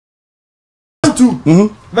2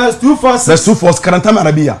 verse 246 verse 246 karantam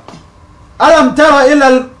arabia alam tara ila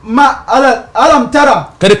alam tara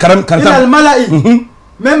kadi karantam ila al mala'i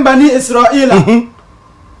min bani israila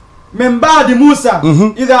min ba'di musa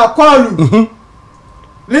idha qalu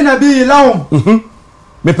linabi lahum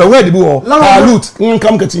me pe word bi wo talut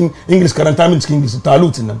kam katin english karantam english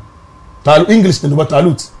talut nan talut english no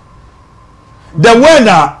talut the word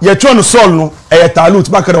na ye twa no Saul no e talut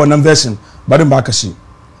ba kare wannan version bari ba ka shi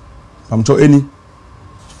famto eni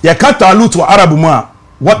ye ka talut wa arab mu a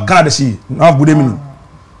what kind of shi na bude mini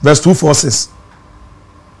verse 246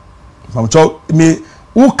 famto me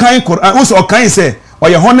who kind Quran who so kind say or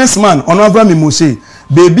your honest man on Avraham Moshe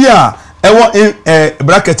baby a ewo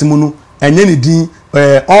bracket mu no enye ni din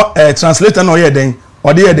translator no ye den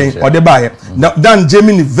or the buy dan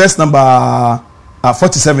Gemini verse number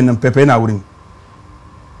 47 and pepe na wurin.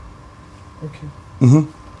 Okay.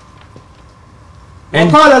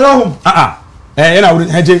 وقال لهم هنا ورين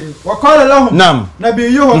هجي وقال لهم نعم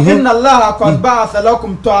نبيهم إن الله قد بعث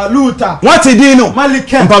لكم طالوت what dino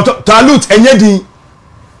ملكا طالوت enye din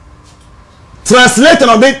translator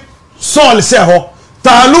of it Saul say ho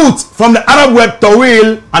Talut from the Arab word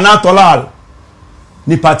tawil and atolal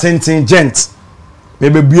ni patentin gent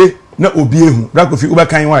bebebie na obiehu rakofi uba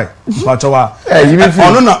kan why pachowa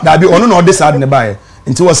ono na dabi ono na ode sad ne bae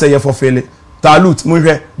nti wo say ye for fele Talut mu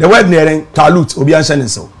hwe the word ne Talut obi an hye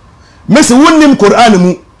so mesi wonnim Quran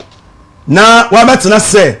mu na wa betena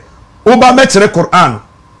say uba betere Quran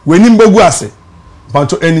wenim bogu ase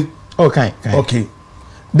pacho eni okay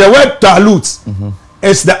the word Talut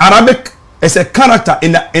is the Arabic. It's a character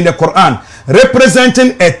in the Quran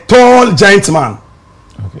representing a tall giant man.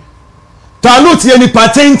 Okay. Talut yeni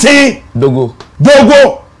patente dogo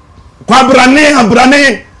kwa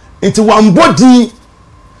brane into one body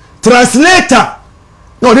translator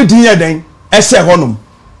no the din den ese honum.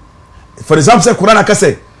 For example say Quran aka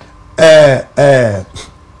say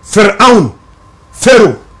Pharaoh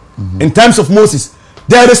in times of Moses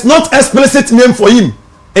there is not explicit name for him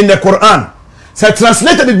in the Quran. So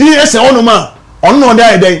translated the DS on man on no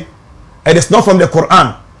day it is not from the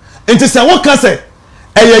Quran. It is a what can say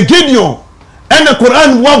a Gideon and the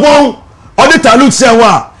Quran wabon or the Talut say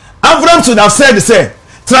wa Avraham should have said say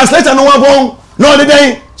translated no wabon no the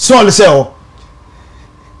day so say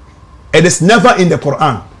it is never in the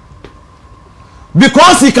Quran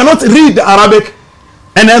because he cannot read the Arabic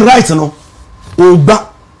and then write no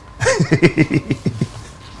oba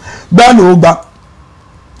ban oba.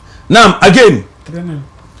 Now again,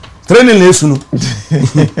 training lesson.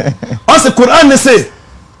 As the Quran say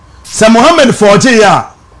Muhammad forge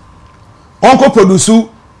ya onko produce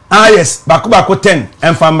ayes baku 10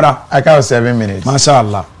 and famra. I count 7 minutes.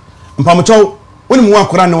 Mashallah. Mpamocho oni mu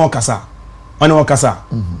Quran ne won kasa.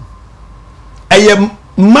 Eye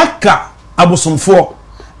Makka abosomfo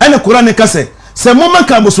ene Quran ne kase se mo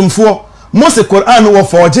Makka abosomfo mo se Quran wo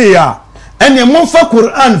forge ya ene mo fa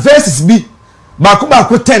Quran verses bi baku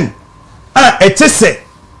 10 etese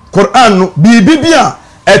Quran no bibia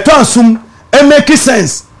eto asum e make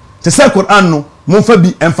sense to say Quran no mo fa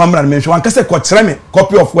bi enfamra me hwe wankase ko kire me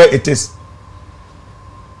copy of where it is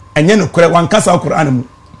enye no kure wankasa Quran mu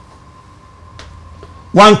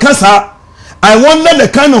wankasa. I wonder the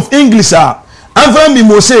kind of English Avraham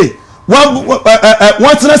Moshe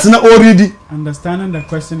what's na already understanding the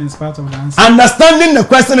question is part of the answer. Understanding the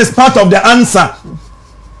question is part of the answer.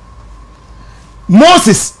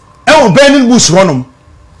 Moses burning bush runum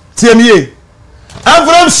TMA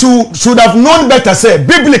Avraham should have known better. Say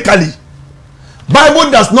biblically Bible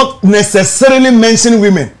does not necessarily mention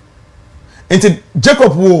women. Into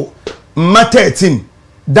Jacob wo matter 13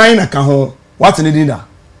 Dinah ka ho what in Dinah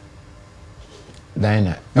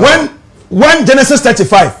when Genesis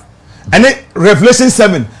 35 and then Revelation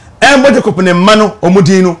 7 and what Jacob ne mano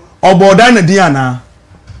omudino obo Dinah diana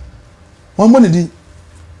one money di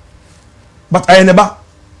but I never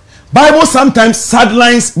Bible sometimes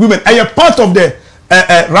sidelines women. Are a part of the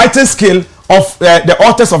writing skill of the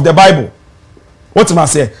authors of the Bible. What am I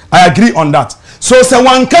say? I agree on that. So say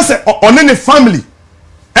one can say on any family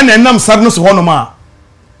and then nam sadness honoma.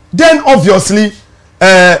 Then obviously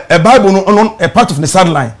a Bible no a part of the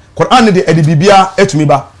sideline. Quran the Biblia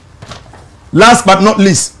etumiba. Last but not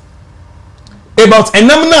least about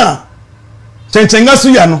enamna chenchenga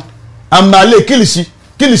suyano amale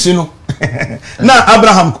kilishi no. Na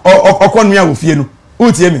Abraham okonua wo fie no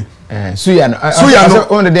utie me suya no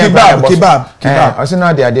on the kebab also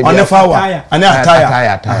no dey on the flower and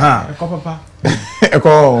attire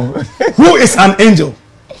who is an angel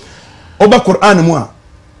oba Quran mu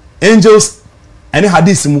angels and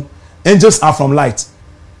hadith mu angels are from light,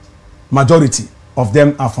 majority of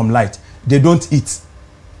them are from light. they don't eat.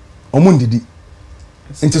 Omo ndidi.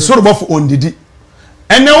 Nti sorobofo ondidi.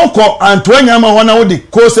 Ene woko Antoine ama ho na wo de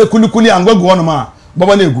kose kulikuli angwagu ho no ma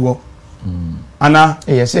baba na eguo. Ana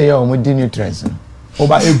yes say omo di nutrients.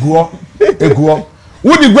 Oba eguo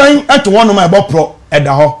wo di gwan eto ho no ma ebo pro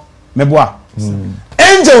eda ho meboa.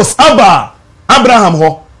 Angels aba Abraham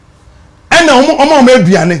ho. Ena omo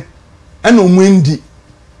aduane. Ena omo ndi.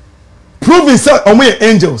 Proving say omo ye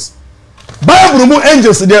angels. Bible mu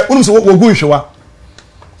angels there unum so wogu hwewa.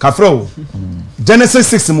 Kafro.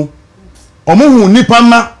 Genesis 6 mu. Omo hu nipa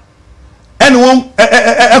ma ene won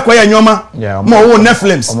ekoya nyoma mo wo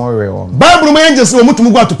Nephilim. Bible mu angels omo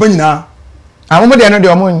tumu gwa topa nyina. Amomo de no de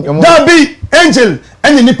omo da bi angel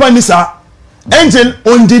ene nipa ni sa. Angel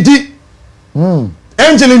ondidi.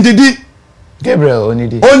 Angel ondidi. Gabriel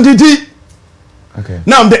ondidi. Okay.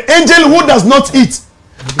 Now the angel who does not eat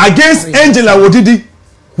against angel awodidi,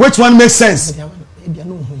 which one makes sense?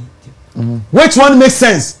 Which one makes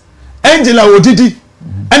sense? Angel awodidi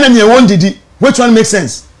and then won didi, which one makes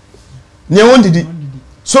sense? Nye won didi.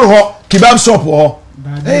 So ho kebab shop ho.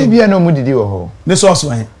 Eh bia no mu didi ho. Ne so so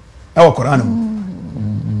hen. E wo Quran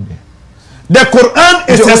mu. The Quran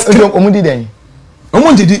is omu didi.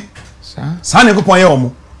 Omu didi. Sa ne ko pon ye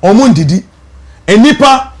omu didi.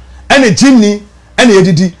 Enipa ene jinni ene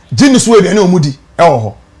yedidi. Jinni so we ene omu di. E wo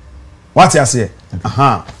ho. What you say?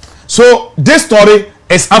 Aha. So this story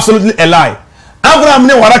is absolutely a lie. Avraham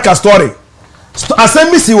ne waraka story.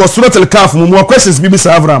 Asemi si was Surah Al-Kahf mu questions bibi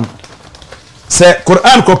sa Avraham. Say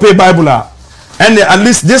Quran copy Bible and at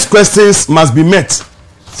least these questions must be met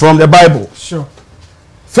from the Bible. Sure.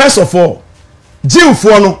 First of all,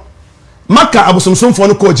 Jewfo no maka abosomsomfo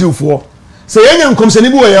no ko Jewfo. Say yenya nkomsani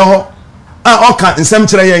bi wo ye ho a oka nsem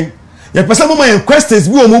kire yen. Ye pesa mo yen questions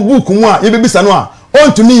bi wo mu book mu a ye bebisa no a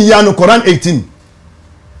on to me ya no Quran 18.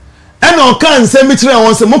 And on can say me try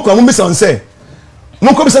on say mokwa mo bisa on say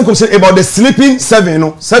mokwa bisa question about the sleeping 7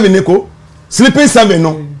 no 7 neko sleeping 7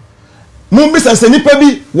 no mo bisa say nipa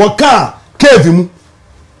bi wo ka cave mu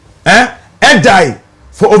die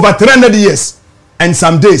for over 300 years and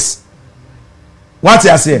some days. What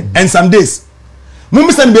you say and some days mo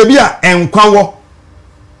bisa ni baby a enkwa wo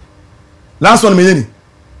last one me ni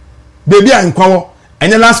baby a enkwa wo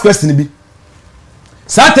and the last question bi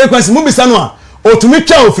sa take question mo bisa no a otumi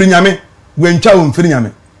twa ofiri nyame wentwa ofiri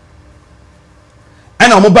nyame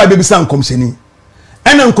ena omo ba bebisa nkomseni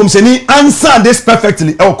ena nkomseni answer this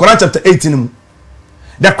perfectly Quran chapter 18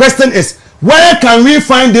 the question is where can we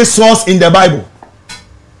find this source in the Bible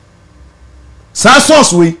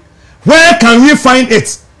source where can we find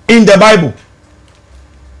it in the Bible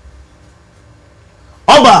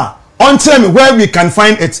oba on tell me where we can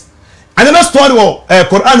find it another story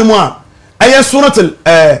Quran mu Aya Surah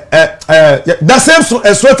the same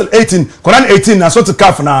Surah 18 Quran 18 na Surah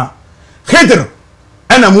Kahf na Khidr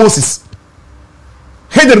and Moses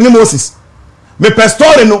Khidr ni Moses me per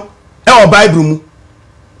story no e Bible mu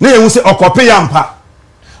na ye say okope yampa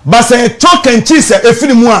but say talk and cheese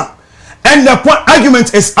efiri mu a and the point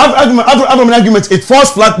argument is argument it falls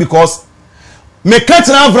flat because me catch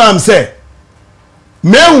Avraham say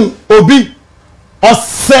me obi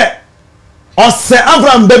ose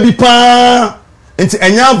Avraham baby pa enti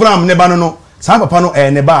enya Avraham ne ba no sa papa no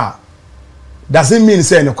ne ba doesn't mean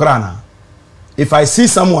say ne Quran. If I see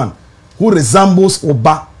someone who resembles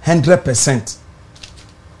Oba 100%,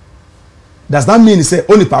 does that mean say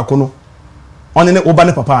only pa kono on ne Oba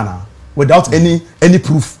ne papa na without any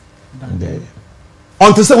proof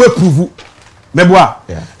until say we prove meboa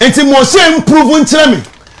enti Moshe prove nkyere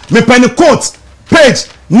me pen quote page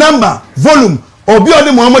number volume obi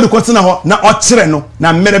odi Muhammad kwoti na ho na okire no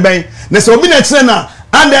na mmereben na se obi na kire na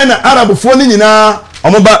and na Arab fo ni nyina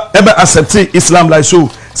omoba ebe accept Islam like so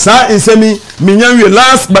sa insemi minyanwe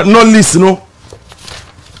last but not least no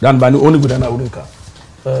dan bani oni guda na urinka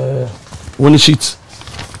one sheet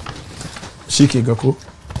shike gako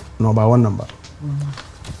number 1 number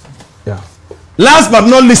yeah last but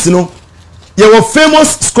not least no your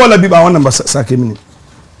famous scholar be by 1 number sakemini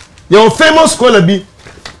your famous scholar be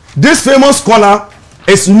this famous scholar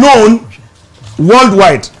is known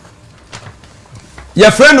worldwide.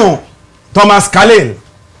 Your friend Thomas Khalil.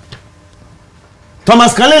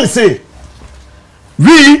 Thomas Khalil say,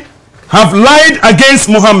 we have lied against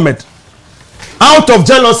Muhammad out of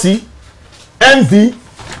jealousy, envy.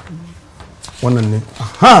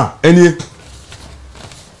 Any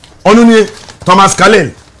Onuni Thomas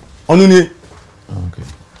Khalil. Onuni. Okay.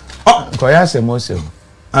 Koya se Moshe.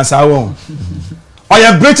 As I won. Or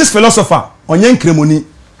a British philosopher, Onyen Kremoni,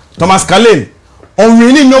 Thomas Khalil, on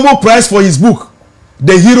winning Nobel Prize for his book,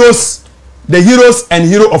 The Heroes and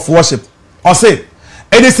Hero of Worship. Or say,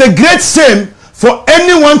 It is a great shame for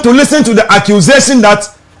anyone to listen to the accusation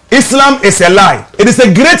that Islam is a lie. It is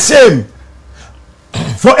a great shame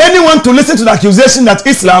for anyone to listen to the accusation that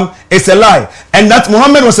Islam is a lie and that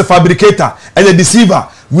Muhammad was a fabricator and a deceiver.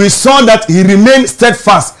 We saw that he remained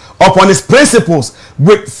steadfast upon his principles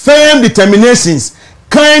with firm determinations,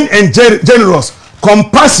 kind and generous,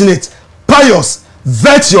 compassionate, pious,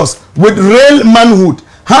 virtuous, with real manhood,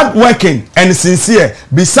 hardworking and sincere.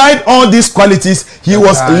 Beside all these qualities, he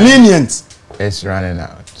was lenient. It's running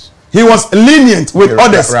out. He was lenient with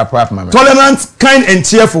others, tolerant, kind and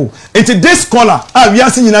cheerful. Into this scholar, we are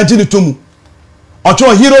seeing in Tomu,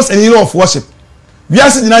 or heroes and hero of worship. We are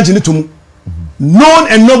seeing in Tomu, known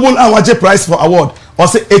and noble Awaje Prize for award. Or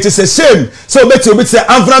say it is a shame. So bet you say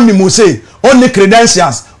Avraham ni Moshe only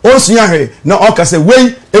credentials. Also yahe na oka say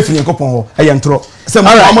wey efiri nkopon ho eyentro. Say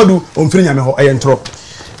Muhammadu omfiri nyame ho eyentro.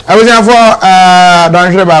 Abusafo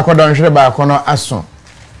don hwere ba ko no aso.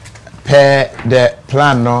 Per the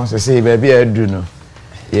plan no say baby adu no.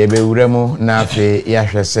 Ye be wuremu na afi ya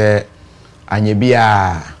hwe se anye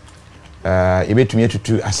bia yebetumi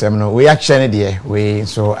etutu asem no we akye ne de we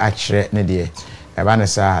so akye ne de. Eba ne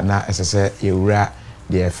sa na esese ye wura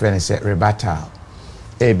the friend said rebuttal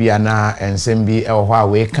ebia na ensem bi ewo ho a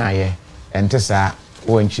we kan ye entesa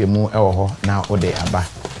wonchemu ewo ho na ode aba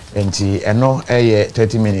enti eno eye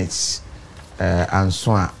 30 minutes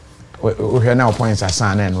anso a wo hwe na points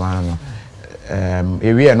asan na eno ano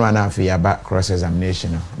ewi eno ana afi aba cross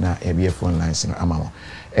examination na ebia phone lines no amawo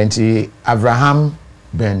enti Avraham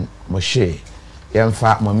ben Moshe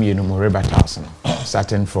yemfa mami enu mo rebuttals no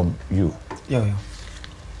starting from you. Yo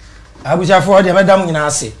Abusafo de madam nyina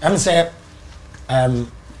ase am say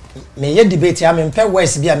me ye debate am mpe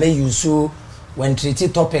words bi a me use when treaty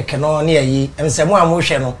topic no na yi am say mo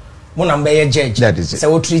amhwe no mo na mbe ye judge say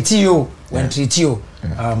we treaty you when treaty you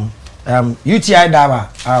UTI Dawaa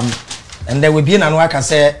and there will be an aka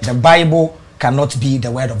say the Bible cannot be the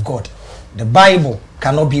word of God. The Bible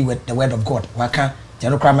cannot be with the word of God. Waka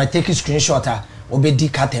Janokra might take a screenshot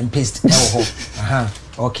obedi cut and paste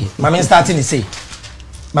okay mama starting to say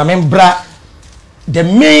mama bra the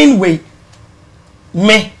main way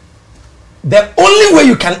the only way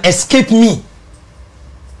you can escape me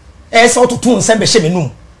is how to tune sembe she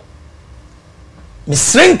menum me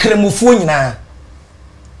sren kremofo nyina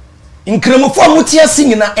nkremofo amutia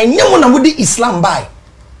singina enye mo na mo di Islam bai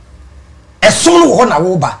esom no ho na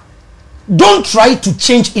wo ba. Don't try to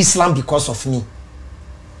change Islam because of me.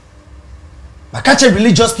 Makache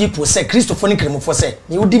religious people say Christophonic kremofo say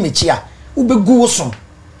me udi mechia ubegu osom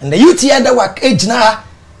and the UTI Dawaa ejina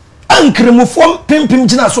ankremofo pimpim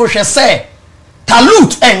jina so hwe say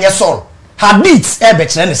talut enye sol hadith e be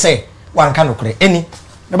kire ne say wan ka nokre eni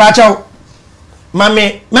ne ba chawo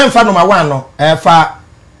mame memfa number 1 no fa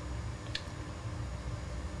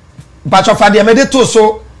bacho fa de mede to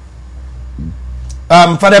so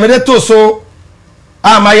fa de mede to so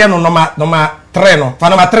amaye no number 3 no fa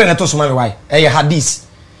number 3 ne to so mame why hadith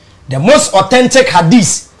the most authentic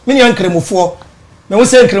hadith mini ankremofo me wo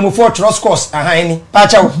say ankremofo trust course eni ba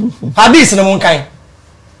chawo hadith ne mun kan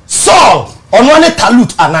Saul ono ne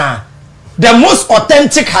talut ana the most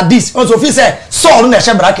authentic hadith also fi say Saul na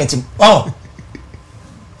she bracket him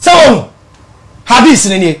so hadith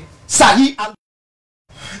ne sahih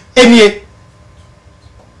enie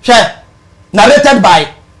narrated by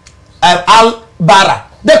al-Bara,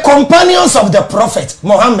 the companions of the prophet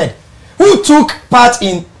Muhammad who took part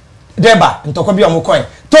in Deba in Tokobi Omukoy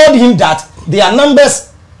told him that their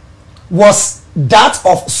numbers was that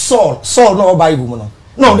of Saul no Bible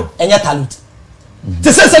no enya talut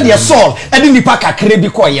they said their Saul and in the pack kakre bi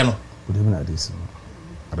koye no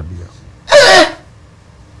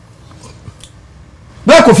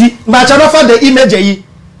Black Coffee ma chano fa the image yi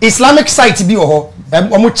Islamic site bi oho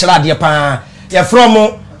omo kira de pa ya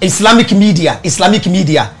from Islamic media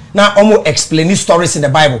na omo explain stories in the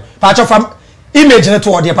Bible pa cho fa image ne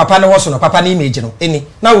to de papa ne wo so no papa ne image no eni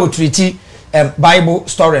na wo treat Bible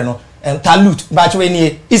story no talut ba cho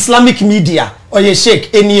eni Islamic media oye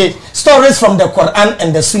sheikh eni stories from the Quran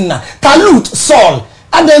and the Sunnah talut Saul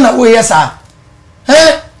and then na wo yesa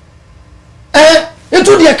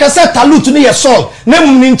into the kasa talut ne ye Saul na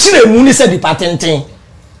mu ni nchire mu ni se di patenten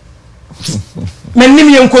menim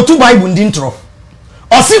ye nkotu Bible ndintro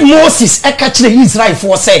osi Moses e ka kire Israel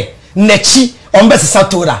for say nachi ombesesa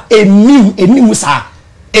Torah enimu sa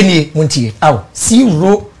eni muntie aw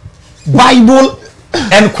zero Bible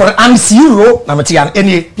and Quran zero na matian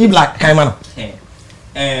eni people kan man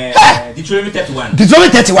Deuteronomy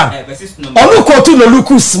 31 onu kotu no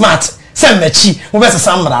look smart say nachi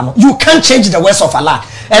ombesesa mra no you can't change the words of Allah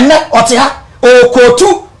and otia o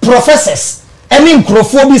kotu professors any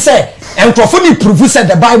microphone say and microphone prove said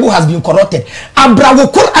the Bible has been corrupted. Abraham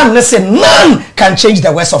Quran listen, none can change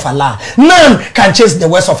the words of Allah. None can change the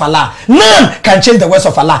words of Allah. None can change the words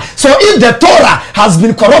of Allah. So if the Torah has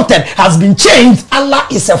been corrupted, has been changed, Allah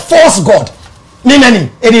is a false God. Nini,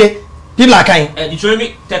 people are kind.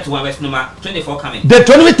 Deuteronomy 31 verse number 24 coming.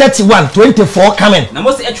 Deuteronomy 31 24 coming. Now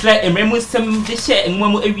Moses actually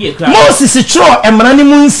Moses is true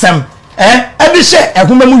Emranimunsem. Ebishe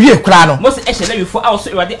ehumemu wie kura no Moses ehye lewifo a so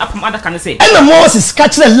Ewade apam adaka ne say ena Moses ka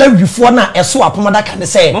kire lewifo na eso apam adaka ne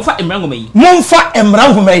say momfa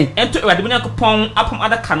emrangoma yi ento Ewade Nyankopon apam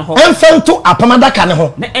adaka ne ho emfento apam adaka ne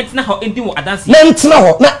ho na entina ho endi wo adanse na entina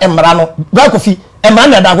ho na emra no bra kofi emra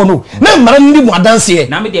na da go no na emra ndi mu adanse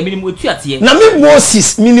na me de minimu etuate na me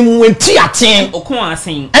Moses minimu etuate okon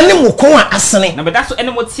asen ene mo kon asene na beda so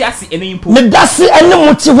ene mo ti ase ene yimpo me dase ene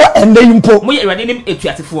mo ti ho ene yimpo mo ye Ewade nim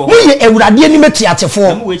etuatefo mo ye Ewurade anim etuatefo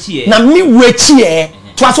na me wechi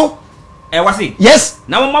to aso wasi yes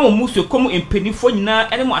na mo ma mo musu komu empenifo nyina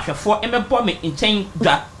ene mo ahwefo emebo me nchen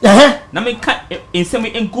dwa na me ka ensem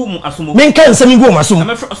engu mu asomo me ka ensem engu mu asomo na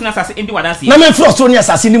me fro so na asase endi wadanse na me fro so ni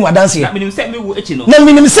asase ni wadanse na minim se me wu echi no na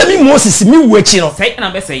minim se mi Moses mi wu echi no sei na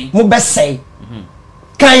be sei mo be sei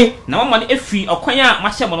kan na mo mane efi okwan a ma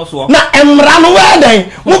hye mo no so na emra no wa dan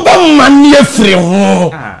mo be mane efiri ho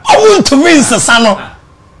o won't win sesa no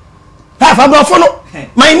ha fa bro no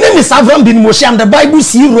my name is Avraham bin Moshe and the Bible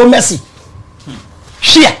see mercy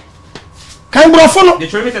share kan bro no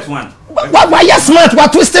Deuteronomy 31 why you smart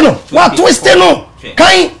what twisting no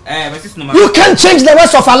kan you can't change the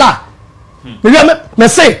words of Allah me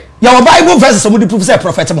say your Bible verses somebody prove say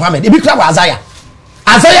Prophet Muhammad e be kra Isaiah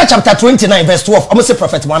chapter 29 verse 12 almost say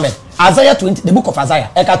Prophet Muhammad Isaiah 20 the book of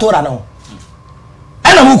Isaiah e ka Torah no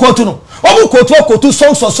ena mu quote no omu quote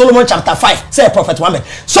Songs of Solomon chapter 5 say Prophet Muhammad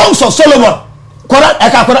Songs of Solomon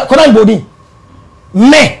Quran body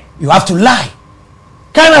me you have to lie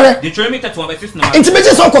kana Deuteronomy 31 verse number intimate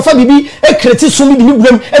so ko fa bibi e kreti sumi bi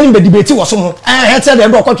brem eni be debate wo so ho he tell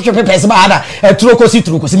dem do ko twetwe pepes ba ada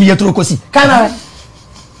turokosi mi ye turokosi kana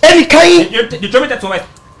eni kai Deuteronomy 31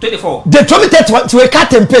 24 the 31 to a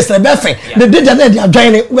cut and paste na be fe the day that they are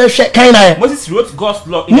joining we hwe kana Moses wrote God's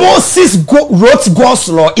law wrote God's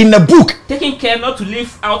law in a book taking care not to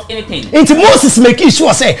leave out anything into Moses make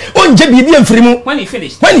sure say onje bibi amfiri mu when he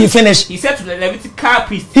finished he said to the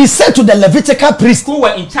Levitical priests who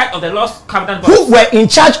were in charge of the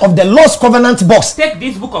Lord's covenant box take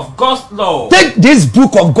this book of God's law and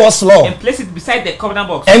place it beside the covenant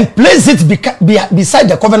box beside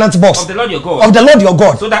the covenant box of the Lord your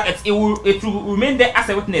God so that it will remain there as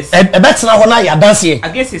a witness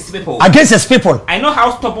against his people. I know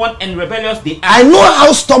how stubborn and rebellious they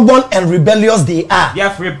are. They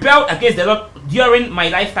have rebelled against the Lord during my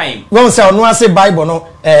lifetime. When say no say Bible no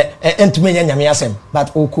entumi nya nyame asem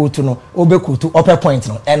but okutu no obekutu upper point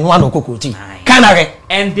no and one okuti kanare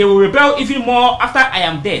and they will rebel even more after I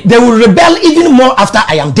am dead.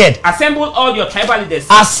 Assemble all your tribal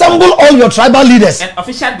leaders and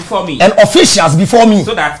officials before me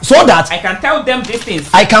so that I can tell them these things.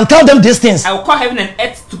 I will call heaven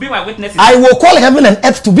and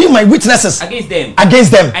earth to be my witnesses. Against them.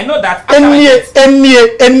 I know that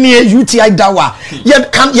UTI Dawaa.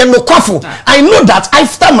 I know that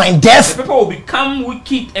after my death the people will become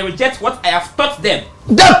wicked and reject what I have taught them.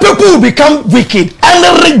 The people will become wicked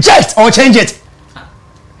and reject or change it.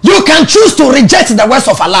 You can choose to reject the words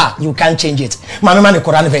of Allah. You can't change it. Mama, the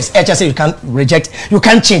Quran verse. I just say you can't reject. You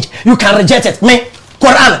can't change. You can reject it. Me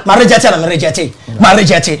Quran, ma reject it.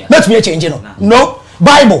 Let me change it. No.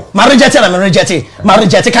 Bible, ma reject it.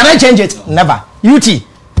 Can I change it? Never. UT.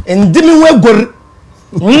 And dimi we gor.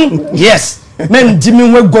 Yes. Men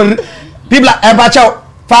dimi we gor. People ebacha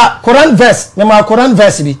fa Quran verse. Me ma Quran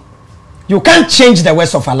verse bi. You can't change the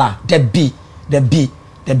words of Allah. The B.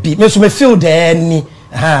 Me so me feel the ni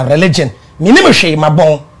religion. Me ni me hwe ma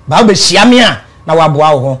bon. Ba be hia me a na wa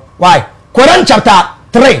boa wo ho. Why? Quran chapter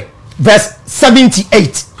 3 verse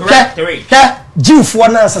 78. Correct. 3. Jew for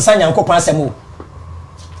na sasa Nyankopon asem o.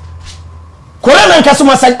 Quran an kaso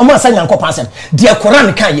ma sa Nyankopon asem. The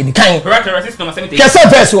Quran kan ye ni kan. Correct. Verse number 78. Kese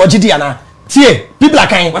verse o gidi ana. Tie, people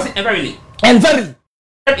kan. Was it verily? And verily.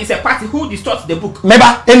 Is a party who distorts the book.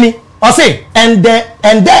 Meba eni. I say, and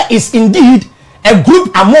there is indeed a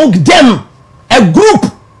group among them, a group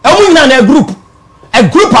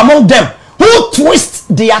among them who twist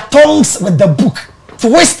their tongues with the book.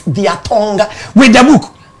 Twist their tongue with the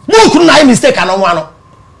book. Book na mistake anonwano.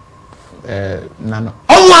 Nano.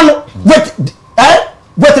 Onwano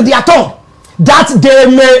with their tongue, that they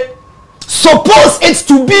may suppose it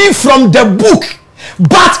to be from the book,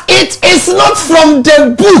 but it is not from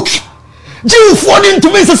the book. Jew for into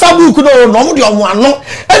Mrs. Sabu could no de one no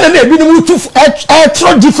and then they been to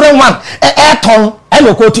a different one a ton and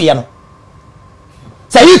no go to yano.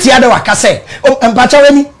 Say you the other waka say and but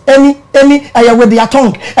any I with their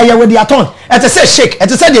tongue I with their tongue at a say shake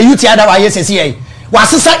at a say the youth the other way say was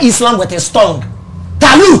sister Islam with his tongue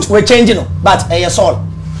Talut we're changing but a soul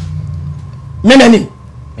many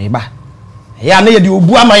maybe yeah near the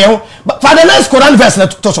Ubua my but for the next Quran verse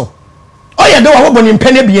to so oh yeah do what in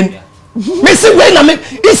penny being me say when I make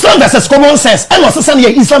Islam versus common sense and was some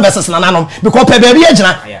Islam versus nananom because pe baby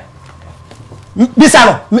agina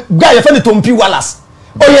bisano guy you find Tompi Wallace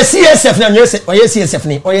oh yes CSF na you say oh yes CSF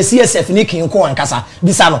ni oh yes CSF ni kin ko ankasa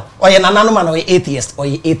bisano oh yeah nananom na oh atheist oh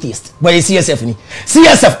atheist but yes CSF ni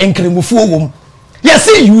CSF enkremufu wom yes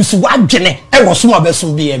see use wadwene e wo so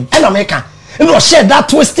abeso biem e na meka no share that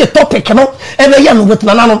twisted topic no e be ya no with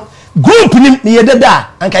nananom group ni ye deda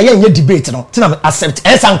anka ye nye debate no tina accept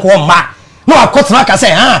esanko ma no akotena ka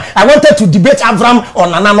say I wanted to debate Avraham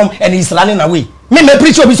on nananom and he's running away me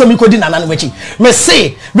preach obi so me kodi nananom wachi me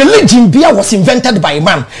say religion bia was invented by a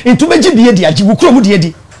man into meji bia dia ji wukro mu dia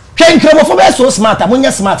di hwe nkremofo be so smart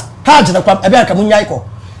amunya smart hard na kwa ebe aka munya iko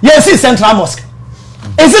yes see central mosque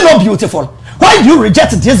is it not beautiful why do you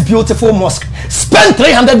reject this beautiful mosque spend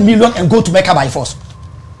 300 million and go to Mecca by force.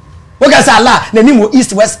 Okay, say Allah, nenimu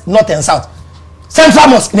east, west, north and south. Central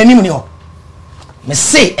mosque, nenimu niho. Me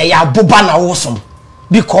say, eya boba na awesome.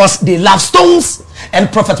 Because they love stones.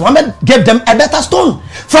 And Prophet Muhammad gave them a better stone.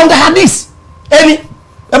 From the hadith. Any,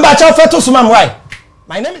 embacha fetu sumam, why?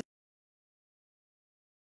 My name is...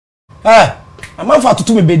 I'm not for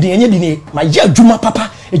to me bedi, enye dine, my dear Juma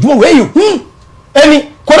Papa, Juma where you?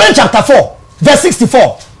 Any, Quran chapter 4, verse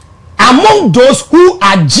 64. Among those who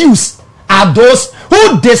are Jews, are those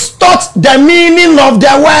who distort the meaning of the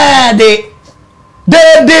word.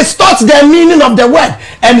 They distort the meaning of the word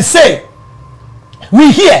and say,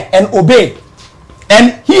 we hear and obey,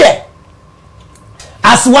 and hear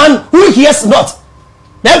as one who hears not.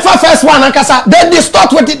 Then for first one, they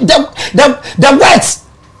distort with the words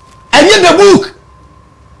and in the book.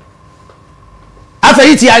 After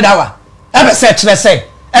UTI Dawaa, ever say,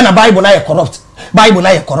 and a Bible na corrupt. Bible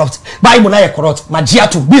na corrupt. Bible na corrupt. Magia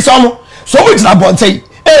to be some. So much na bonte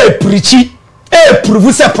preachy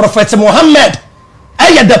prove say prophet Muhammad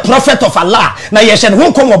the prophet of Allah na yeshen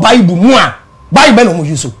won come Bible mu a Bible no mu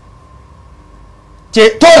use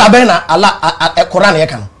che Torah be na Allah Quran ye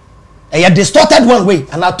kan distorted one way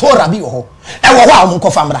and a Torah bi ho wo ho a mo ko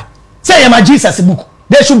famra say my Jesus book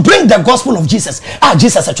they should bring the gospel of Jesus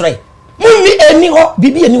Jesus a try munni eni ho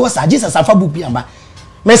bibi eni ho sa Jesus afa book bi amba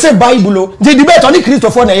me say Bible the debate on the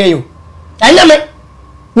Christopher na ye yo enyame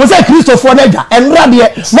we say Christopher Nega and radio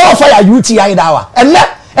more fire UTI Dawaa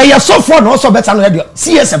and you so far no so better no radio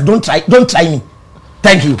CSF don't try me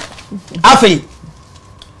thank you afi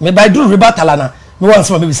me by do rebuttal na me want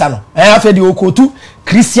some maybe sano afi the okotu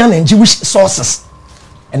Christian and Jewish sources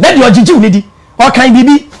and then you Jew need all kind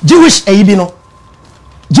bibi Jewish bi no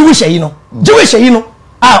Jewish no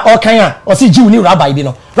all kind o see Jew ni rabbi bi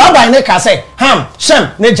no rabbi ne ka say Ham Shem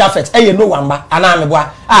ne Japheth no wamba ana me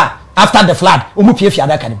boa after the flood omu pie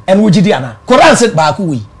fiada kan and wogidi ana Quran said ba ku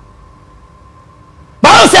wi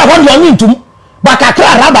ba say what you mean to ba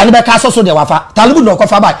kakra rabbi ne be ka so de wafa Talmud no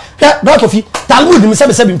kofa ba do kofi Talmud mi se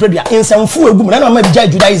be impredua insamfu egum na ma bi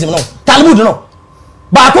Judaism no Talmud no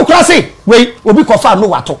ba ko kra say we obi kofa no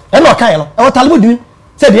wato e no kan no e Talmud ni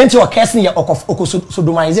say de enti o case ne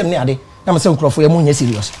sodomism ne ade na me say nkrofo e mu nya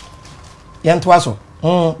serious ye nto aso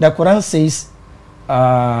the Quran says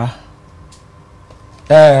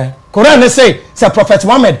Quran say Prophet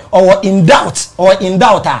Muhammad or in doubt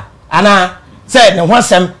and said no one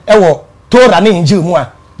sem ewo Torah ne Injil mu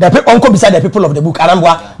a the people onko beside the people of the book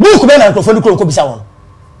arambwa book be na nkrofo ni ko bisa won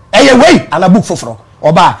eye wey ana book foforo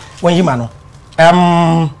oba when you man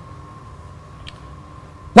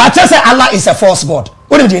what say Allah is a false god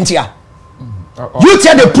what do you think you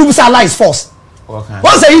tell the proofs Allah is false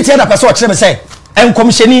once you tell the person what them say and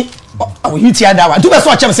commissioni you tell that do person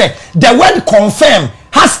what them say the word confirm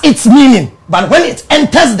has its meaning, but when it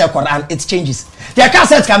enters the Quran, it changes. The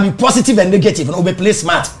concept can be positive and negative, and be play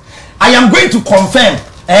smart. I am going to confirm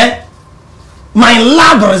my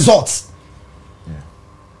lab results.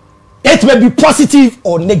 It may be positive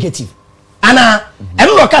or negative. And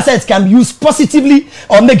every cassette can be used positively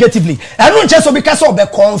or negatively. And not just because of the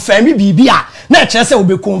confirm bibia. Not just will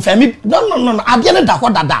be confirm. No. I didn't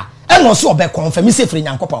da. And also be confirm. Say free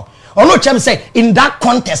nyankopon. Or no chem say in that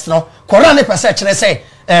context no Quran person say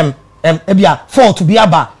ebia fall to be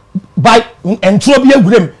aba by entro be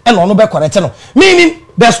agurem and no be correct no meaning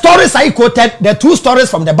the stories I quoted the two stories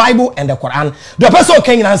from the Bible and the Quran the person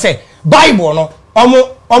came in and say Bible no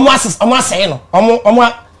omo asay no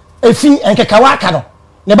omo efin enkekawa aka no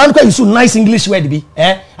ne ban kwa use nice English word bi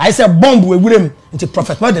I say bomb we wurem into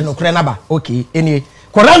prophet more than okre na ba okay anyway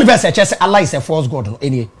Quran verse say Allah is a false god no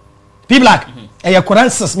anyway people like Quran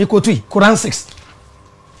 6 me quote Quran 6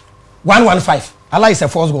 115 Allah is a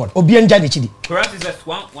false god obi anja de chidi Quran 6 verse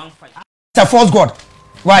 115 it's a false god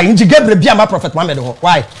why inji Gabriel bia ma prophet Muhammad ho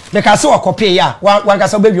why because we copy ya wa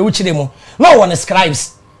gasa be wi chire mu no one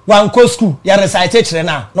scribes one co school ya recite chire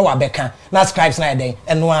na no wa beka na scribes na den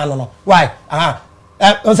eno ano no why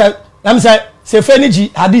I'm say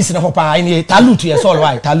feniji hadith ne ho pa ni talut ye soul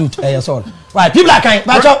why talut ye soul why people are kind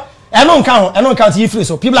but eno nkan ti free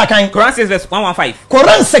so people are kind Quran 6 verse 115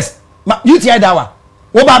 Quran 6 UTI Dawaa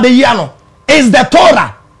wo ba be yi ano is the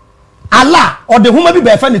Torah Allah or the woman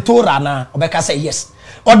be fa the Torah na obeka say yes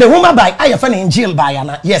or the woman by I fa Injil by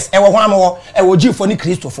na yes e wo ho am e wo ji for ni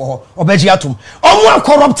Christo for ho obeji atum omo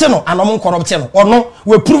corrupt no and omo corrupt no ono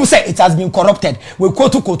we prove say it has been corrupted we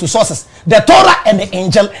quote to sources the Torah and the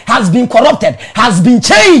angel has been corrupted has been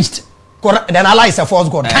changed then Allah is a false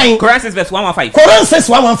god Quran 6 verse 115 Quran 6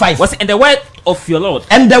 115 was in the word of your Lord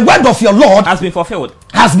and the word of your Lord has been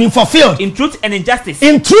fulfilled in truth and in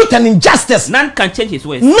justice none can change his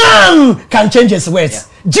words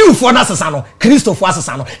Jew for asasano Christo for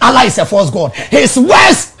asasano Allah is a false god his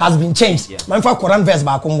words has been changed man for Quran verse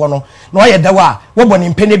ba ko no ye Dawaa wo boni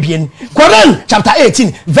mpene bien Quran chapter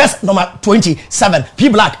 18 verse number 27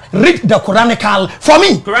 people like read the Quranical for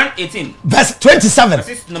me Quran 18 verse 27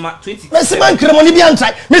 verse number 20 me man kremoni bi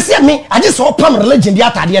antrai me see me I just so pam religion di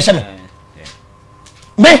atade ye hye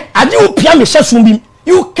me ade wo pia me hye sum bi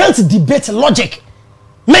you can't debate logic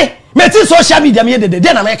me ti social media me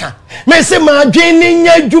de na meka me se ma dwene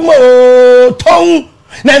nya dwuma o ton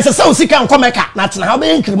na nsesa osika nkomeka na tena ha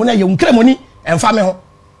be nkremo na ye nkremoni emfa me ho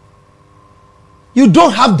you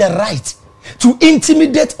don't have the right to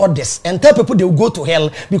intimidate others and tell people they will go to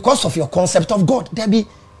hell because of your concept of God there be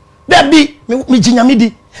me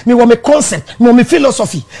jinyamidi me wo me concept me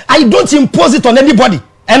philosophy I don't impose it on anybody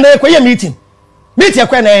and ekwe meeting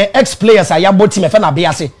ekwe na ex players ayabo team efe na be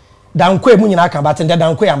ase dankwe mu nyina kan baten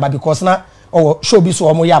dankwe amba because na show bi so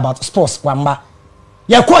omo ya about sports kwamba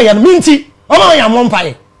ye ko ye minti omo ya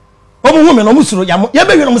mompaye omo hu me no musuro ya ye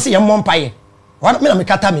be wi no se ye mompaye wa me na me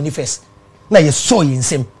kata me ni first na ye so ye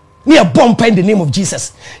nsem na ye bompa in the name of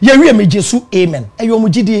Jesus ye wi me Jesu amen ayo mu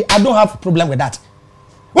gidi I don't have problem with that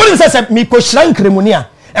what you say me ko shran kremoni a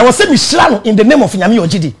e wo se me shran in the name of nyame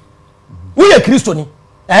ogidi wo ye Kristo ni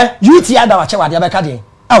UTI Dawaa che wade abeka de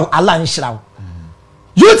Allah nshira wo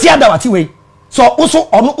UTI Dawaa ti we so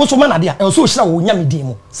also man ade a so shira wo nyame din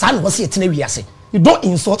mu sa na wo se etena wi ase you don't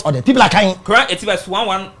insult other people like Quran 8 verse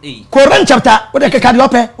 118 Quran chapter what the keka de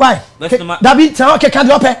ope why David tell keka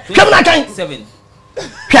de ope come na kan 7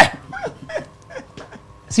 okay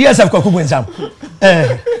CSF ko kubu exam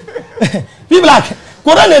people like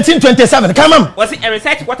Quran 18:27 come on was it and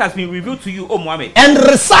recite what has been revealed to you O Muhammad and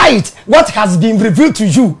recite what has been revealed to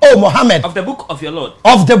you O Muhammad of the book of your Lord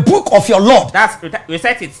that's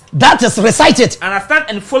recite it that is recite it understand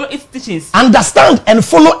and follow its teachings and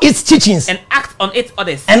act on its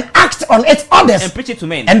orders and preach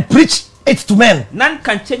it to men none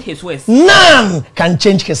can change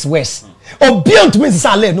his ways Obiant means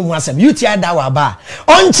sale no mu asem UTI Dawaa ba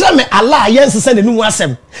onkyere me Allah yensese ne nu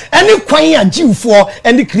asem eni kwan ya Jewfo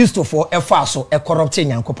eni Christofo efa so e corrupt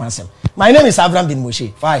nyankopon asem my name is Avraham bin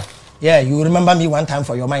Moshe why yeah you remember me one time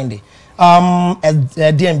for your mind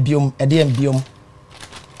edem biom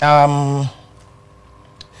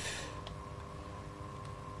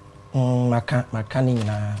makani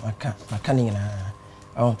na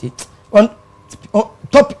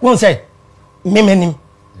top one say memenim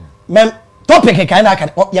mem topic kai na kan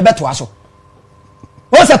ye beto aso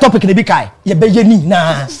what's the topic ne bi kai ye be ye ni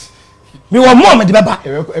na me wo mo me de beba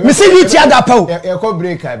me say you tia da pa o e ko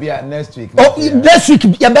break bia next week next week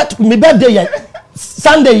ye bet me birthday ye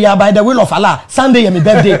Sunday ya by the will of Allah Sunday ye me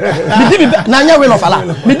birthday me di me na nya will of Allah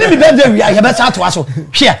me di me birthday wi ye be sa to aso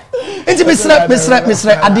hwe enti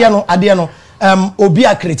misre ade no obi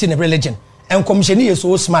a create ne religion en commission ye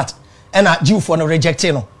so smart and a Jew for no reject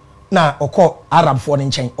no na okọ Arab for no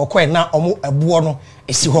nchen okọ na omo ebuo no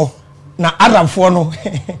esi ho na Arab for no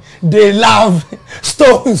they love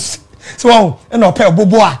stones so na ope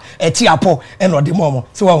bobo a eti apo na ode momo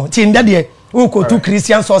so ti nda de wo ko to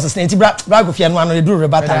Christian sources na ti bra go fia no anu e duru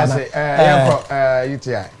rebata na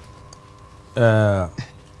UTI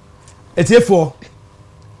etiefo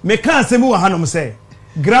me kan asem wo hanom say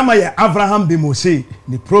grammar ya Avraham bin Moshe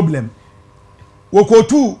the problem wo ko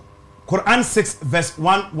to Quran 6 verse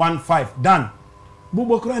 115 done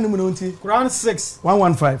Bubo Quran munonti. Quran 6.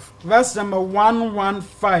 115. Verse number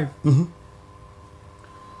 115.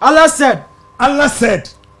 Allah said,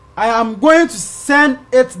 I am going to send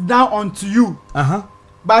it down unto you.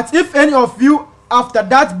 But if any of you after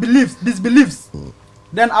that disbelieves,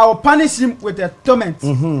 then I will punish him with a torment,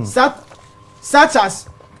 such as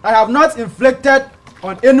I have not inflicted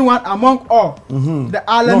on anyone among all the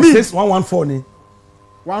Alamin. No, 114.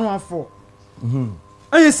 114.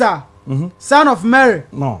 Isa, son of Mary.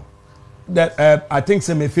 No. That I think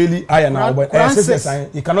some may fail higher now, but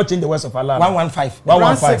you cannot change the words of Allah. 115.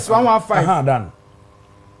 115. 115. Done.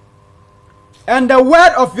 And the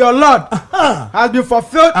word of your Lord has been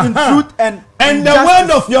fulfilled in truth and the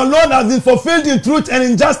word of your Lord has been fulfilled in truth and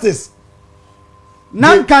in justice.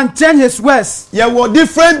 None can change his words. There was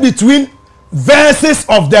difference between verses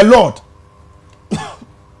of the Lord.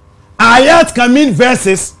 Ayat can mean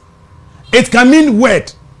verses. It can mean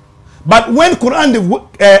word. But when Quran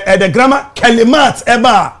the grammar kalimat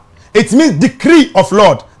eba, it means decree of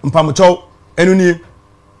Lord.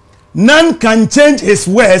 None can change his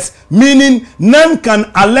words, meaning none can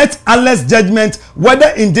alert Allah's judgment, whether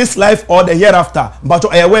in this life or the hereafter. But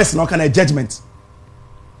your words not kind of judgment.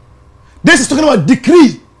 This is talking about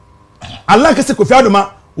decree. Allah can say Kofi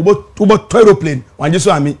Adoma ubo aeroplane. Wan Jesu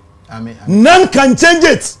ami. None can change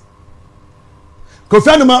it. Kofi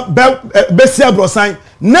Adoma besia brosan.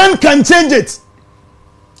 None can change it.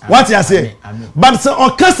 What you say? But so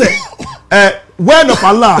word of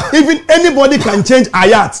Allah, even anybody can change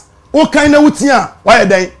ayat. O kind of utia, why are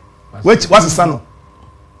they? Which was the son?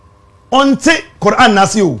 Onte Quran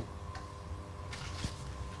nasiu.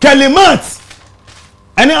 Kalimat.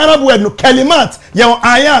 Any Arab word no kalimat. Ya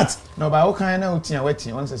ayat. No, but o kind of utia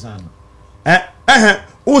weti once son.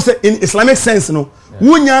 O say in Islamic sense no.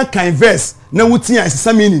 Wunya kind verse na utia is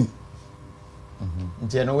some meaning.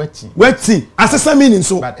 Weti asesa meaning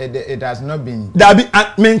so. But it has not been. That be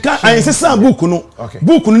menka asesa book no.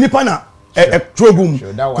 Book no nipa na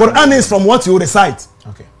Quran is from what you recite.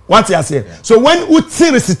 Okay. What you say. Yeah. So when you see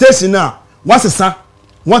recitation now, what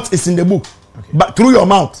is in the book? Okay. But through your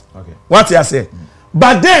mouth. Okay. What you say.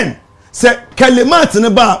 But then say kalimat ne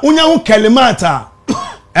ba unya kalimata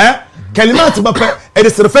kalimat ba it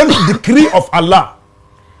is referring to the decree of Allah.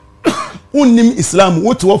 Unim Islam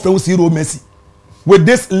what to offer zero mercy. With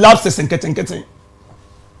this lapses and ketting.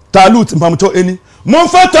 Talut mpamuto eni.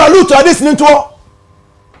 Monfa talut hadis ninto.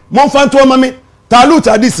 Monfa to mami. Talut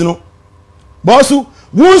hadis no. Bosu,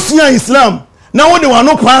 wunsia Islam. Na wo de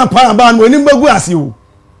wano pa ba no eni bagu ase o.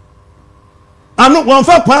 Anu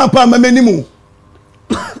wonfa pa mama nimu.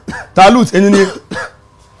 Talut eni ni.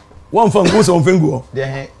 Wonfa nguso wonfengu.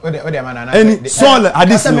 De o manana. Eni sol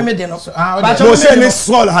hadis no. Moshe ni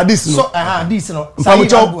sol hadis no. So hadis no.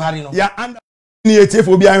 Mpamuto Buhari no. Ya ni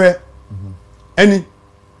etefo bi anwe any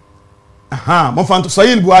mo fanto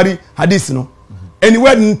Sahih Buhari hadith no any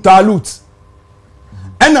word in Talut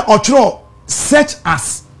and otro search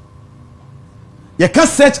as you can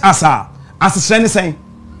search as shine say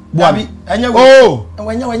Buhari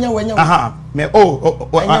wenya me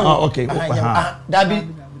okay dabi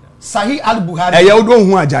Sahih al-Buhari e you don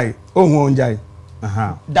hu ajai hu onjai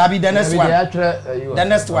dabi the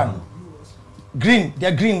next one green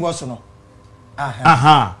the green was no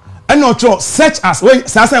and not true search as when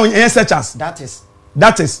search as that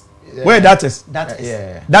is where that is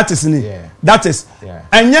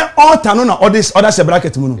and yeah alter no other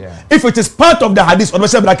bracket mu no if it is part of the hadith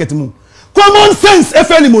other bracket mu common sense if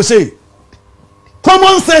any Moshe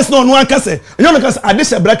common sense no one can say you know because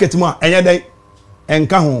hadith bracket mu enye dey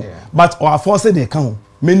enka ho but our force dey ka ho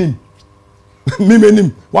meaning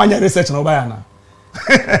one research na oba ya na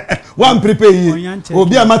one prepare you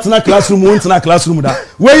obi amatna classroom won tna classroom da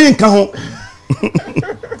wey nka ho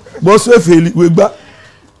boss we fail we gba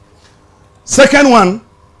second one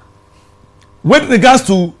with regards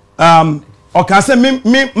to okay say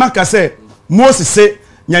me maka say Moses say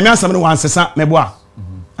nyame asam no wan sesa mebo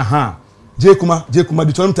Jekuma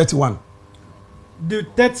Deuteronomy 31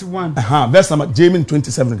 verse number Jamin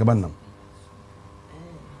 27 kabanam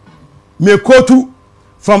me quote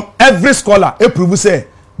from every scholar a prove say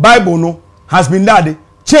Bible no has been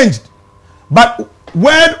changed, but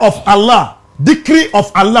word of Allah, decree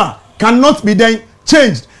of Allah cannot be then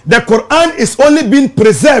changed. The Quran is only being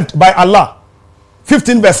preserved by Allah.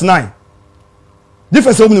 15 verse 9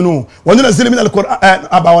 difference no when you nazil min al-Quran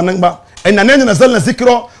about nangba and nana nazalna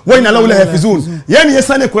zikra wa inna lahu lahafizun yani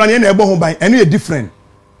yesane Quran yana ebo ho ban enu different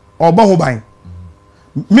or bo ho ban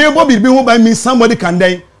me ebo bi ho ban means somebody can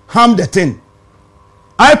then harm the thing.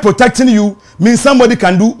 I protecting you means somebody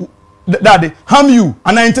can do that harm you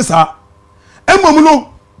and I enter sir. Emomuno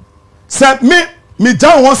say me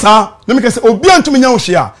down once let me say obi antumi nya wo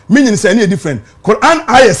hwe meaning say any different. Quran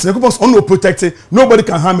ayes because on no protect it, nobody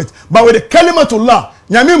can harm it. But with the kalimatullah,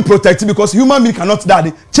 nyame protect it because human being cannot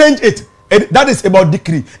die. Change it. That is about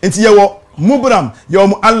decree. Enti yewo mubram, yewo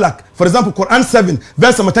muallak. For example, Quran 7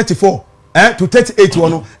 verse 34 to 38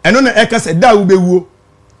 wono. Eno na eka say da wo bewuo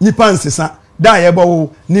nipa nsesa, da yebo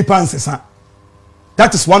wo nipa nsesa.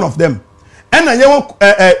 That is one of them. And yewo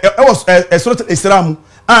was Surah Al-Isra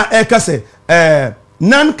eka say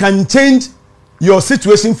none can change your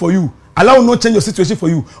situation for you. Allah will not change your situation for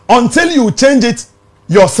you until you change it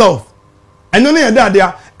yourself. And only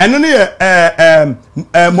there, and only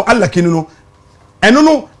mu'allakinu no, and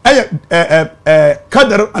no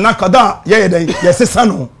qadar ana qada yes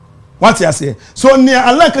sano. What you say? So near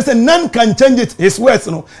Allah can say none can change it. His words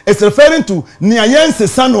no. It's referring to near yes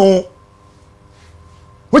sano,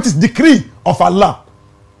 which is decree of Allah.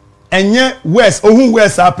 And yet words ohun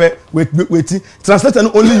words ape wait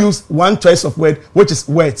translator only use one choice of word, which is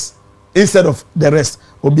words instead of the rest.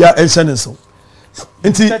 Obia mention so.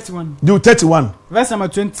 31. Do 31. Verse number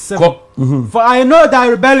 27. For I know thy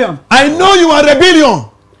rebellion. I know you are rebellion.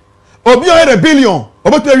 Obia rebellion.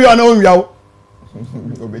 Obotu you are no wiawo.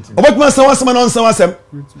 Obotu man sawa non sawa sem.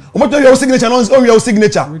 Obotu your signature non your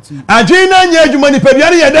signature. Adwina nya adwuma ni pa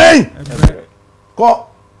biare ye den. Ko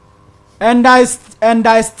And thy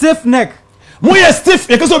stiff neck. Moye stiff,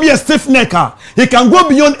 because of be a stiff neck. He can go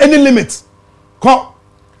beyond any limit. Come.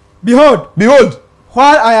 Behold,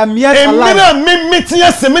 while I am yet alive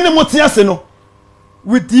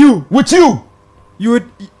with you, you would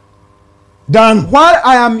done. While I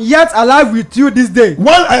am yet alive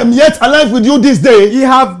with you this day, ye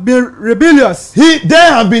have been rebellious. They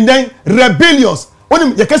have been then rebellious.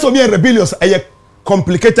 Only the case of being rebellious is a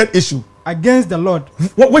complicated issue against the Lord.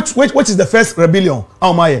 Which is the first rebellion?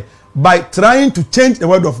 Oh my! By trying to change the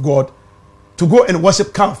word of God to go and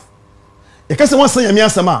worship calf. It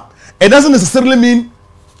doesn't necessarily mean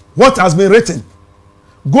what has been written.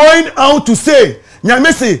 Going out to say,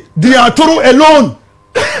 Nyamese, they are true alone.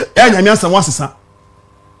 In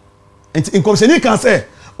Komsheni can say,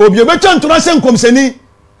 Obiobechan to Russian Komsheni,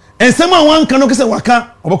 and someone cannot say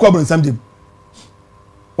Waka or Bokobin Samdim.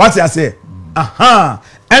 What I say? Aha,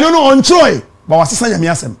 I don't know on Troy, but was San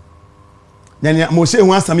Yamiasem. Then Moshe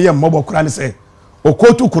wants some year mobile Quran say,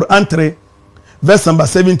 Okotu Quran 3, verse number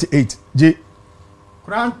 78. J.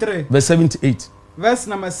 Quran 3, verse 78. Verse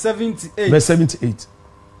number 78. Verse 78.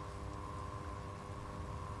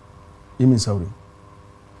 You mean sorry?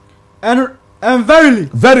 And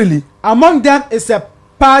verily, among them is a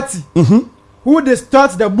party who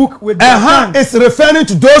distorts the book with their tongue. It's referring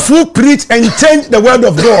to those who preach and change the word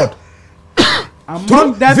of God.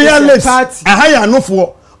 Among them is a party.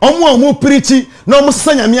 Preaching, no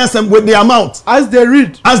with their mouth. As they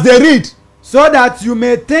read. So that you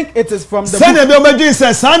may think it is from the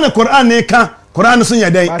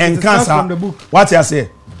book. What you say?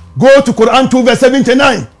 Go to Quran 2 verse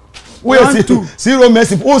 79. Quran 2. Zero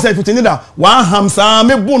mercy. Who said to Tinida? Wa hamsa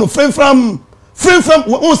me bunu from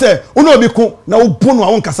who say uno biko na ubunu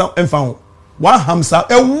awon kasa emfa. Wa hamsa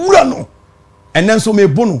e wura no. And then so me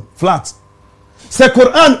bunu flat. Say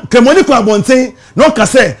Quran kemoni ko abonten no ka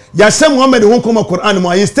say ya say Muhammad won come Quran mo.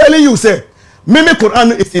 He is telling you say Mimi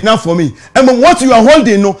Quran is enough for me. And what you are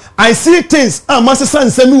holding, no, I see things. Master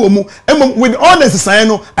San Semu, with all this,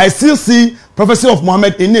 I still see prophecy of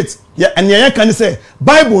Muhammad in it. Yeah, and yeah, can say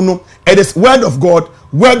Bible, no, it is word of God,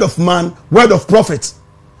 word of man, word of prophet.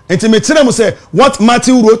 And to me, say what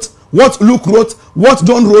Matthew wrote, what Luke wrote, what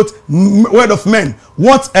John wrote, word of men.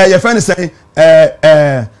 What your friend is saying,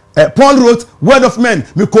 Paul wrote, word of men.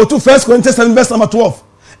 We go to 1 Corinthians 7 verse number 12.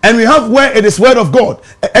 And we have where it is word of God.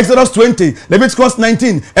 Exodus 20, Leviticus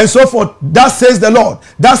 19, and so forth. That says the Lord.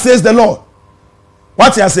 That says the Lord.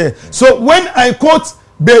 What I say? So when I quote,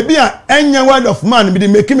 baby, any word of man, be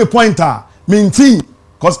making me pointer, mean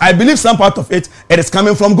because I believe some part of it is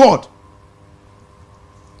coming from God.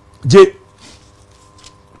 J.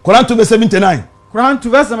 Quran 2 verse 79. Quran 2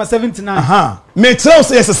 verse number 79. May tell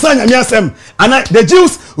say yes, and the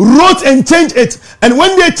Jews wrote and changed it, and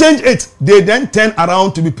when they change it, they then turn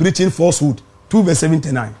around to be preaching falsehood. 2 verse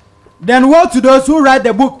 79. Then woe to those who write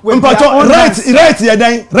the book with their own hands. Write your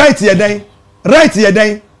day.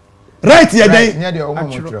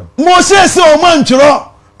 Moshe say oman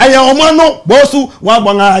chiro, aya oman no bosu wa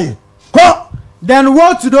bangai. Ko. Then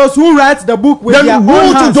woe to those who write the book with their own hands.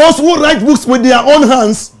 Then woe to those who write books with their own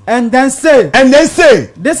hands. And then say,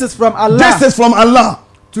 this is from Allah. This is from Allah.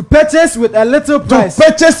 To purchase with a little price. To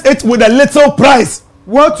purchase it with a little price.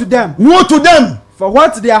 Woe to them. Woe to them. for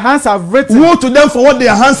what their hands have written. Woe to them for what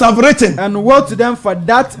their hands have written. And woe to them for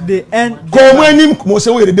that they end. Kowenim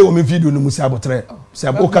Moshe we dey o me video no musa abotre. Se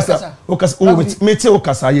okasa meti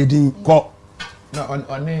okasa yedin ko. No on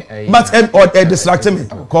but distract me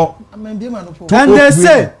ko. And they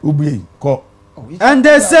say ko. And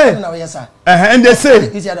they say And they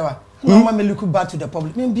say Mama me look back to the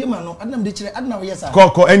public. Me be man no adnam de kire adna we say.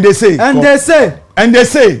 Ko and they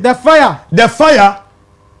say the fire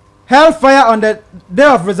hellfire on the day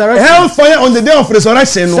of resurrection. Hellfire on the day of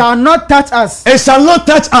resurrection shall not touch us. It shall not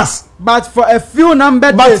touch us. But for a few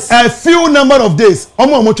number days. But a few number of days.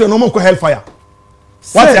 Omo no hellfire.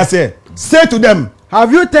 What I say? Say to them.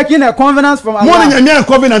 Have you taken a covenant from Allah?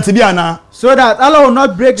 So that Allah will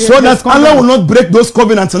not break. Allah will not break those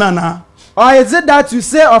covenants na. Or is it that you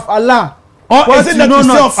say of Allah? Or is it that you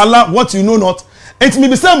say of Allah what you know not? It may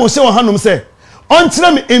be say Moshe wa hanum say.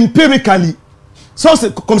 Until me empirically. So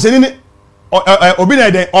se comme se ni obi na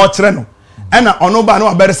den o kire no na ono ba na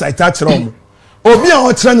wa better site a kire o obi a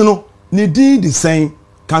o kire no ni the same.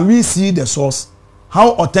 Can we see the source?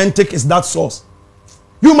 How authentic is that source?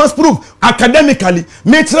 You must prove academically.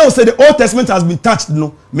 Me tell say the Old Testament has been touched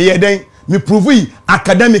no me then me prove it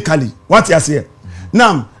academically. What you say?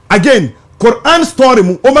 Now again Quran story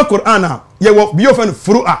mu o ma Quran a ye wo bi ofen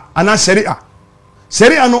furu'a ana sharia.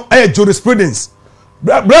 Sharia no jurisprudence.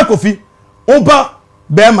 Bra kofi oba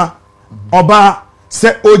bema oba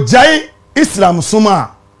se ojai Islam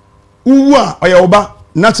suma uwu a oye oba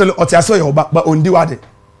naturally otiaso oye oba ba ondi wade.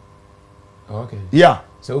 Okay. Yeah.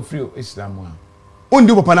 So free Islam one.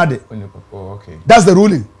 Undi popanade. Oh, okay. That's the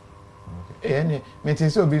ruling. Okay. Any me say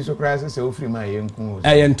so be so crazy so free my yenku.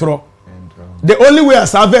 Entro. The only way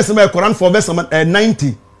as verse in Quran for verse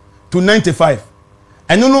 90 to 95.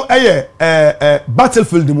 And no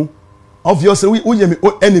battlefield mu obviously we me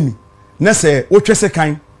enemy. Na say o twese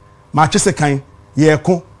kan ma twese kan ye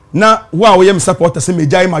ko na wo we yem supporter say me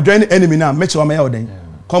jai ma join enemy na me chewa me ya oden.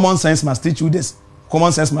 Common sense must teach you this.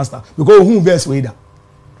 Common sense master because who verse we da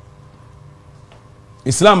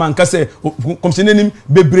Islam an ka say come say nenim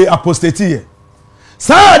bebre apostate here.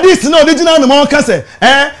 Sa this no original no mo ka say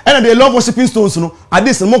and they love worshiping stones no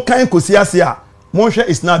this mo kan kosi ase a mo hwe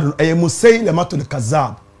is not Musailamatul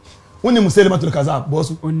Kazzab. Uni Musailamatul Kazzab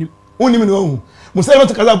boss uni no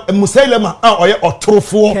Musailamatul Kazzab Musailama oye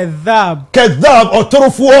otorofo Kazzab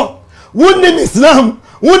otorofo wunim Islam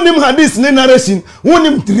wunim hadith ni narration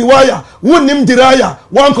wunim riwaya wunim diraya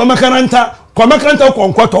wan ko makaranta ko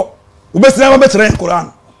nkoto ubesira ba betre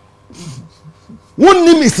Quran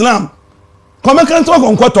wunim Islam ko makaranta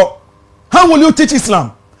ko nkoto. How will you teach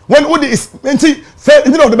Islam when udi is enti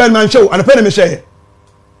of the bad man show and pay me share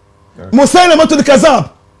Musailamatul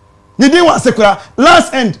Kazzab ni din wa sekura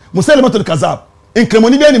last end Musailamatul Kazzab in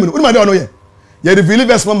kremoni bi animu udi ma de ono ye reveal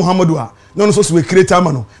verse Muhammadu a no so we create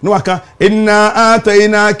amano no aka inna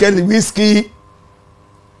atayna kal whiskey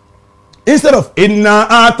instead of inna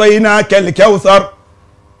atayna kal kauthar.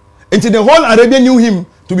 Into the whole Arabia knew him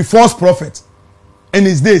to be false prophet in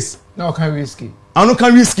his days. No can whiskey. I no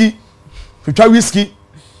can whiskey. If you try whiskey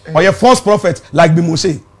or a false prophet like the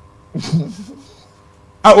Moshe.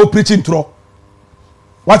 I preaching through.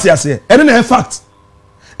 What you say? And then in fact,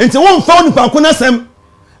 into one found Pankuna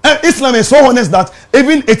Islam is so honest that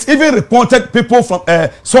it's even reported people from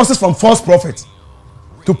sources from false prophets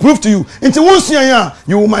to prove to you. Into one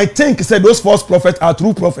you might think said those false prophets are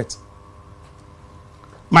true prophets.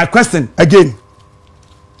 My question again,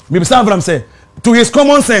 maybe Avraham say, to his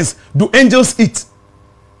common sense, do angels eat?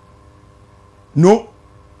 No.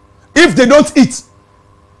 If they don't eat,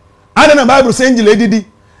 I don't know Bible say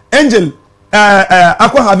angel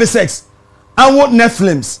aqua have sex. I want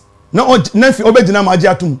Nephilims. No Nephi obedina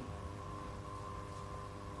majiatum.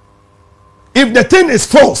 If the thing is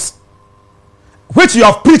false, which you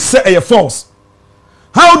have preached say false,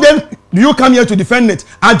 how then do you come here to defend it?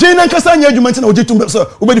 Ajena kasa nya argument na ojitum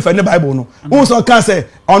so we defend the Bible no. Who so can say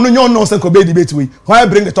ono nyo nonsense ko be debate we. Why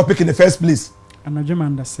bring the topic in the first place? Anajoma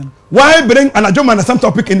understand. Why bring anajoma understand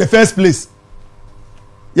topic in the first place?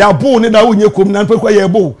 Ya bo ne da wo nye kom na pekwa ye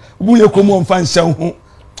bo. Wo nye kom on fan hye ho.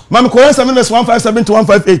 Mam Quran 7 verse 157 to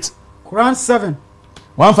 158. Quran 7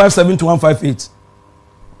 157 to 158.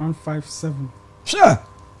 157. Sure.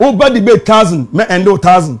 Over debate 1000, me end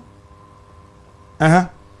 1000.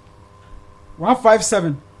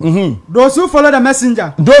 157. Those who follow the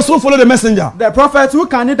messenger. Those who follow the messenger. The prophet who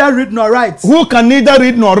can neither read nor write. Who can neither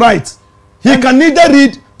read nor write. He can neither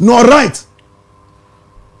read nor write.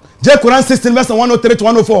 Quran 16 verse 103 to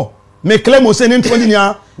 104. Me claim Moshe in 20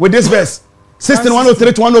 years with this verse. 16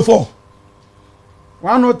 103 to 104.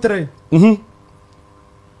 103.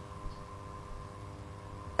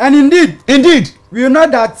 And indeed, we know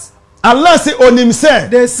that Allah say onim say.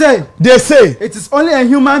 They say it is only a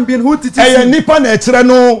human being who teaches you. Nipa na etire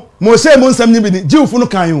no Moshe mo nsam ni bi ni Jewfo no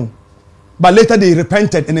kan yo. But later they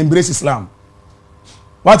repented and embraced Islam.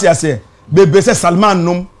 What you say? Bebe say Salman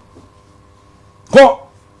nom. Ko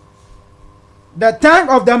the tongue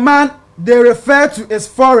of the man they refer to is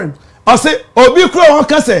foreign. I say obi kro won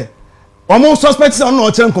ka say omo suspect say no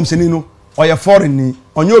ochere nkomseni no oye foreign ni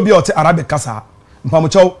onye obi ote Arabic kasa.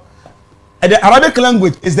 Mpamocho the Arabic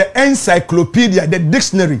language is the encyclopedia, the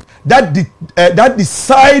dictionary that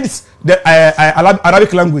decides the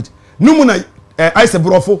Arabic language. Numuna I say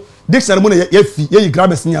brofo dictionary mo na ye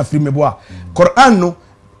grammar sin free meboa. Quran no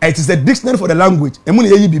it is the dictionary for the language. E mo na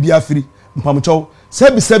ye bibia free. Mpamocho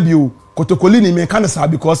sebi o kotokoli ni me kan say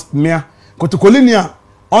because me kotokoli ni a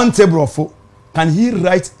on te brofo can he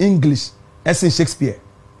write English as in Shakespeare?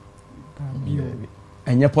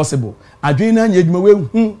 Enye possible. Adwena nya adwuma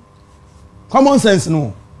we common sense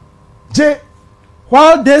no.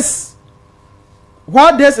 While this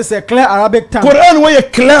is a clear Arabic tongue. Quran was a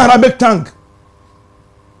clear Arabic tongue.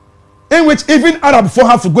 In which even Arab before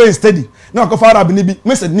have to go and study. Now go for Arab ni bi.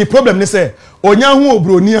 Me say ni problem ni say onya hu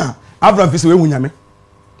obroni a Avraham fi say we hu nyame.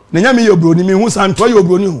 Na nyame ye obroni me hu san to ye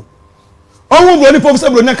obroni hu. Ohu obroni for say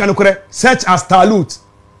obroni kan kore search as Talut.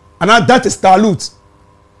 And that is Talut.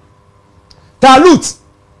 Talut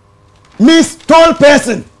means tall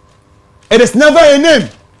person. It is never a name.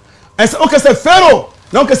 And so okay say Pharaoh.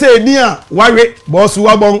 Now okay say Edia Ware Bosu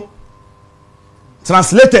Wabong.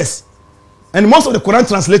 Translators. And most of the Quran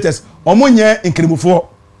translators omonye inkrimufo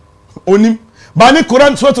onim. Ba ni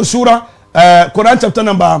Quran Surah Shura Quran chapter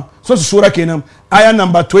number Surah Shura kenam ayah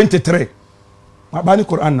number 23. Ba ni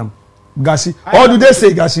Quran nam. Gashi. Or do they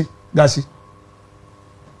say Gashi?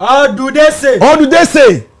 Or do they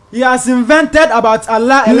say? He has invented about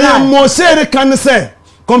Allah a lie. Moshe can say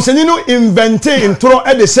comme se nous inventer intro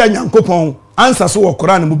et de say nyankopon answer so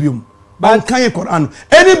Quran mu biom ban kan Quran.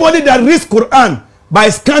 Anybody that reads Quran by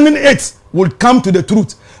scanning it will come to the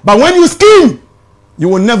truth, but when you skim you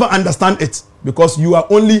will never understand it because you are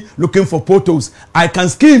only looking for photos. I can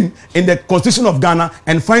skim in the Constitution of Ghana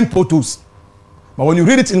and find photos, but when you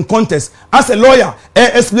read it in context as a lawyer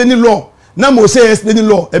explaining law na Moshe explaining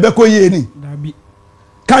law ebeko ye ni.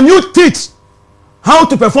 Can you teach how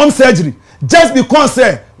to perform surgery just because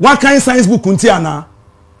what kind of science book kuntiana?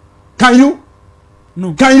 Can you?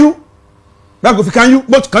 No. Can you? Can you?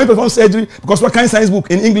 But can you perform surgery because what kind of science book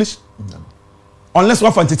in English? No. Unless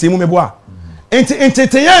what fancy mu meboa. Ente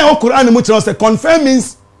Quran mu say confirm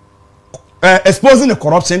means exposing the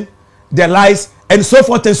corruption, the lies and so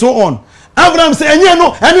forth and so on. Abraham say enye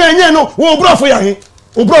no, wo bro for ya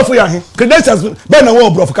hin. Credentials be na wo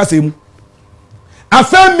bro for kasemu.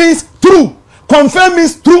 Affirm means true. Confirm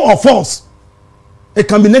means true or false. It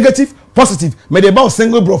can be negative, positive. May they about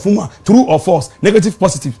single brofuma, true or false, negative,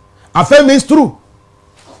 positive. Affirm means true.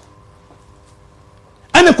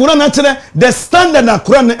 And the Quran actually, the standard that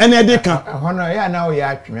Quran any other can. Yeah, now you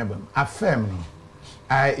remember. Affirm.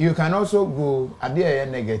 You can also go at the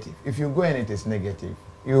negative. If you go and it is negative,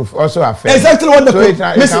 you also affirm. Exactly what the Quran.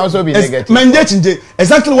 So it can also be negative.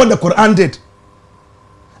 Exactly what the Quran did.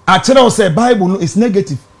 Actually, say Bible is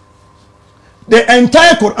negative. The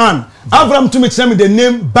entire Quran, Avraham to me tell me the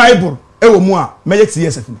name Bible. Ewomua, meje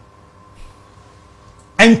TSF.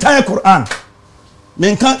 Entire Quran.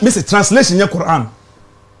 Me can't miss a translation in Quran.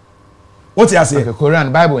 What you say? Okay,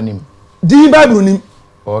 Quran Bible name. The Bible name.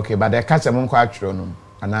 Okay, but the catch monko actual no.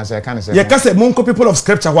 And I say can say. Yeah, catch monko people of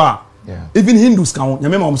scripture wa. Yeah. Even Hindus can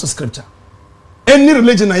nyame almost scripture. Any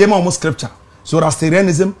religion na yema almost scripture.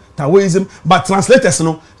 Zoroastrianism, Taoism, but translators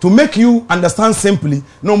no to make you understand simply.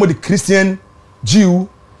 No more the Christian, Jew,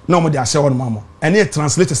 no more the Ashawan Mama. Any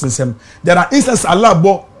translators in some. There are instances Allah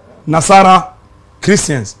bo Nasara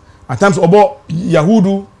Christians. At times about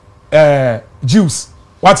Yahudu Jews.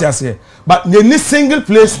 What you say? But there is single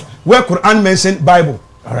place where Quran mentioned Bible.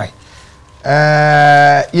 All right.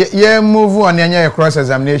 Move on your cross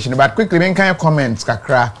examination. But quickly, make kind of comments,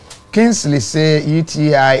 Kakra. Kingsley say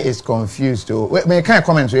UTI is confused. May kind of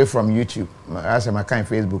comments away from YouTube. I say my kind of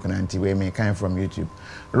Facebook and anti-way may kind from YouTube.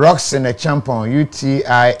 Rocks in a champion.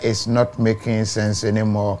 UTI is not making sense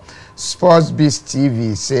anymore. Sports Beast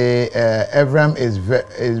TV say Avraham is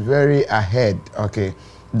very ahead. Okay.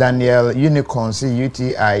 Daniel Unicorn say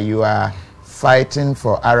UTI you are fighting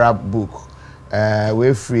for Arab book.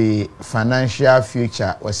 We free financial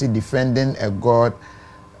future. Was he defending a God?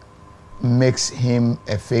 Makes him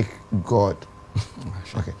a fake god.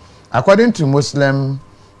 Okay. According to Muslim,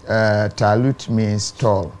 Talut means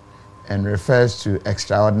tall and refers to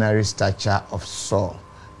extraordinary stature of Saul.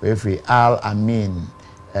 Wefri Al Amin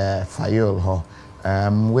Fayol ho.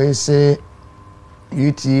 We say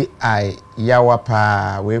UTI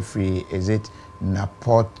Yawapa we free is it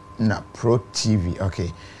Napro TV.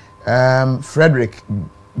 Okay. Frederick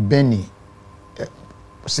Benny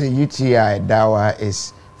say UTI Dawaa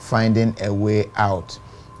is finding a way out.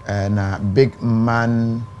 And big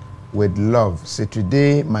man with love. So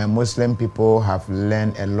today my Muslim people have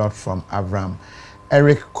learned a lot from Avraham.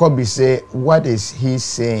 Eric Kobe say, what is he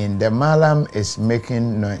saying? The Malam is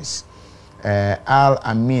making noise. Al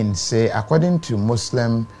Amin say, according to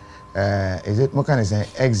Muslim, is it Mokan is an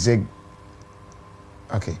exig?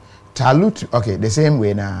 Okay, Talut. Okay, the same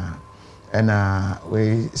way now. And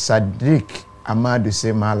we Sadiq Amadu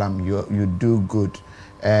say, Malam, you do good.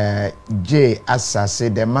 Jay Asa say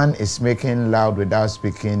the man is making loud without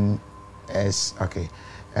speaking. As okay.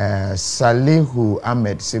 Salihu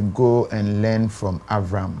Ahmed say go and learn from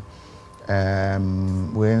Avraham.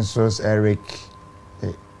 Wensos Eric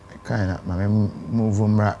kind of my move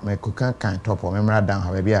my cooker kind top or member down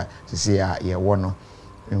however to see a one.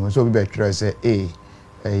 And so we better say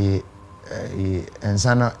and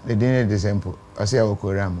sana the dinner example. I say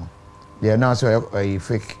Okoramo. They are now so a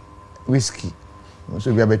fake whiskey.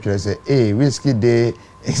 So we better say whiskey day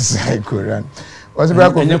inside Quran. What's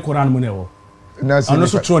about Quran Munewo? No,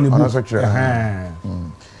 so true.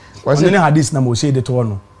 What's it? Hadith na Moshe de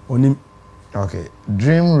Tono. Okay.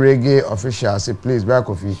 Dream Reggae official say please back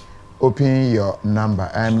coffee. Open your number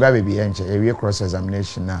and baby enter a cross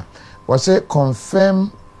examination now. What's it?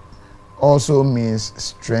 Confirm also means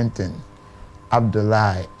strengthen.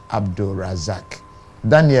 Abdullah Abdul Razak.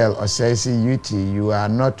 Daniel Osesi UT, you are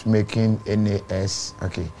not making any S.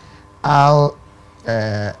 Okay. Al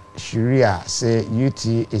Sharia say UT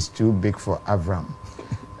is too big for Avraham.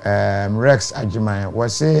 Rex Ajimai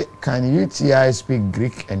was say, can UTI speak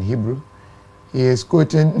Greek and Hebrew? He is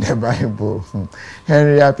quoting the Bible.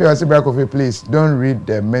 Henry Apio, please don't read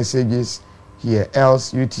the messages here,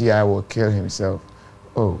 else UTI will kill himself.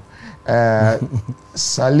 Oh.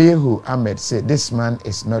 Salihu Ahmed said this man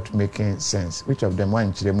is not making sense. Which of them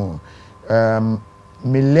one chiremo?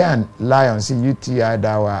 Million Lion see UTI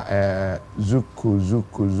Dawaa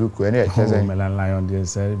Zuku and it Million Lion they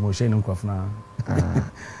say Moshe no kwafna.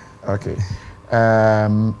 Okay.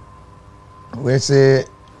 We say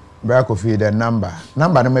Brakofi the number no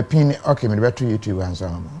me pin okay me better YouTube and so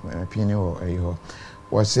me pin or you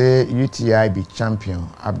was say UTI be champion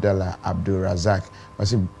Abdullah Abdul Razak. I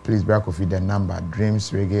say please Brakofi the number Dreams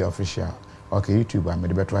Reggae official. Okay, YouTube me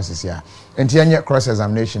better assess here. And here cross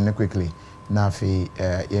examination quickly. Na fi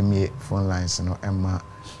yemi phone lines no emma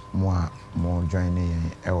mo join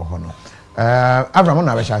e wo ho no Avraham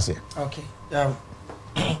na be sha say okay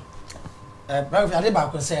brother ade ba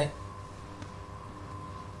ko say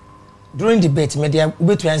during debate media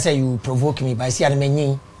ubetu an say you provoke me by say an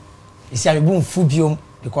menyin e say am bu mfu biom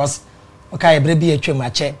because okay ebre bi atwam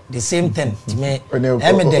ache the same thing to me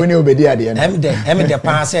oni obedi ade na em de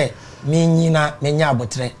pan say menyin na menya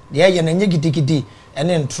abotre de ye na nyegidikidi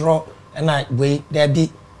ene ntro na we there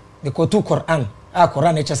be because to Quran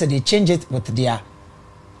Quran it said they change it with their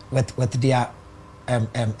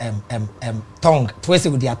tongue twice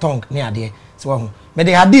with their tongue near there so me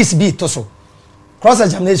they hadith be to so cross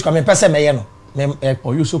examination come person me no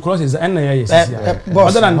or you so cross is yes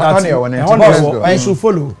other than that I should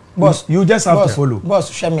follow boss you just have to follow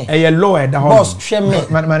boss share me a lower the boss share me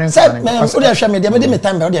say me o dey share me dey me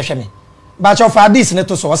time be o dey share me but of hadith ne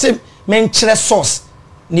to so say me nkyere source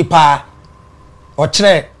nipa o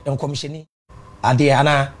kire enkomisheni ade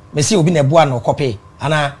ana mesi obi na bua na okope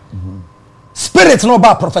ana spirit no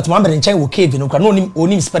ba prophet Muhammad nchen wo cave no kwa no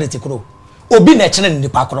onim spirit kro obi na kire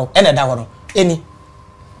nipa kro ene da wono eni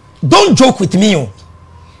don't joke with me o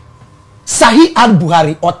Sahih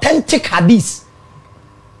al-Bukhari authentic hadith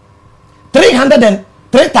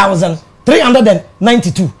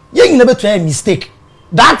 303,392 ye nyina betu a mistake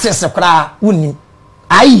that is kra unim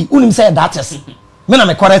ayi unim say that is me na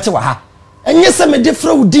me correct wa ha enye se me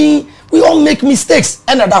defra udin we all make mistakes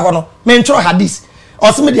and that ho no me ntro hadith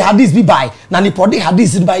also me the hadith bi buy na ni podi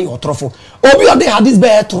hadith bi buy otrofo obi o the hadith be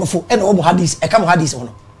otrofo and o mo hadith e ka mo hadith ho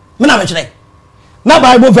no me na me kire na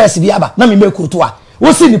Bible verse bi aba na me mekuruto a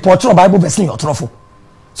wo see ni portrait Bible verse ni otrofo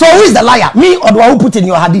so who is the liar me or the one who put in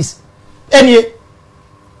your hadith any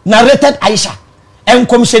narrated Aisha and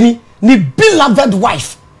commissioni ni beloved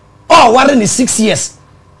wife oh worry ni 6 years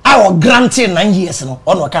I will grant 9 years no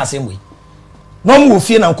on waka same way no mo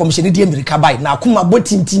fie na commissioni di America buy na akuma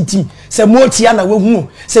botintintim se motia na wehu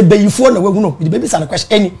se beyifo na wehu no the baby san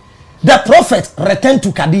question any the prophet returned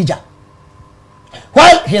to Khadijah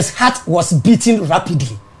while his heart was beating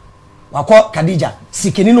rapidly wako Khadijah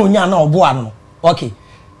sikeni no nya na obo ano okay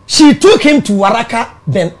she took him to Waraka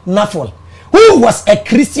ben Nafal, who was a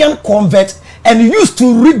Christian convert and used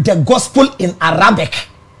to read the gospel in Arabic.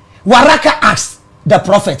 Waraka asked the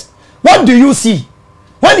prophet, what do you see?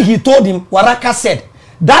 When he told him, Waraka said,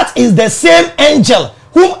 that is the same angel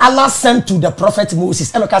whom Allah sent to the prophet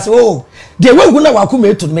Moses. And I say, oh, they were going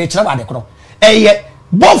to to me.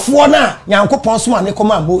 Both one yanko ponsuma ne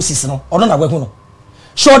koma Moses no ono na wehu no.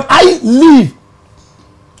 Should I leave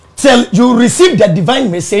till you receive the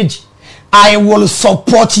divine message? I will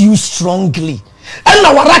support you strongly. And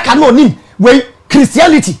na Waraka no nim we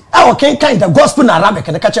Christianity our can kind the gospel in Arabic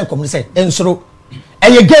and the catch community say ensoro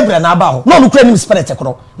eye Gabriel na aba ho no no kura nim spirit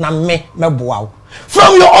ekro na me boa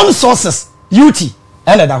from your own sources UT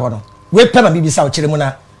and that ho we pen na bibisa o kire mu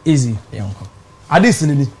na easy yanko adis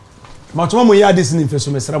ni Matomo mo ya this in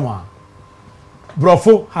infeso mesramo.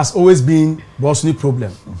 Brofo has always been Bosni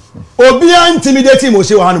problem. Obia intimidating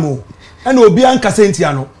Moshe wa hanumo. And obia nkase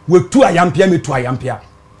ntia no we tu ayampia me tu ayampia.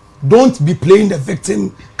 Don't be playing the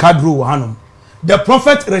victim card role hanum. The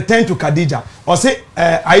prophet returned to Khadija. Or say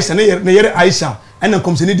Aisha ne yere Aisha and then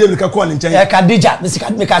comes in the ka call nchen. Khadija, me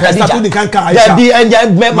Khadija. Start with kan Aisha. The and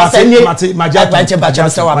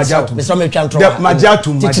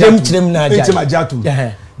Majatu.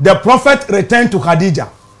 Majatu. The prophet returned to Khadija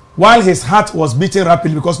while his heart was beating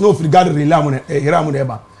rapidly because no regard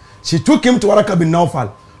Hiramuneba. She took him to Waraka bin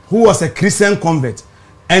Naufal, who was a Christian convert,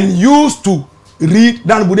 and used to read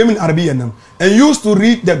and used to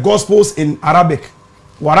read the Gospels in Arabic.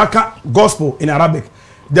 Waraka Gospel in Arabic.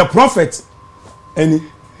 The prophet, and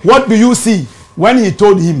what do you see? When he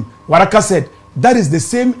told him, Waraka said, that is the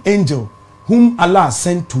same angel whom Allah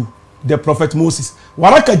sent to the prophet Moses.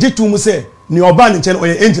 Waraka jitu muse ni oba nchen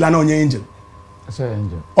oye angel ana onye angel. Say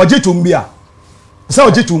angel. Ojitu mbia. Say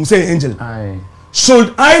ojitu say angel. Aye.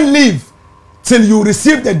 Should I live till you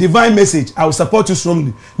receive the divine message? I will support you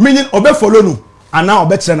strongly. Meaning obe follow no and now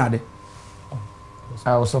obe trenade.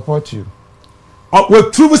 I will support you. Well,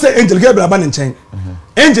 true say angel Gabriel ban nchen.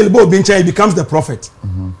 Angel bo bin nchen becomes the prophet.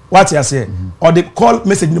 What you say? Or they call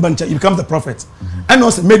message no ban nchen he becomes the prophet. And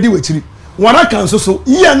also medi wechiri. Waraka so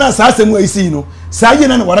iya na sa asem we see no. Sa ye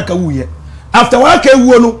na waraka wuye. After Waraka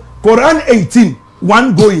wu no Quran 18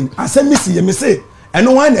 one going asem me see me say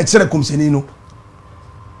eno wan na kire komsheni no.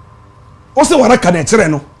 O se Waraka na kire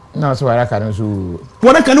no. No so Waraka no so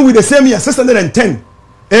Waraka no with the same year 610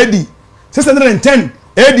 AD 610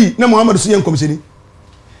 AD na Muhammad so yen komsheni.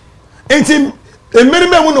 Enti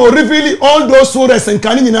emerime mu no reveal all those surahs and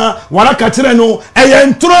kanini na Waraka kire no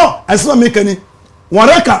eyentro asema mekani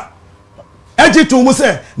Waraka Eji to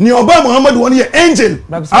Mose, ni oba Muhammad one year angel.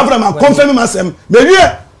 Avraham confirm myself. Maybe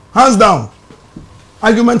hands down.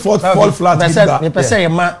 Argument fall flat. Me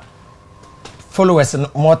person ma followers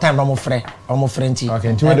more time no mo frɛ nti. Okay,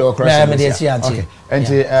 into the cross. Okay.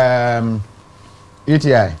 And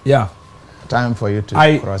ETI. Yeah. Time for you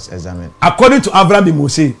to cross examine. According to Avraham bin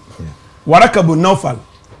Moshe, Waraka bin Naufal,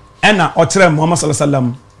 ena okyerɛ Muhammad sallallahu alaihi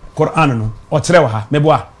wasallam Quran no, okyerɛ wa ha,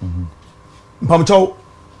 meboa. Mpamcho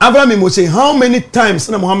Avraham bin Moshe, how many times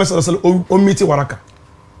na Muhammad sallallahu alaihi wasallam meet Waraka?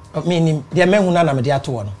 Meaning, they may huna na me dia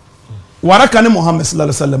to no. Waraka ne Muhammad sallallahu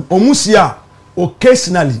alaihi wasallam omusia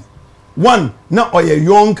occasionally one na or a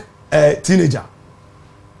young teenager.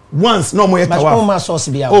 Once no more tawa. Oh, my source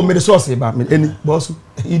be out. Oh, me the source ba me any boss.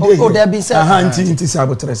 Oh, there be said. Aha, inti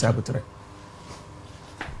sabotre.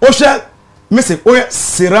 Osha me say oya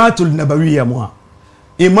siratul nabawiyya mo.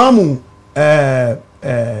 Imamu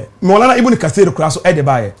Maulana Ibn Kathir kuraso ede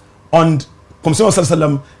baye on Komsema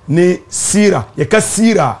sallallahu ni sira ye ka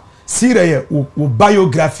sira ye wo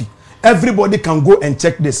biography. Everybody can go and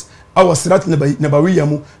check this. Our sirat nabawiyya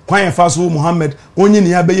mu kwan faso Muhammad onyi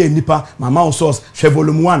ne abaye nipa mama source hwe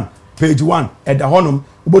volume 1 page 1 eda honum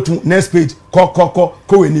obotu next page ko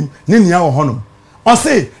wenim ni nia honum. I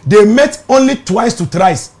say they met only twice to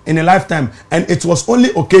thrice in a lifetime and it was only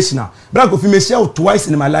occasional. But if you share twice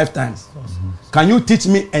in my lifetime. Can you teach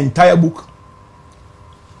me entire book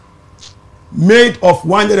made of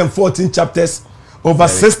 114 chapters, over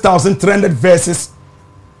 6,300 verses,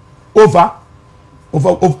 over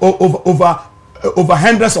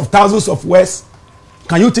hundreds of thousands of words?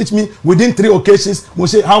 Can you teach me within 3 occasions?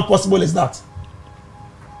 Moshe, how possible is that?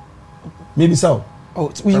 Maybe so. Oh,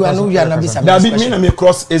 you are not bisa. That be mean me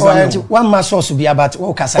cross examine. One man source be about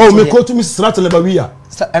what kasa. Oh, me quote me Siratul Nabawiyya.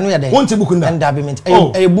 Anu ya dey. One book na. And abiment.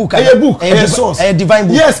 A book. A source. A divine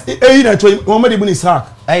book. Yes, e na to Muhammad ibn Ishaq.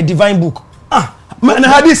 A divine book. Ah, na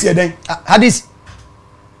hadith ya den. Hadith.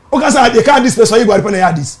 O ka say e ka hadith person you go report na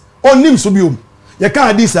hadith. Onim so biom. Ye ka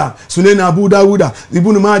hadith a Sunan Abu Dawuda,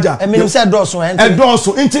 Ibn Majah. E me say doso enti. E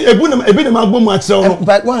doso enti ebi na magbo mu a kire no.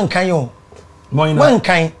 But one kan yo. One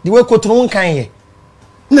kind, the way quote one kind ye.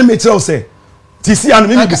 Na me tell say. TC and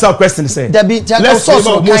me be say question say. There be let's source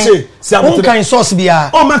of Moshe. One kind source be a.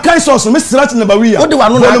 Oh, my kind source, Mr. Latin number we are. What do I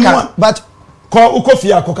know but call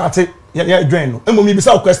Ukofia Kokate. Yeah, drain. And me be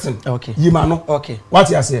say question. Okay. Yimano. Okay. What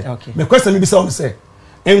you say? Okay. My question me be say.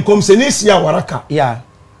 En komsenisia waraka. Yeah.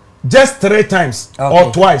 Just 3 times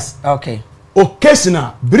or twice. Okay.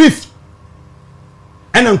 Occasional, brief.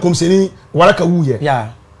 And en komseni waraka wuye.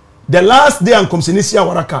 Yeah. The last day en komsenisia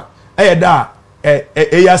waraka. Da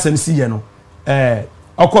eya semsi ye no.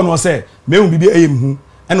 Okono say me hu bibi eyem hu.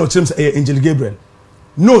 And o chim say Angel Gabriel.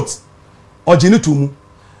 Note. Ojini tumu.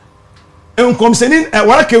 En komseni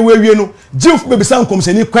waraka wewie no. Jif be bisa en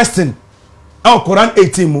komseni question. Quran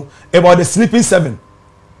 18 mu about the sleeping 7.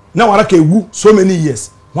 Now waraka ewu so many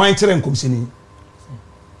years. Why chere nkomseni?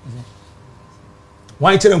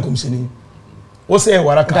 Why chere nkomseni? O say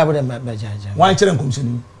waraka. Why chere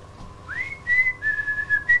nkomseni?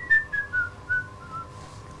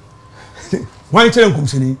 Why chere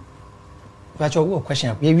nkomseni? But your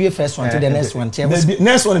question. We first one to the next one.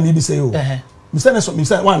 Next one me be say you. Me say next one me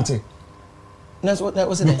say one thing. Next what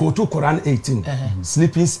was it? We go to Quran 18.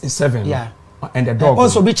 Sleeping 7. Yeah. And the dog.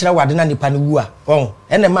 Also be chira wade na nipa ne wu a. Oh,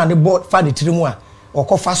 and the man the board fa the tiri mu a.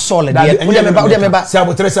 Okofa soul de. Wo dem ba. Se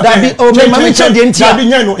abotre se. Da bi o me mama che de ntia. Da bi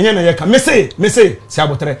nya no ye ka. Me say se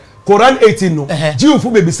abotre. Quran 18 no.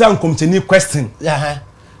 Jiufu be bisa nkomteni question.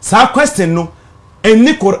 Sa question no.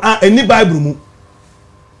 Eni Quran, eni Bible mu.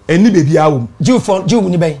 Eni bebi awum. Jiu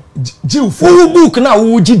ni ben. Jiufu. Wo book na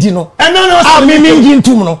wo gidi no. No. Me ngi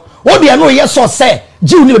ntum no. What do you know? Yes, or say,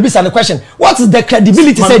 Jew need to be the question. What is the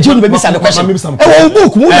credibility? Say Jew need to be the question. Book,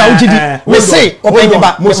 we say, open your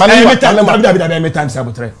back. No,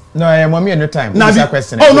 I am no time. Now,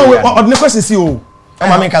 question. Oh no, the question is you.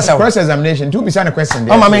 Cross examination. Two beside the question.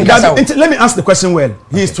 Let me ask the question well.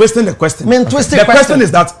 He is twisting the question. The question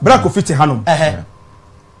is that Brack of 50 Hanum.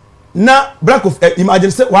 Now, Brack of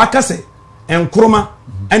imagine say, Waka say, and Kroma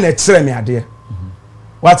and a treme idea.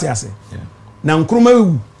 What you say? Now,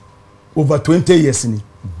 Kroma over 20 years in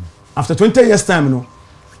after 20 years time no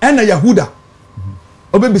and na Yahuda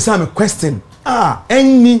obe bisa me question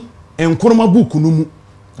any enkoroma book no mu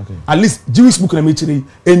at least Jewish book na me chire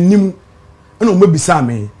enim na o me bisa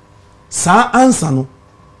me sa answer no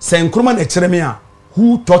say enkoroma na chire me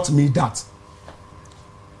who taught me that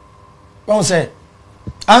won say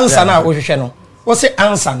answer na o hwehwe no o say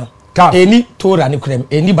answer no any Torah ni krem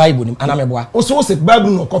any Bible ni anameboa o so say Bible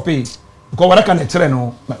no copy because waraka na chere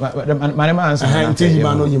no manema answer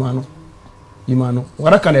yimano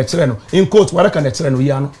waraka na chere no in quote waraka na chere no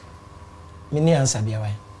yano me ni answer bia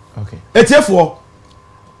why okay therefore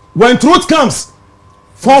when truth comes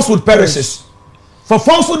falsehood perishes for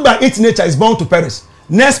falsehood by its nature is bound to perish.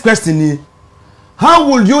 Next question is how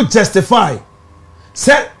will you justify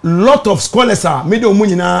say lot of scholars are made omu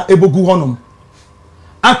nyina ebogu honum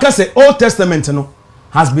aka say Old Testament no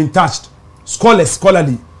has been touched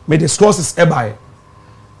scholarly may the sources ever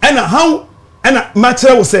and how and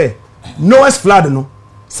material will say Noah's flood no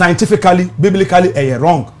scientifically biblically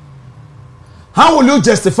wrong. How will you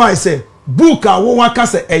justify say book waka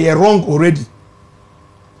say wrong already?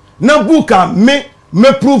 Now book may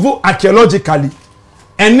prove archaeologically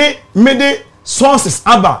any made sources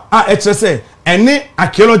aba say any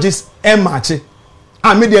archaeologists match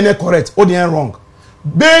made any correct or the wrong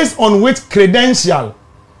based on which credential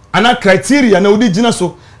and a criteria na odi gina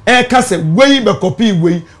so say way be copy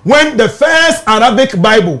way when the first Arabic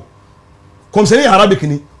Bible comes in Arabic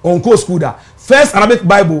ni on co school da first Arabic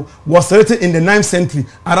Bible was written in the 9th century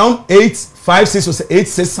around 856 or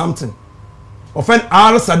 86 something often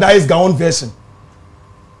Al Sadai's Gaon version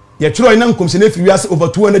ye chiro ina comes in we over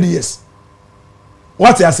 200 years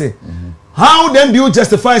what I say how then do you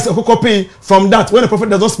justify a copy from that when the prophet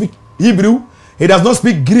does not speak Hebrew, he does not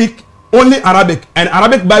speak Greek, only Arabic, and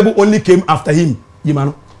Arabic Bible only came after him.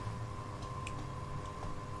 Yimano.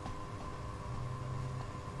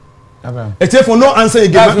 It's for no answer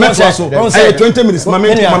again. 20 minutes.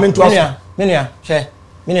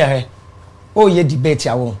 Oh, ye debate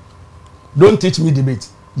ya won. Don't teach me debate.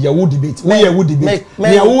 Ya wo debate. We ya wo debate.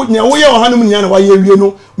 Nya wo ya ohanum nya na wa ye wie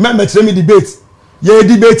no. Me tell me debate. Ye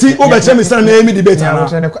debate. O be tell me say na me debate ana.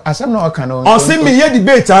 Asem na o kan o. O say me ye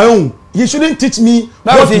debate ahun. You shouldn't teach me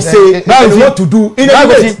what to say and what to do in a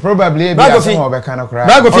debate. Probably be asem o be kan okra.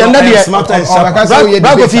 Bagofi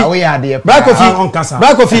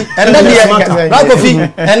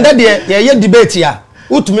and that ye debate ya.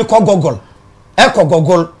 Utumi ko Google. E ko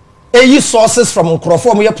Google. Eyi sources from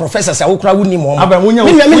Nkrofo mo ye professors a wokra woni mo.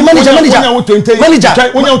 Manager.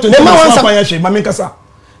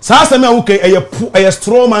 Sa asem a okay a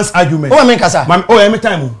straw man's argument. O me kasa. O every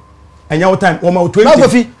time. Anya wo time o ma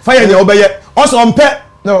 20. Fire ne obeye. Also on pe.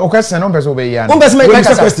 No, question no person obey ya. O person me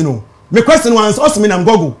kasa. Question no. Me question once also me na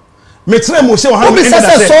Google. Me try Moshe wa ha. Me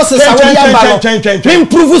sources a we ya ba. Me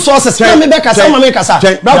improve sources. Na me be kasa, ma me kasa.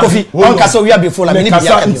 Bra Kofi, on kasa we before la me ni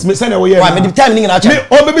bia. Me say na we ya. Why me the time ni na cha. Me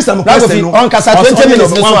o be some question no. On kasa 20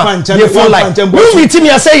 minutes this one. Before like. We meet me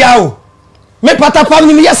say ya o. Me pata pam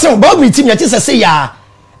ni yes o. Ba meet me say ya.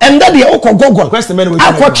 And that the oko Google. Question me we.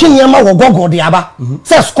 Akotwe nyama wo Google de aba.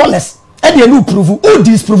 Say scholars. E dey no prove. Who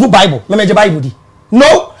disprove Bible? Me meje Bible di.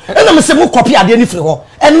 No. And I'm saying, copy at the any free hall.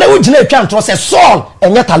 And now we generate can trust a Saul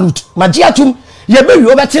and yet a loot. Magiatum, ye be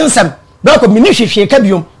you over tinsem. Black of Minishi,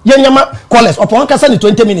 Kabium, Yanyama, callers, upon Cassan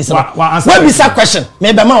 20 minutes. What is that question?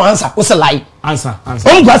 Maybe my answer was a lie. Answer.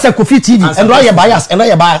 On glass of coffee TV and lawyer bias and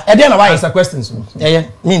lawyer bias. And then I answer questions. Yeah,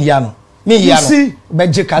 me, Yano. Me, you see,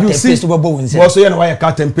 Bedjika, you see, Bones. Also, you know why I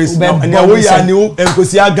cut and paste. And we are new and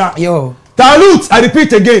Kosiaga. Yo, Talut, I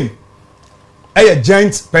repeat again. A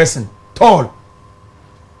giant person, tall.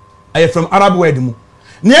 I from Arab wedding.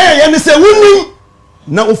 Nya ya say winning.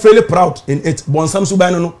 Na o feel proud in it. Bonsam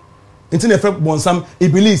subano no. Intine fe bonsam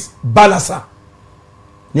Iblis balasa.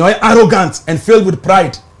 You are arrogant and filled with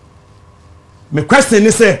pride. My question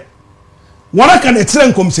is say, what can a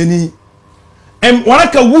train come seni? And what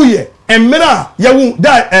can wuye? And mera ya wu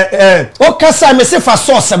da o kasa me se fa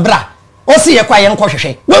sauce bra. O si ye kwa ye nko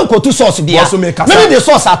hwehwe. We nko tu sauce bia. Me the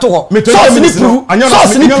sauce ato ho. Sauce ni prove.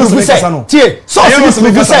 Sauce ni prove say. Tie. Sauce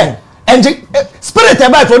ni prove say. And spirit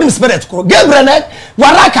about for him spirit Gabriel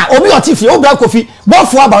waraka obi otifi obra kofi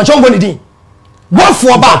bofo aba nchombo ni din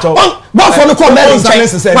bofo ba bofo no ko Mary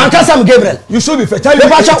nchen wan kasam Gabriel you should be fair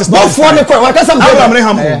bofo no ko wan kasam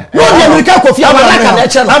Gabriel no di America kofi waraka na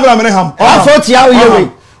eche no Avraham afo ti awo yewe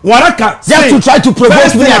waraka they to try to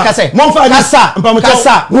provoke me akase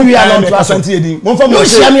kasa we are not asante edin monfa mo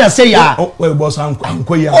shia me say ya we boss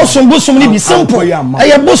ankoya osum ni bi simple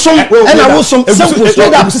eye bosom e na wosom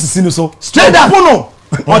simple straight up no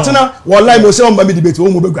otina wallahi mo say on ba me debate o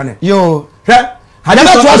mo be gwane yo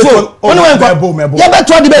hadith to aso onu wen ko ya be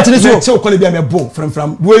to debate ni so say o ko le bia me bo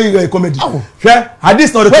from we comedy hwe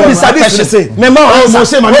hadith not the hadith say me ma mo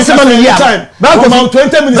say man time back of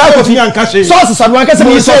 20 minutes back of yan cash sources adu an kase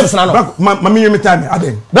me sources na no ma me me time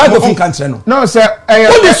aden back of country no no sir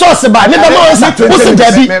who the source ba me ba ma answer who say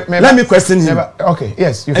dabi let me question him okay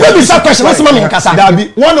yes you what is that question what's my nkasa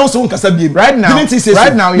dabi one also nkasa bi right now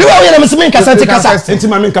right now you are me say nkasa ti kasa enti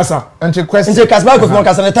ma me nkasa enti question enti kasa back of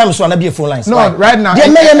nkasa na time so na be phone lines no right now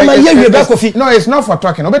no it's not for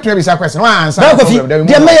talking obet me be say question one answer back of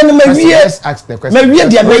the mayor na mawie ask the question mawie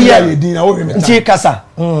the mayor din na wo me enti kasa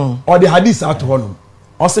or the hadith out ho no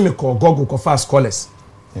o se me call Google ko fast scholars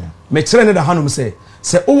me kire ne da hanum say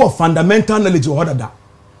o fundamental knowledge o dada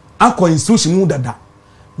akọ institution mu dada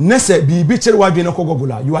na say bi kire wa dwe na ko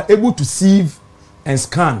Google you are able to sieve and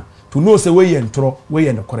scan to know say we ye ntro we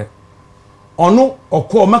ye nekore ono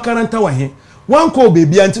okọ makaranta wa he one call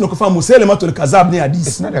baby anti no ko fa muselema to the kazab ni hadith.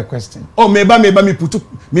 It's not a question. Oh me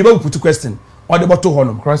put question or the bottle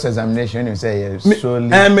honum cross examination you say yes solely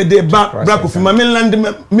me the back of my mainland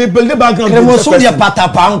me build the background kremoso dia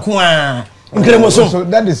patapa nko a nkremoso so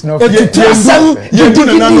that is not you do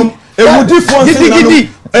nanum e wudi fonse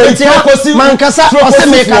mankasa ose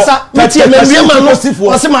mekasa metie me ma no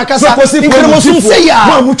ose makasa nkremoso say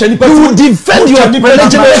ya you defend your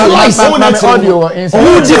religion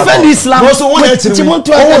you defend Islam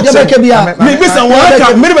timonto adebeke bia me bisa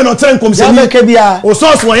waka me be no tren komseni o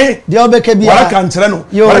source won de obeke bia waka ntre no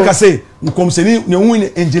waka say komseni ne hu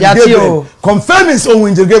ne angel Gabriel confirming so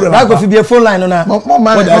angel Gabriel na go fi be phone line no na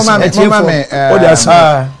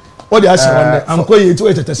what the answer one am ko ye to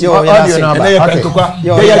etetesi audio na ba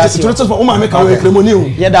ya to to o ma me ka we kremoni o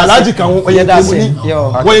alaji kan o ye kremoni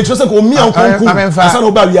wo ye to se ko mi an konku asa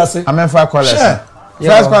no ba wi ase amenfa callers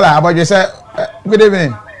first caller aboje say good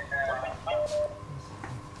evening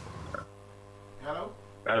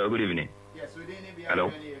hello good evening yes we didn't be hello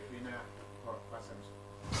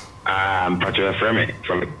Patrick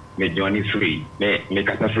from me joining free me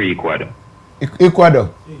kata free Ecuador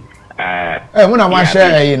muna ma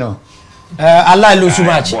share you know Allah lo so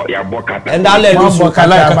much and Allah lo so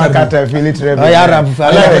kata feel it ready ya Arab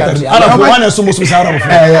one so musu Arab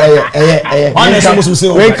one so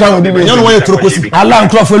musu we can do you know why trokosi Allah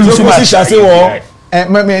nkrofo lo so much shase wo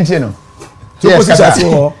me enti no trokosi shase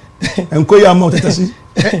wo enko ya ma otasi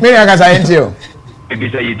me ya ka sa enti o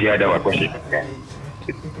bisa yiti ada wa question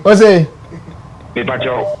o say me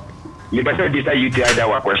pacho bisa yiti ada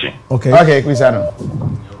wa question okay Cristiano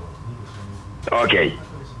okay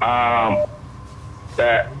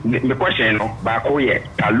the question no baako yɛ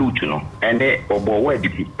talut no ɛne ɔbɔ word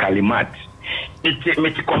bi kalimat it's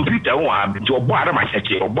a computer one nti ɔbɔ ara ma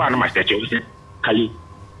hyɛkyɛ o sɛ kali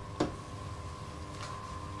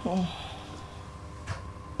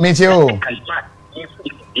kalimat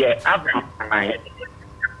yɛ Avraham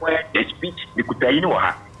where the speech the kutayi no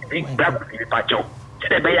ha big black the pacho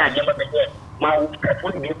sɛ bɛyɛ anyama bɛyɛ ma wo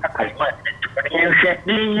phone bi ka kalimat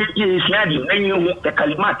the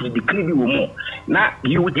kalimat the kribi wo mu na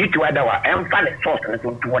you to Dawaa emfa the source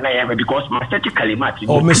to one am because my search kalimat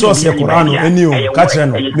me source e Quran eni o ka kire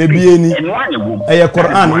no me bi eni e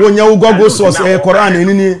Quran wo nya wo Google source e Quran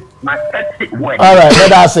eni ni all right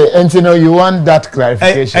let us say and you know you want that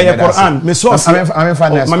clarification e Quran me source I'm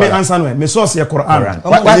fine me answer no me source e Quran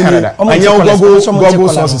and you Google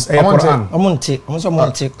sources e Quran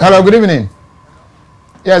hello good evening.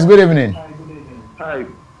 Yes, good evening. Hi,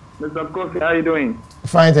 Mr. Kofi, how are you doing?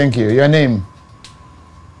 Fine, thank you. Your name?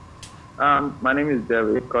 My name is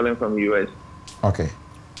David, calling from the US. Okay.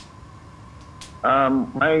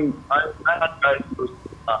 My advice was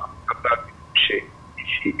about Moshe.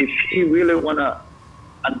 If he really wanna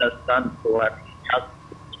understand what he has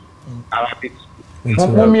Arabic.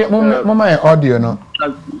 Mama, audio no.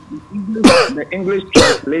 The English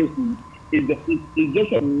translation is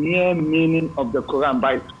just a mere meaning of the Quran,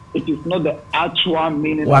 but it is not the actual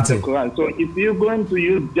meaning of the Quran. So if you're going to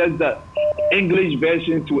use just the English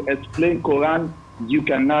version to explain Quran, you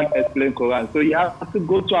cannot explain Quran. So you have to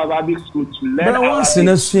go to Arabic school to learn Arabic.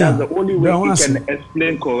 That's the only way you can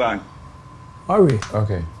explain Quran. All right.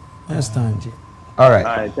 Okay. Understand. All right.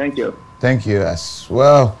 All right. Thank you. Thank you as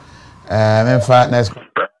well. In fact, next.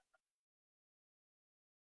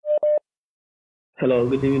 Hello.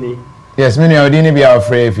 Good evening. Yes, many of you be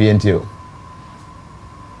afraid if you until.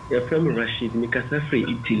 Your friend Rashid, Mikasa free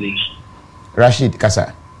Italy. Rashid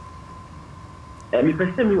Kasa. Me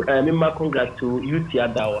person me ma congrats to UTI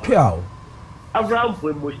Dawaa. Piao. Avraham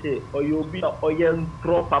boy Moshe or you be or yen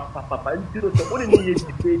throw papa until so what need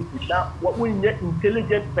debate now what we need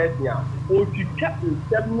intelligent person or to check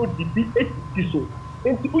instead no debate so.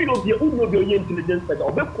 And to you be intelligent person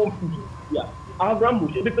or be confused. Yeah. Avraham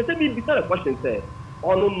Moshe the person be beside a question say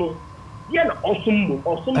oh no. Yeah, awesome.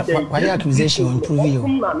 Why accusation to improve you?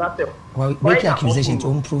 Why accusation to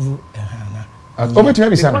improve? Over to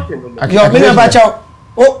me, sir. Your million bacho.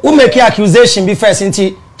 Oh, who make accusation be first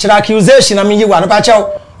into accusation? I mean, you want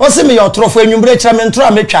bacho. Oh, send me your trophy. You break them and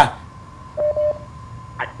try me try.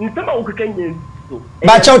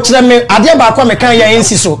 Bacho, tell me, I did back me can you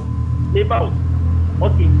insist so?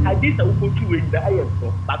 Okay, I did a good two in the iron,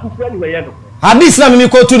 but who friend were Hadis na mi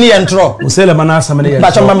ko tu ni entro. Usele manasa mane ya.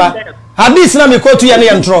 Bacho mama. Hadis na mi ko tu ya ni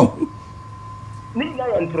entro. Ni na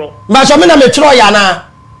entro. Bacho me na me tro ya na.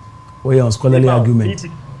 We on scholarly argument.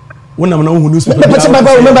 Wona na hu newspaper. Me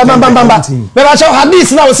bacho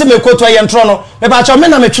hadis na o se me ko tu ya entro no. Me bacho me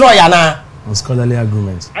na me tro ya na. On scholarly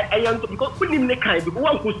argument. I am because we nim ne kind because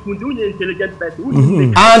one ko school do intelligent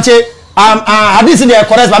person. Ante hadis dey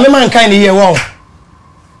correct but me man kind here won.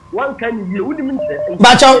 One kind you wouldn't mean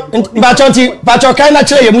bacho kind na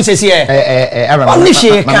chere ye mu sesi e only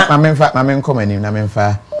she can mama come ani na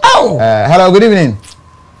memfa hello good evening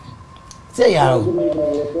say ya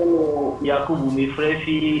Yakubu me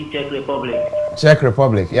frefi Czech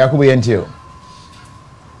Republic Yakubu yentio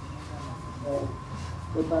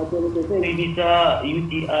maybe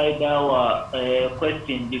UTI Dawaa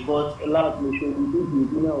question because last we should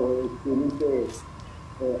do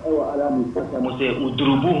or Mose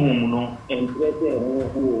udrubuhum no entrete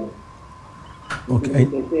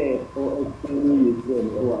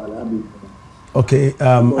okay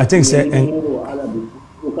I think say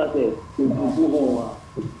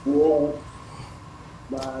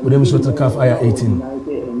Udem Sotra Kaf Aya 18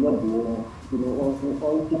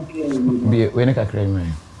 be we na kakra me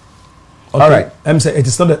all right say it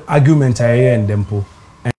is not the argument I hear and dempo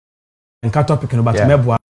and ka topic no but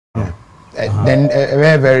mebo then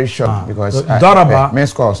very very short because Daraba main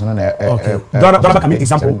scores no Daraba can be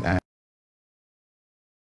example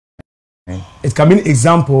it can mean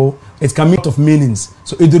example it can mean of meanings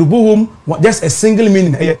so idrubuhum just a single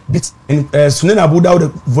meaning bit in Sunan Abu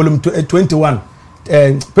Dawud volume 21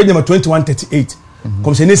 page number 2138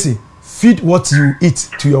 comes say feed what you eat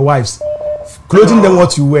to your wives clothing them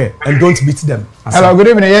what you wear and don't beat them. Hello good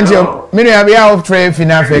evening yentio me no be out trade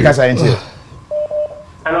finance kasa yentio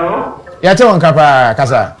hello ya te won kapa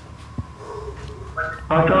kasa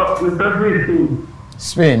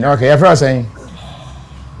Spain okay ya fra saying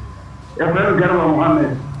ya fra Garba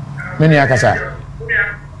Muhammad meni akasa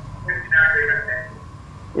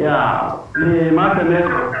yeah me mata ne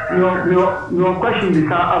your question is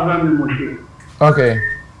Avraham Moshe Okay.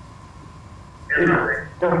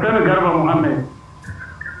 Garba Muhammad.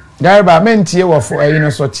 Garba, mentie wo fo ayi no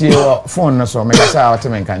so tie wo phone no so me kasa o te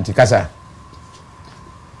men kanti kasa.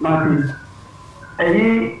 Mati.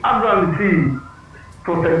 Abraham see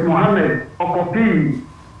Prophet Muhammad or copy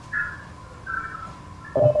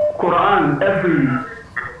Quran every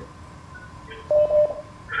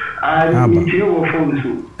and you phone so.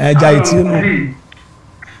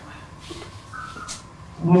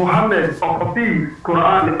 Muhammad or copy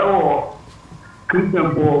Quran or Christian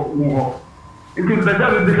or it is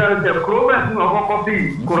better because the Quran no copy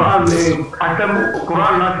Quran atem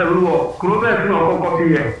Quran na telu Quran no copy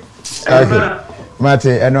here. Okay.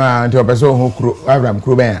 Mate eno a nti opeso ho kuro Abraham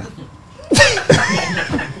kuro ben.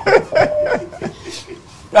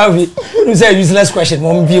 Ravi, you say useless question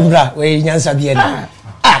mom bi mbra we nyansa bi ena.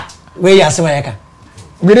 We yasema yaka.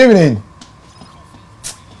 Good evening.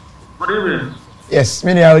 Good evening. Yes,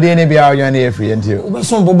 many are the be our journey free and you. We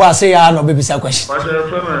son boba say ya no be question.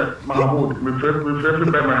 But Mahmoud, me friend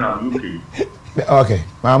Birmingham UK. Okay,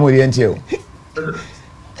 Mahmoud and you.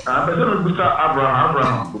 Person Mr.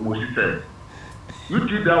 Avraham Moshe said, you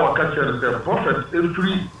did our catcher the prophet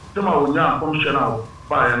every time I will now function out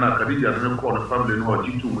by an academy and call the family no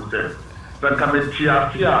G2 Moshe. Then come a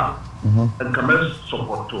tia and commence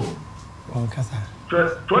support to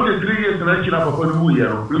 23 years and I can have a good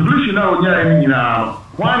year. Revolution now,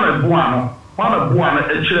 one of one a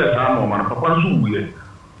chair and Papa Zoo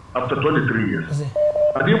after 23 years.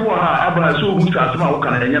 I didn't want Abraham so much as my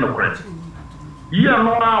can I credit. Yeah,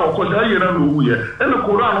 no, of course, I know we are. And the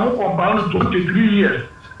Quran who compounded 23 years.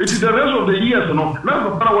 It is the rest of the years, no. Now,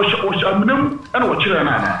 the power was and what children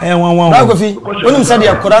are. And one, when you said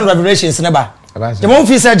your Quran revelations, never. The one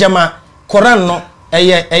fee said, Jama, Quran, no,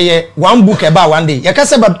 one book about one day. You can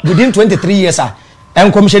say, but within 23 years,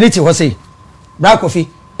 and commissionity was say, Black coffee,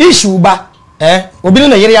 issue ba,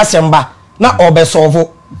 Obin a year samba, not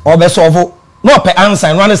obesolvo, no per answer,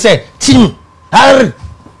 and one say, Tim, Harry.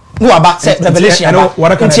 No about say revelation no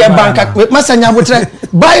ntia banka masanya botre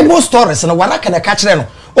Bible stories no wara kana ka kire no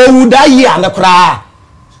o wuda yi an kra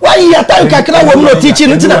wa yi atan ka kra wo no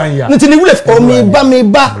teaching nti wule o me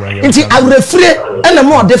ba nti awrefre na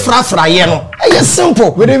mo de frafra ye no e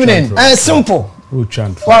simple. Good evening. Simple.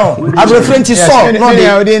 Wow, awrefre nti so no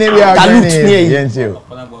de talent ni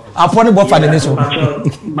apone bo fa de so my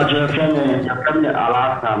friend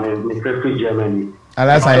Alaska me prefer Germany.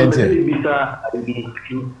 Alaska ente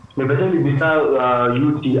me better be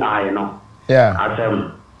UTI no. Yeah.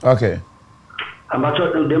 Asem. Okay. I'm not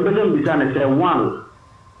sure them better be say one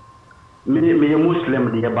me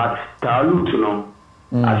Muslim there but talut no.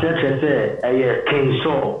 I said say King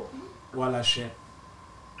Saul. Wala she.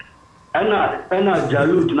 Ana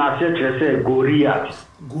Jalut na say Goliath.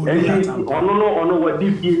 Ono what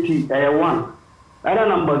DPT one. Ana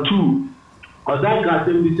number 2. Cause that can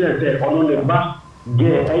say ono the back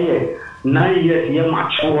get 9 years ye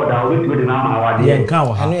mature da we to the na awade ye nka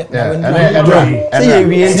wo ha say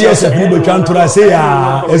we CSF ni be twantora say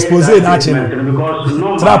ya expose na chi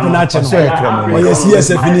no trap na chi no o ye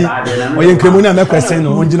CSF ni o ye nkremu na me question no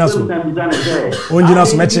onjina so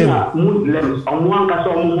me chi no Muslims omwanka so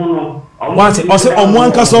omo no what o say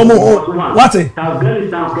omwanka so omo what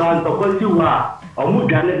Afghanistan plan to kwati wa omo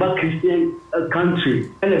dane ba Christian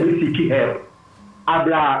country and we seek help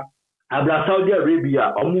Abla Saudi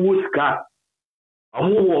Arabia, Omuska,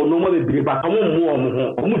 Omu, no more be but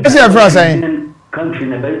Omu. What's your friend saying? Country,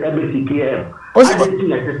 KM.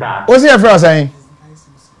 What's your friend saying?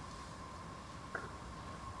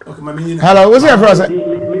 Hello, what's your friend saying?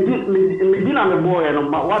 Medina, my boy,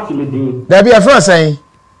 and what to me? There be a friend saying.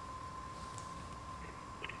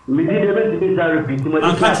 Medina, repeat. Hello,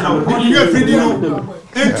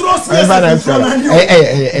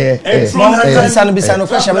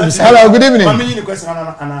 good evening.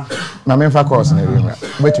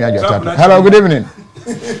 Hello, good evening.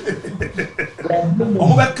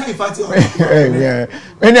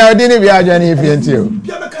 When you are dealing with Johnny, if you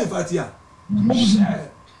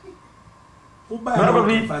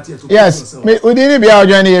yes, we didn't be our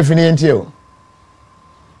journey if you.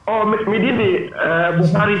 Oh, me did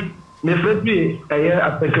Buhari. Me friend me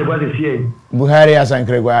Asankregwa this year. Buhari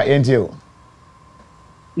Asankregwa, ain't you?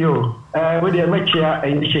 Yo, with the matcha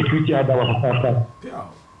and security at our pastor. Yeah,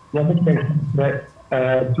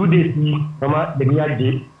 2 days, Mama, the near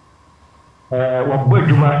day. What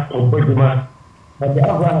Boduma, but the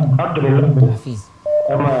Avraham after the level.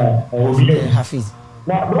 Hafiz.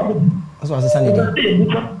 That's what I said.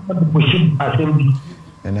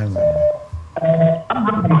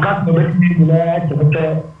 Avraham got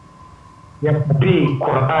the yeah, pay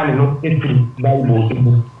Quran no every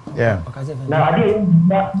Bible. Yeah. Now I didn't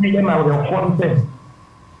name out the content.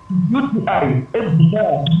 UTI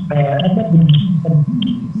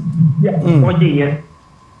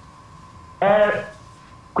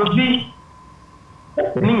could be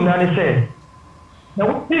mean I say.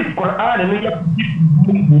 Now this Quran and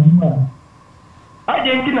I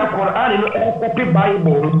didn't think Quran and copy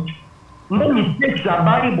Bible. No mistakes are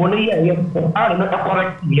Bible here Quran not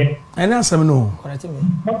correct yet. And that's no. Correct me.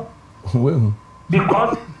 Well.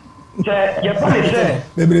 Because your father said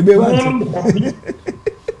give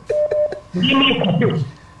me a copy.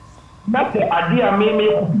 That's the idea me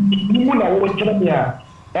when I was telling you.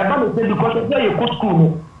 About the because I you go school.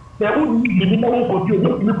 There would be no copy,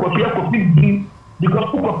 no copy because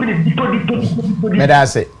who copy it. May I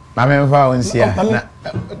say,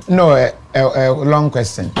 no, a long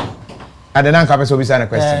question. I don't know if I a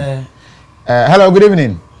question. Hello, good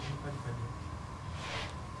evening.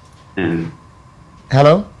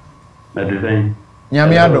 Hello?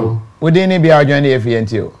 Nyamiado, would any be our journey if you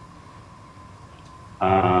enter?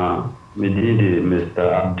 Mr.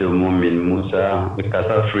 Abdul Mumin Musa,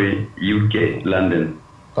 Free, UK, London.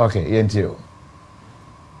 Okay, enter.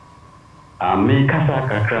 Me Kasa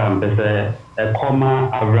Kakra, Mbese, a comma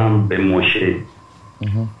Avraham be Moshe.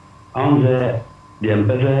 On the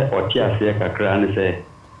Mbese or Tiasia Kakra, and say,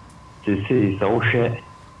 to say, Saushe,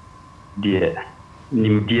 dear,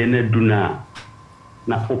 Nimdiene Duna,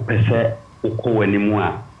 na opese uko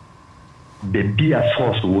anymore. Be a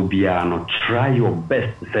source will be not try your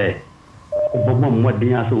best to say, Obama, what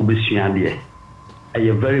the answer will be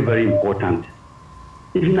very, very important.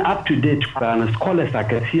 Even up to date, scholars I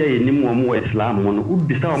can see more Islam would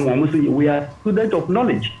be some we are students of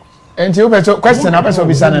knowledge. And you question up so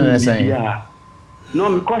be saying. Yeah. No,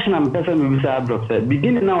 my question I'm person with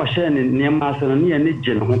beginning now sharing near Master near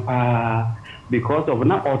Nigen because of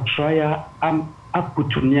now or try up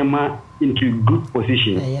put Niama into good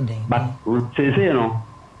position. But say you know,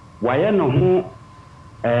 why no who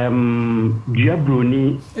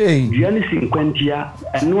Diabroni, Gianni Cinquentia,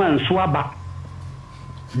 and one swabba.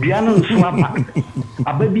 Diana swabba.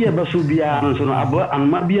 A baby a basubia and so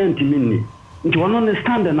and Mabia and Timini. You won't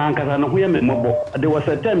understand the Nankas and where there was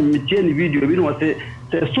a time Michel video, you know, say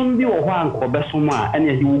soon be or one or Besuma, and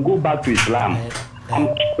he will go back to Islam. I'm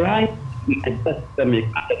trying to make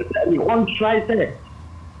one try there.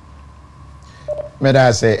 May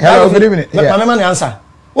I say, hello, good evening. My man answer.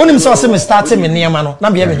 Onim so se me start me niam no na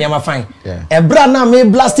be me niam fine. Ebra na me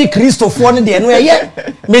blastic Christopher ne de no ye.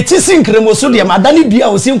 Me ti sin kremoso de madani bia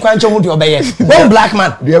o sin kwanche ho de obeye. One black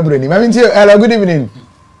man. Do you bring him? Hello, good evening.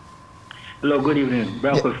 Hello, good evening.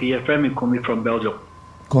 Brown here, friend coming from Belgium.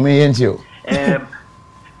 Come in to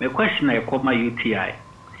my question I call my UTI.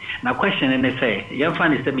 Now question and they say, you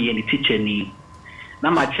find is me any teacher ni. Na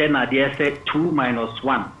ma chena they say 2 minus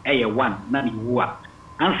 1, 1, na ni wa.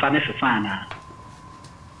 Answer necessary.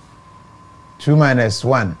 2 minus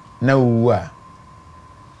 1, na wa.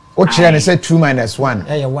 O chena say 2 minus 1,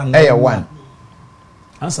 1.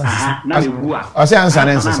 Answer. Na ni wa. O say answer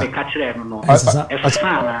necessary. Na me catch no.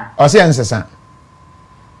 O say answer.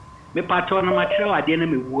 Me pato na ma chero ade na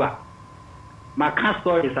me wa. Ma ka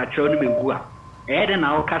stories a chero na me wa. E de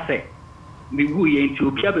na o ka say me wu ye nti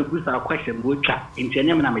opia be gusa question bo twa nti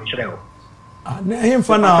enyem na me chero. Na him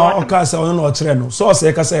fa na o ka say ono no chero no. So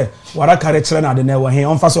say ka say wara kare chero na de na wa hin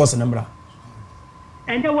on fa so se nembra.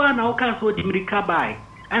 And the one now can so Dimrika by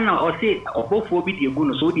and I say obofo bi de egu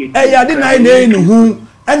no so de ya de na na no hu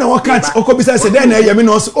and o ka okobisa say den na ya me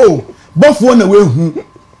no so oh bofo na we hu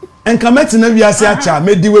enka meti na wiase acha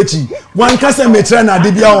medi wechi wan ka say me chero na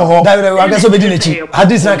de bia wo ho David wa ka so bedi nechi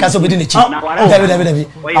hadis na ka so bedi nechi David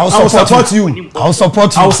I will support you.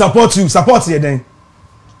 Support you then.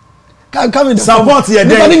 Come support you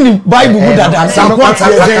then. Bible good that support you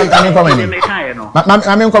then. I'm coming.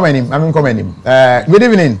 Good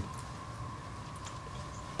evening.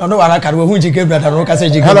 No wala ka we hu jike brother no ka say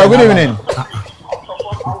jike. Hello, good evening.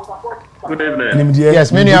 Good evening.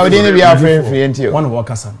 Yes, many are within be our friend free into one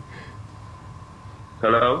worker son.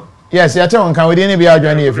 Hello. Yes, you tell one can within be our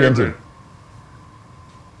journey free into.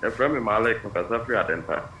 From Malik Kasafri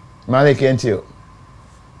Adenta. Malik into.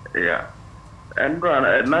 Yeah. And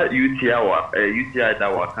not UTI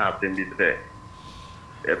Dawaa can't be there.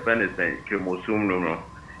 A friend is saying, Kimosum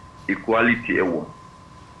equality a woman.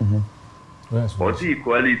 Or the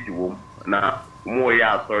equality woman. Now, more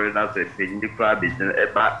yeah, sorry, that's a thing. The crab is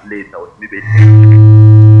about later.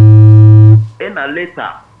 In a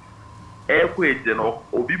later, a question of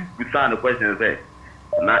Obi Busan question say,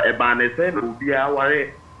 now a ban is saying, will be our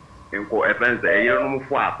in co events a year no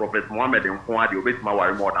for Prophet Muhammad in Kwadi, obey my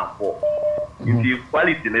worry more than 4. the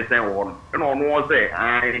quality ne say one and on was say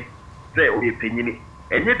I say we penyini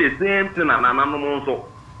and yet the same thing and anano so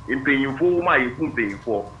in penyinfo ma yiku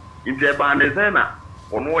penyinfo in the band say na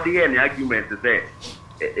on what the any argument to say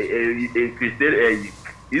Christian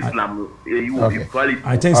Islam you will be quality.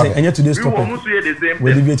 I think say and yet today's topic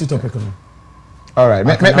we deviate topic. All right,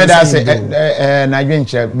 me that say Nigerian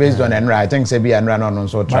check based on Enra. I think say be Enra no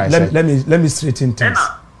so try. Let me straighten things.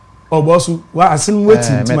 Oh boss, what asin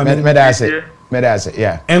waiting to me that say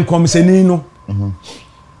yeah. En komiseni no.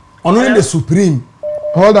 Ono the supreme.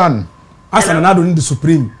 Hold on. Asa na do the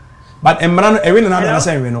supreme. But emra no ewe na do na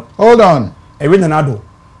say we no. Hold on. Ewe na do.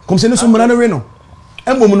 Komiseni so mra no we no.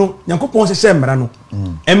 Embom no Yankopon se emra no.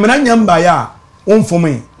 Emra nyamba ya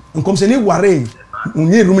onfome. Komiseni ware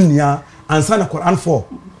unye room nia ansa na Quran 4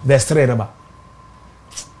 verse 3 reba.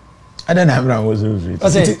 I don't have Abraham was read.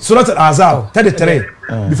 Surah Al-Ahzab 33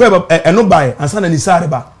 before eno buy ansa na nisa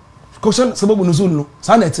reba. Question sababu nuzul no.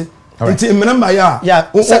 Sa na ete. Nti emnamba ya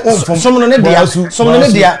some no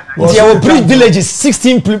dia there were privileges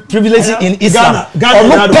 16 privileges in Islam.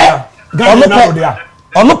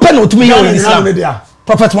 Ono pe no tumi in Islam.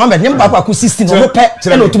 Prophet Muhammad nyamba kwa 16 ono pe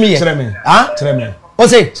no tumi ye. O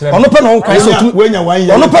say ono pe no kwan so tu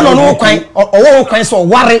ono pe no kwan owo kwan so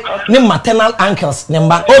ware ne maternal uncles ne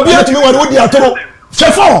mba obi atumi ware wodi atoro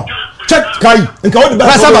chefo check kai nka wodi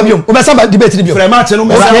ba saba biom o be saba debate ni biom frema che no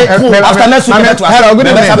mo after next week to hello good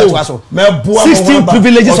evening 16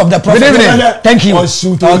 privileges of the prophet. Good evening. Thank you.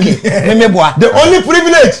 Okay me boa the only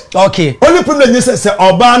privilege okay say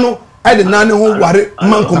oba no I the nane ho ware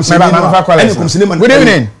man komsini man good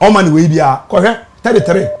evening o man we bia ko hwe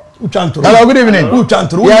 33 hello, good evening.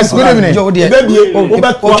 Yes, good evening.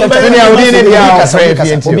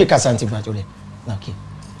 Okay.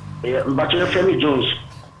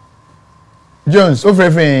 Jones,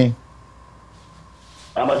 Ofrefe.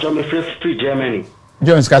 I'm a John free Germany.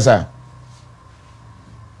 Jones, Kasa.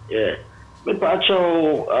 Yeah. Me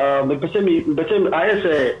pacho, me pese I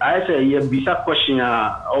say ye bisa question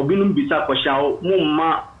obinum bisa question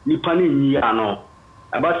mumma nipani ni ano.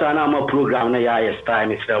 About an hour program, yes,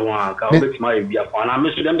 time is the one. I'll bet my beer for and I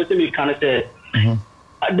miss them. Me can say,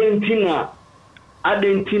 Argentina,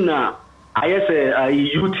 I say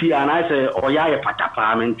UT and I say, oh, yeah,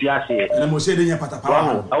 patapa, and Tiasi. And I'm saying,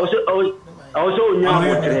 patapa. I was so young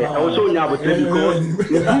because you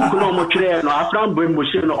know, Motre, no, Avraham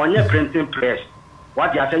Moshe, on your printing press.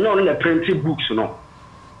 What you are saying on the printing books, no.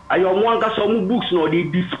 I want some books, no, they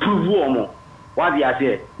disprove woman. What you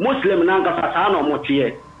say? Muslim nanga fasano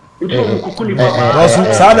motie. Nti kukuni baba.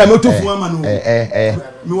 Sada motofu ama no. Me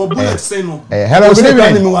wo bullet say no. Hello, good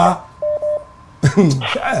evening.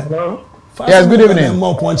 Yes, good evening.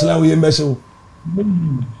 More punchline we embeso.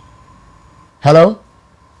 Hello?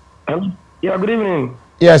 Yeah, good evening.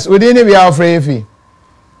 Yes, we didn't be out for Efi.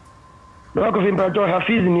 No, I can find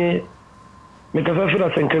Hafiz ni me ka fa fira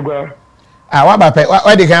senkegwa. What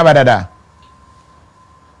the kind of that?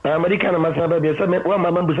 American masaba be say one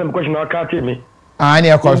man be some question aka tell me.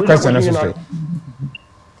 Any question necessary.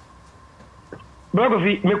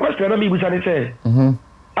 Brogofi, me question na me be say.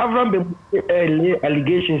 Avraham be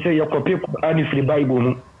allegation say your copy Quran free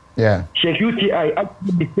Bible. Yeah. Sheikh UTI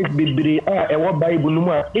actually take Bible e what Bible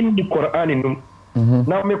no in the Quran no.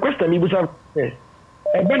 Now me question me be say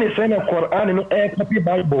e ben say na Quran no e copy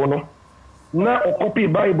Bible no. Na o copy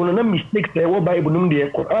Bible na mistakes e what Bible no dey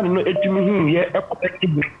Quran no etimi hu ye e correct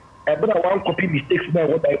but one copy mistakes by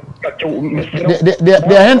what I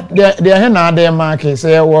they na dey mark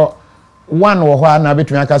say what one wo ho na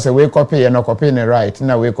betumi aka say we copy ye no copy ne right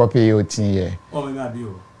na we copy ye otin ye oh me na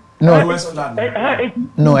bio no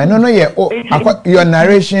your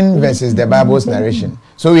narration versus the Bible's narration,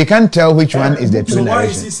 so we can't tell which one is the true narration. So why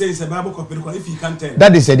is he saying it's a Bible copy if you can't tell?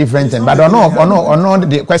 That is a different thing. But no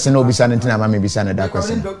the question will be saying anything about maybe saying that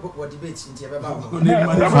question.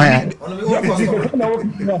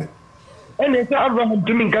 And it's Avraham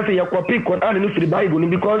to me say you copy Quran no free Bible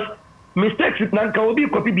because mistakes nan ka obi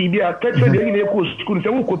copy bibia catch the in school say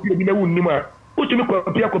who copy obi na wunni ma who to me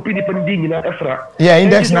copy the pen din na efra. Yeah,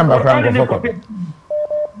 index number from the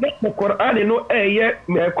Quran no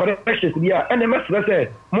corrections dia and the say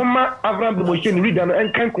mama Avraham the Moshe read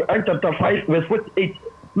and can Quran chapter 5 verse 48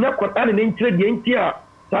 na Quran na intire dia intia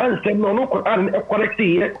san say no Quran correct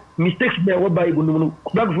here mistakes be what Bible no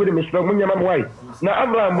that for the mistake mun yama why na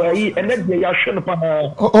Avraham yi and that ya shon pa.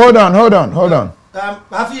 Hold on.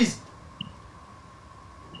 Hafiz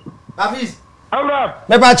Avraham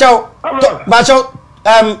me ba chao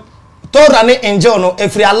Torah ni angel no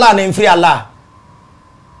efri Allah na efri Allah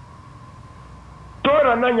Torah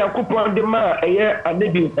ma na Yakupon de ma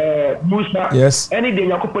anabi Musa. Yes. Any day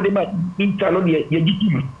Yakupon de ma intano de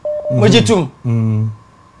yajitum. Mojitum.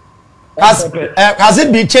 Has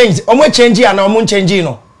it been changed? Omo change and omo change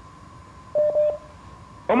no.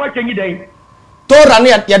 Omo change dey. Torah ne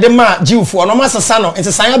yade ma Jewfo no ma sesa no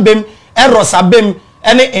nsesanya bem eros abem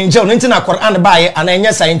ene angel no ntina Quran ba ye ana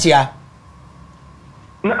enya scientia.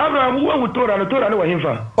 Na Abraham wo Torah no wa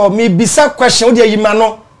himfa. Oh me bisa question wo de yima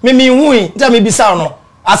no me hui nta me bisa no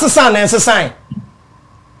asesa na nsesan.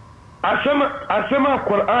 Asema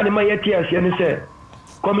Quran ma yeti asiane se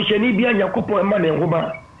commissioni bia Yakupon ma ne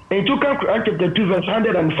hoba. In Quran chapter 2 verse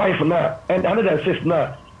 105 na and 106 na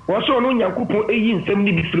waso no Yakupon eyi nsem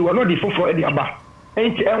ni bi firi wono de fofo e de aba.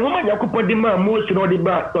 Enti enwoma Yakupon de ma Mose no de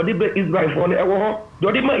ba Israel for no ewo ho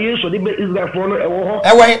do de ma Yesu de ba Israel for no ewo ho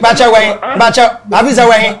Ewe bacha abisa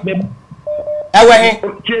we ewe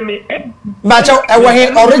bacha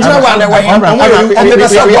ewe original one ewe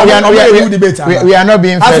we are not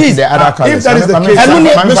being fair to the other colors. If that is the case,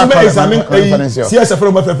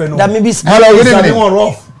 that may be. Hello, good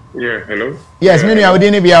evening. Yeah, hello. Yes, me I would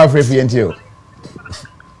not be out for you until.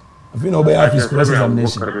 I've been obey his cross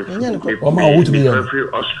examination. Or my would be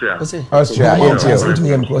Austria. Austria,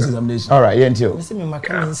 cross examination. All right, until. My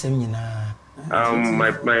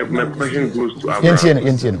question goes to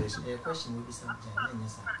Avraham.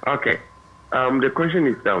 Okay. The question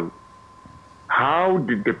is how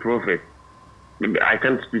did the prophet? I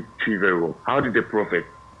can't speak to you very well. How did the prophet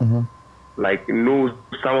like know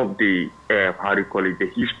some of the how do you call it, the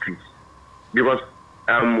histories? Because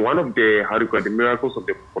one of the how do you call it, the miracles of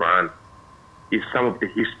the Quran is some of the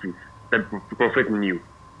histories that the prophet knew.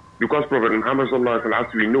 Because Prophet Muhammad sallallahu alaihi wasallam,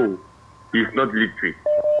 as we know, he is not literate.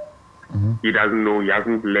 He doesn't know, he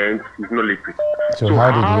hasn't learned, he's not literate. So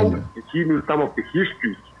how did he know some of the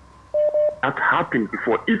histories that happened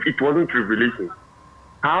before? If it wasn't revelation,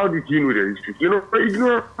 how did he know the history? You know,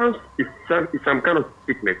 ignorance is some kind of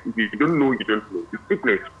sickness. If you don't know, you don't know. It's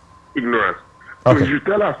sickness, ignorance. So you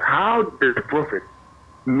tell us, how did the prophet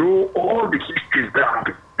know all the histories that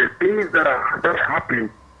happened, the things that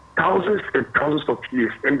happened thousands and thousands of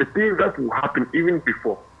years, and the things that will happen even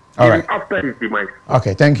before, even after his demise?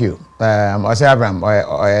 Okay, thank you. I say Abraham,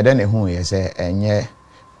 I don't know who you say, and yeah,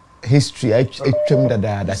 history. I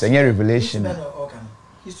that's a revelation.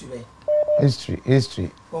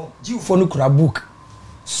 History. For no book.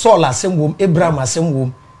 Saul asem Abraham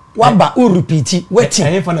asem waba o repeat waiting.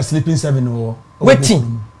 I for sleeping 7 or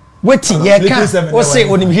waiting. Yeah, can o say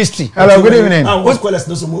on history. Hello, good evening.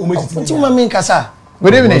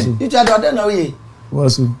 Good evening. You just don't know ye.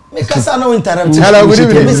 Wasu. Me kasa no interrupt. Hello, good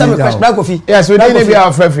evening. Me say me question na Kofi. Yes, we didn't be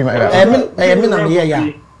our friend.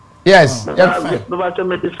 Yes. No matter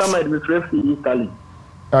me some me free Italy.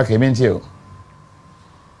 Okay, mean you.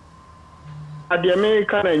 At the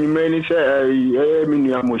American and you may say me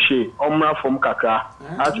nua Moshe omra from kakra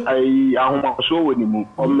as I ahoma so we ni mu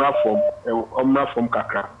omra from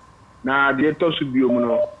kakra na the to should be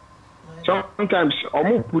no sometimes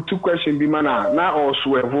omo put two question bi mana na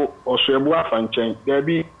oswevo afanchan there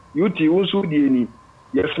be uti unsu die ni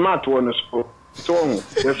ye smart one so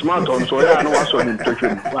the smart one so ya no was on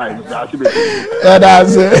instruction why that's it.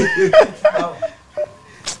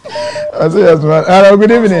 That's it. Hello,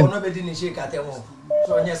 good evening. Good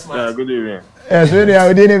evening. Yes, we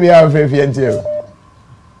didn't be out for you until.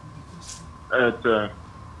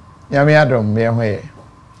 Yami Adam, me away.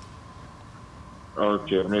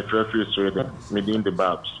 Okay, me free straight. Me doing the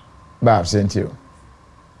Babs, sent you.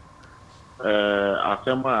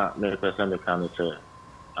 After me person can say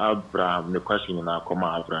Abraham. The question in our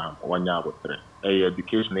command Abraham 1 year or 3.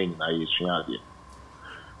 Education in Aisha.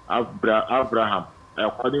 Abraham.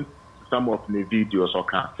 According to some of the videos, I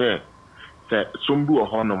can say Sumbu or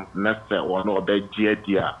Honum, Nesta, or no, the Gia,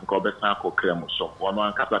 Gobesako Kremo, so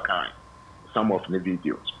one Kasakai, some of the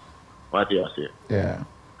videos. What do you say? Yeah.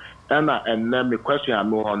 And then the question I'm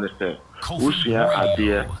more honest, who's here at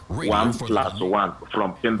the 1+1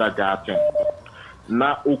 from kindergarten?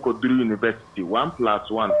 Now, Ukodru University,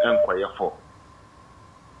 1+1 enquire 4.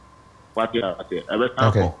 What do you say? Every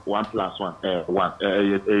time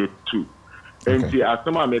 1+1, 2. And the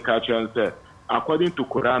Asama make a chance according to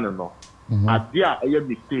Quran, no, at the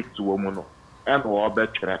mistake to woman, and or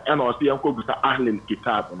better, and or see Uncle Ahlil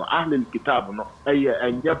Kitab, no, Ahlil Kitab, no,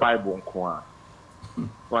 and your Bible,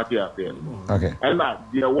 what you say? Okay. And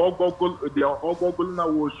that the Google now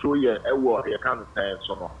will show you a word you can't say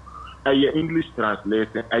so. A English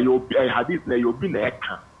translation, a hadith, you'll be like.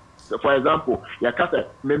 So, for example, you can't say,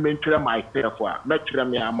 me myself,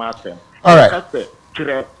 me a master. All right.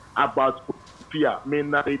 About fear, me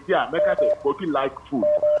like food.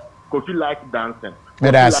 Kofi like dancing.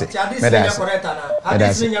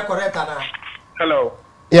 Hello.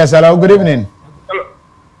 Yes, hello. Good evening. Hello.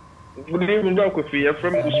 Good evening, Dr. Kofi. I'm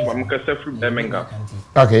from Usman. I'm from Birmingham.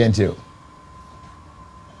 Okay, and you.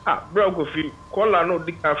 Bro, Kofi, call no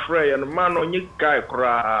dick afraid and man on your guy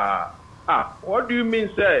cry. What do you mean,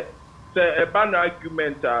 say a bad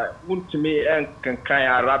argument? Won't me and can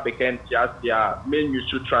Arabic and Tiasia mean you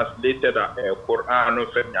should translate a Quran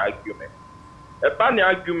of an argument? A bad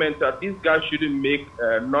argument that this guy shouldn't make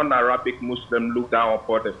non-Arabic Muslim look down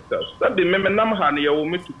upon themselves. That the Memenamhan ya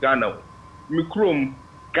woman to Ghana, Mikrum,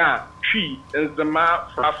 Ga, Tree, and the Ma,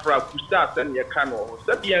 Frafra, Kusat, and Yakano,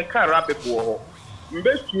 that the Yanka Arabic war.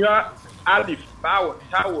 Mbesua alif bawo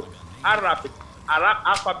tawo Arabic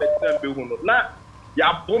alphabet na na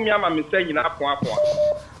ya bomia ma me say nyina apon apon.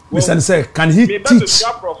 Mr. Say, can he teach?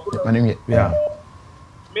 Yeah.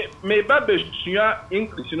 Me ba besua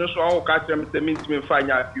English no so an ka tell me say me ntime fa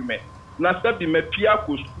nya argument. Na say bi me pia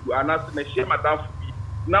ko school anase me share madam bi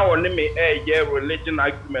na woni me religion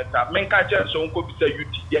argument men ka tell so nko bi say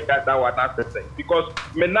UT dey that one na because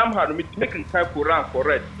me nam ha no me make kan Quran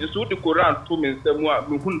correct. So the Quran to me say mo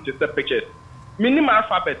me hun te say pictures. Minimum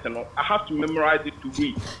alphabet no I have to memorize it to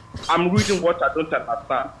read. I'm reading what I don't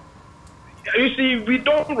understand. You see, we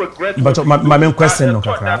don't regret. But my main question no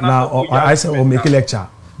kakra. Now I say we make a lecture.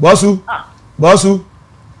 Bosu,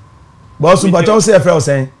 but you say friend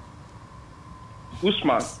saying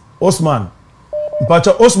Osman. But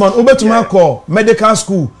Osman, obetuma call medical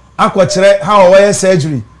school, akwa how wire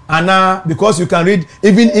surgery, and because you can read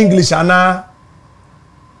even English, and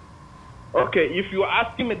okay, if you are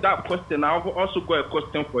asking me that question, I will also got a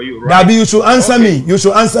question for you, right? Dabi, you should answer me. You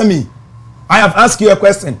should answer me. I have asked you a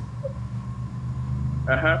question.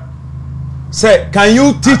 Say, can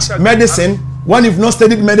you teach medicine when you've not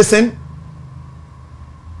studied medicine?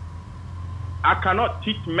 I cannot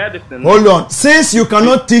teach medicine. Hold on. Since you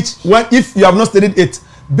cannot teach if you have not studied it,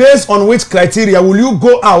 based on which criteria will you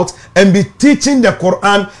go out and be teaching the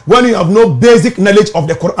Quran when you have no basic knowledge of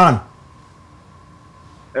the Quran?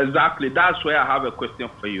 Exactly. That's where I have a question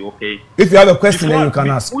for you, okay? If you have a question, then you can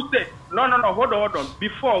ask. Who said, no, hold on.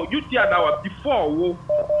 Before, you tell that before,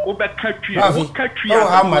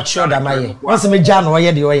 how mature am I? What's me John or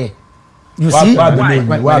ye? You see? That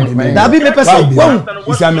be me person. This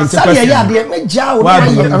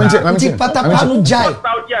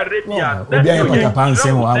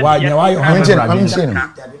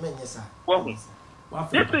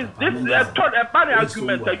is a bad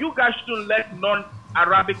argument that you guys shouldn't let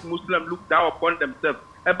non-Arabic Muslims look down upon themselves.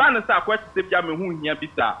 A banner sa question if you are who here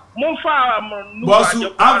bisa.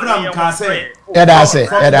 Bosu Avraham can say. That's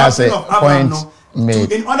it. Point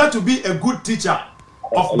made. In order to be a good teacher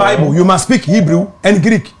of Bible, you must speak Hebrew and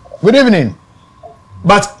Greek. Good evening.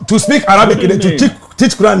 But to speak Arabic, to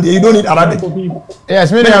teach Quran, you don't need Arabic.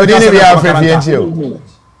 Yes, maybe I didn't be African.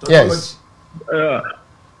 Yes.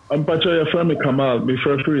 I'm Pacho from Kamal, me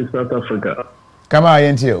from South Africa. Kamal,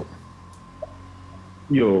 ain't you?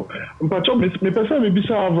 Yo, I'm Pacho, me person me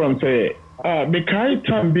bisa Avraham say, me kai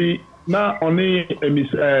tambi na only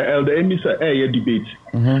elder emisa debate.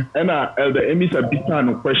 And elder emisa bisa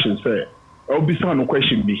no question say, or bisa no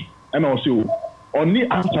question me. And also only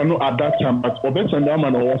answer no at that time, but obeto no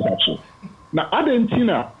man or WhatsApp. Na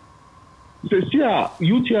Argentina, say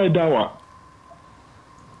UTI Dawaa,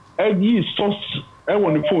 every source. I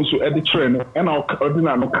want the phone so at the train and I'll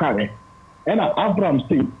ordinary no carry. And Avraham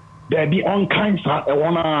say there be unkind sir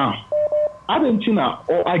Argentina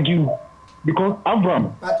or argue because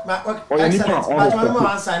Avraham or any no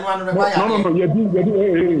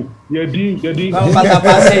you did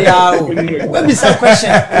when be some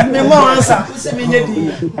question me more answer say me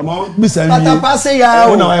patapa say ya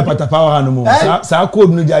o na why patapa wa no mo sa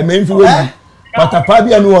code no jai me mfi we patapa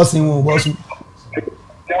bia no osin wo boss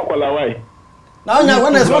now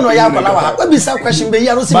when there's one ya kwala wa be some question be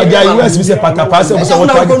ya no see but ya US be say patapa say what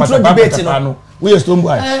patapa debate no we are stone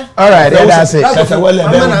boy all right that's it that's well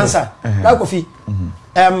answer that Kofi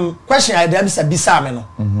question I dey be bisa me no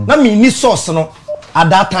na me ni source no at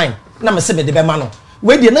that time na me say be de be ma no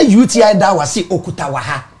we dey na UTI Dawaa say okuta wa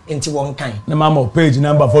ha enti won kan na mama page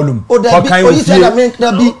number volume o kan you tell me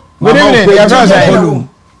na be good evening ya just volume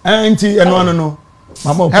enti no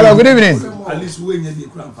mama hello good evening at least we nya dey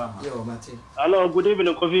kran farm hello good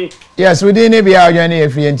evening Kofi yes we didn't be out journey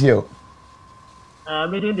free enti o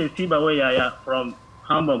meeting the Siba ya from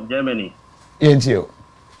Hamburg Germany enti o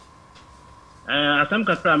asam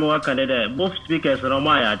kakra me waka de both speakers no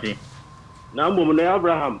ma ya de na mbom no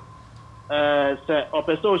Abraham say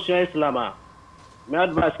opeso share Islam me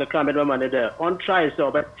advice kakra me do ma de on try say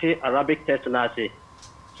obete Arabic text na say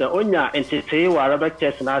So onya entity wa Robert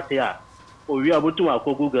Chess na say we are able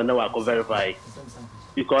to Google na wa verify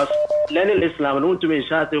because learning Islam no to be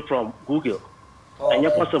started from Google. And you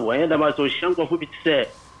possible and the so shanko fu bit say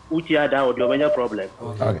utia da o do problem.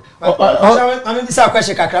 Okay. I mean this a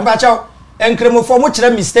question kakra ba chaw enkremo for mo kire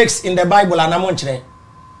mistakes in the Bible and amon kire.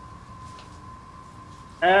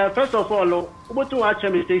 First of all, what to watch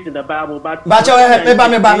mistakes in the Bible, but Bachaw,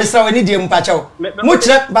 Mr. We need you, Bachaw. Much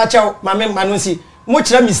Bachaw, Mamma Manusi,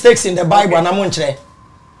 much mistakes in the Bible and Amontre.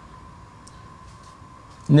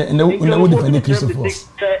 No,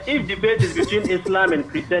 if debate is between Islam and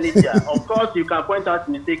Christianity, of course you can point out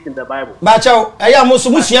mistakes in the Bible. Bachaw, I am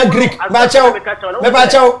Musumusia Greek, Bachaw,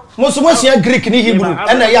 Musumusia Greek in Hebrew,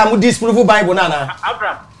 and I am disprove Bible Nana.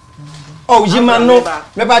 Abraham. Oh, Jimano,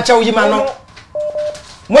 Mebachaw Jimano.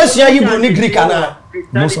 Most Hebrew ni Greek ana.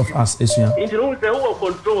 Most of us Asian. Who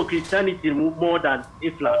control Christianity more than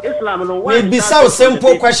Islam? Islam no one. Maybe so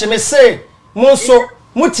simple question. Me say, Monso,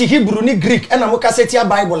 muti Hebrew ni Greek, and I'm kassetia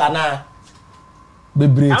Bible ana.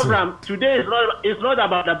 Abraham, today is not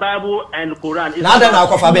about the Bible and Quran. Now then, I'll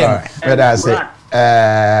cover them. But I say,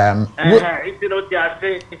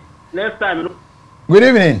 next time. Good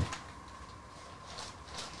evening.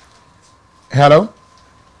 Hello.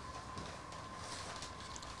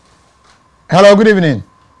 Hello, good evening.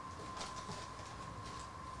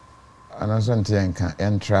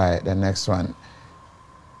 And try the next one.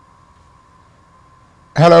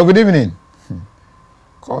 Hello, good evening.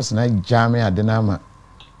 Course na jam at Dinama.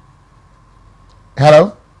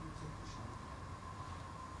 Hello.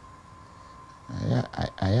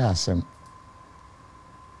 I asked him.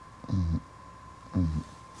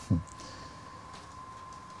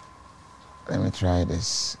 Let me try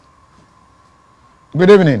this. Good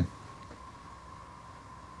evening.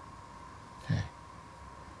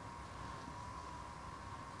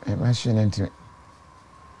 Machine into it.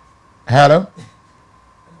 Hello.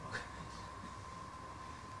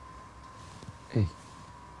 Hey.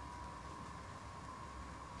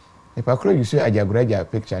 If I could, you see, I just grab your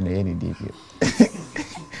picture and any deep.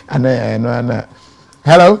 And I know.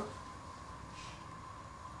 Hello.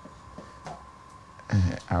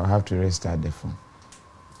 I'll have to restart the phone.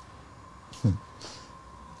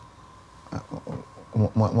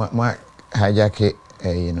 My hijack it,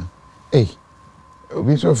 you know. Hey.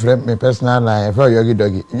 We so friend me personal line for yogi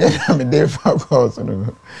doggy. Yeah, I'm a day for calls.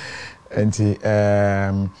 And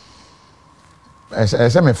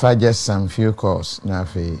I me just some few calls now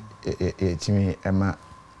for me Emma.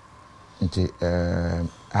 I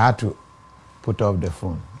had to put off the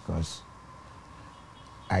phone because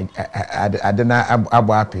I didn't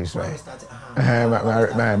have piece right.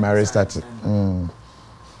 My restarted.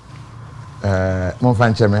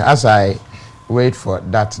 As I wait for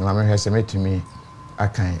that, Mama has made to me.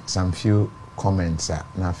 Okay, some few comments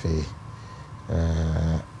nafe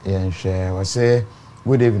share was say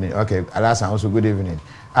good evening. Okay, alas also good evening.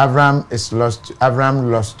 Avraham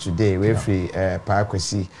lost today. We free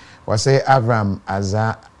Parkwesi. Was say Avraham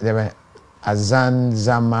Azan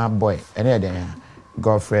Zama boy. Any other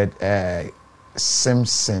Godfred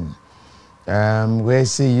Simpson. We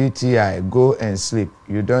see UTI go and sleep.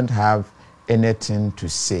 You don't have anything to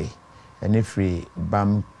say. And if we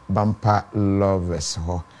bumper lovers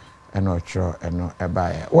ho eno cho eno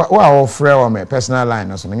ebaye wa ofre o me personal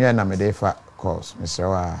line so me na me dey fa calls Mr.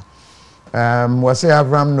 Wa say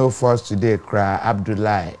Avraham no force today cry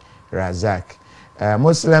Abdullah Razak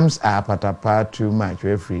Muslims are patapa too much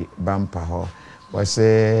every bumper ho wa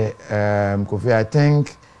say Kofi I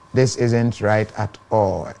think this isn't right at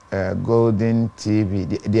all Golden TV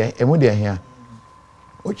the emudia here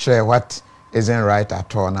which what isn't right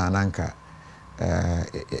at all na nanka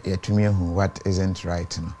to me what isn't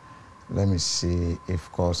right now. Let me see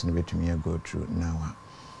if course to me go through now.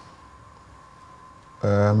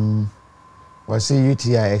 Was see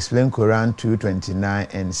UTI explain Quran 229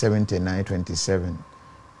 and 79:27.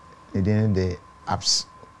 Within the apps.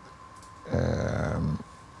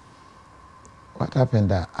 What happened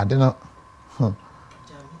there? I don't know.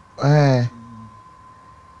 Okay.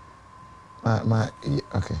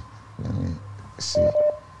 Let me see.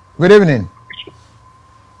 Good evening.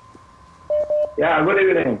 Yeah, good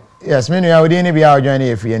evening. Yes, me I would any be out joining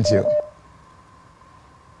if you into.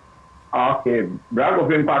 Okay, Bravo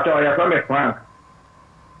Pim Pato, I from Frank.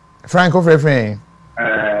 Frank of refrain.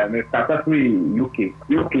 Mr. Tatri, UK.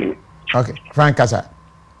 Okay, Frank Casa.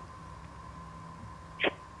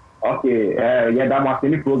 Okay, yeah, that was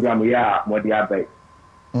any program we are more the abbey.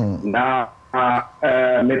 Now,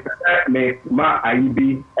 me ma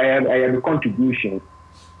IB, I have a contribution.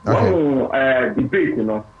 Okay. Debate, you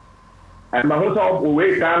know. and my husband will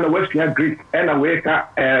wake up and West Greek and I wake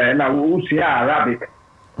up and I will see Arabic.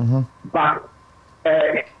 But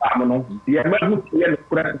I don't know, the American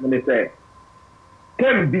president say,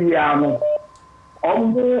 can be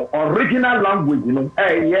original language, you know,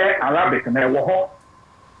 Arabic and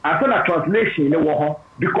I said a translation in the war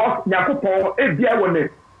because Yakupo, if there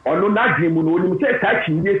were or no Najim, when you say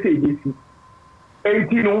touching, they say this.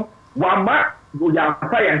 And you know, one mark would have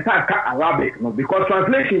and Arabic, no, because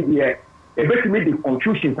translation here, a bit made the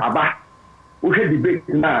confusion about who should debate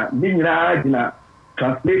now, meaning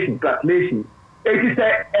translation. It is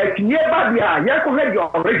a nearby, you have your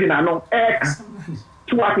original, no, X,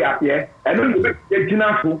 to what you appear, and then you make the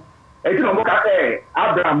original. It's not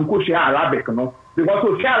Abraham could share Arabic, no. Because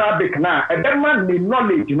to share Arabic now, a better man need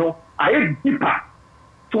knowledge, you know, I is deeper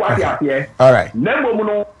to what you appear. All right. Never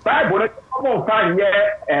know, Bible, find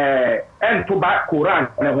and to back Quran,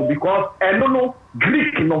 because I don't know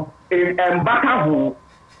Greek, you know, and Batahu,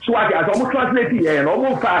 so I has almost translated and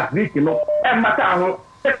almost fast Greek, you know, and Batahu,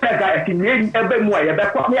 every more,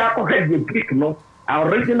 the Greek, you know,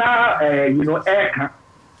 original, you know, air.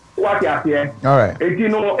 What you appear. All right. You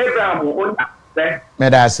know, Abraham, may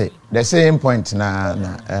I say the same point now.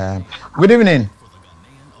 Good evening.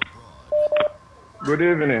 Good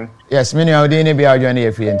evening. Yes, many of the be out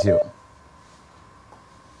joining free until.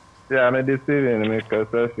 Yeah, I'm deceiving me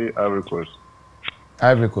because I see Ivory Coast.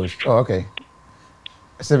 Ivory Coast. Oh, okay.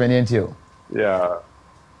 7 until. Yeah.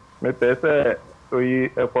 Me say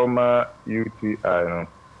we a former UTI. No.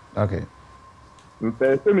 Okay. Me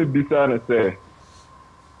say me bisa say.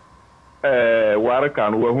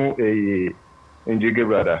 Warakan wehu njige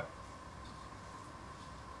brother.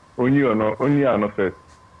 Only no first.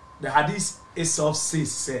 The hadith itself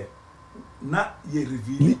says, say, not ye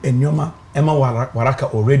reveal enyoma Emma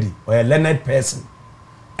Waraka already, or a learned person.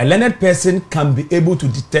 A learned person can be able to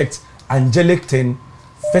detect angelic thing,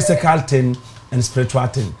 physical thing, and spiritual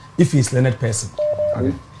thing if he is learned person.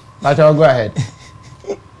 Okay. I'll go ahead.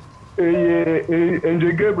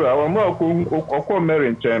 Njige brother, I'm not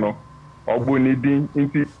marrying channel. Obunidin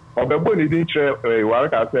inti obebonidin chere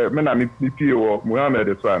waraka say me na me pie wo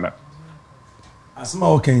Muhammad Sana asma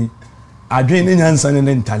okay adwen ni nyansa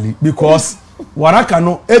ne ntali because waraka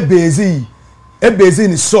no ebezi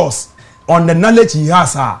ni source on the knowledge he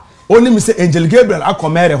has only me say Angel Gabriel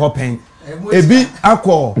akomere hopen ebi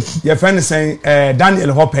akọ ye friend say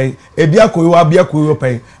Daniel hopen ebi akoyo abia koyo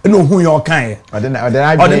pen no hu ye okan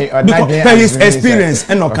because his experience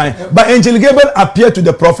and okan but Angel Gabriel appeared to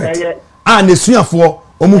the prophet and the suafo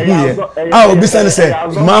omuhuye obisa say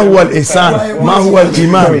mahuwal ihsan mahuwal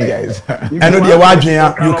iman and the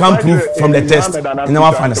wadwen you can prove from the test in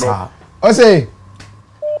our finance o say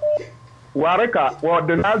waraka what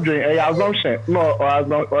the nadwen assumption no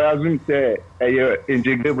or assume say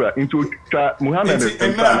Angel Gabriel into Muhammad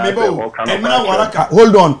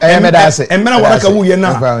hold on emena waraka wu ye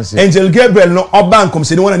na Angel Gabriel no oba nkom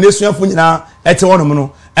se ni wona na suafo nyina ete wono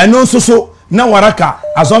no eno nso so na waraka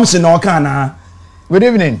assumption na oka na. Good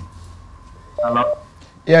evening. Hello.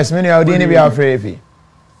 Yes, many of the be afraid.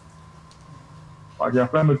 Your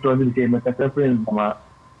friend was telling me that the friend Zama.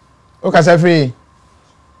 Okay, say free.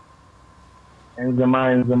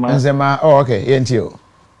 Zama. Oh, okay. Yentio.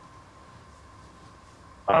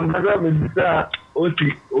 Brother, Mr.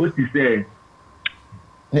 Oti say.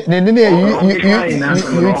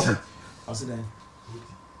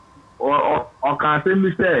 Or can't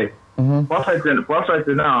me say. Prophet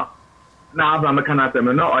now Abraham can say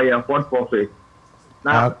no or your false prophet.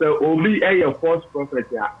 Now so only a false prophet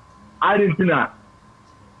here. I didn't know.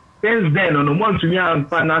 Since then on the one to me and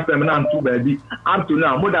find out them and two baby up to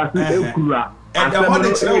now more than Kura. And the whole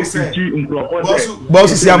say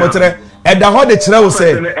boss see amotre and the whole the chira will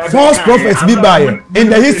say false prophets be by in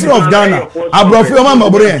the history of Ghana abrofi o ma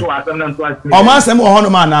mabure o ma sem o hono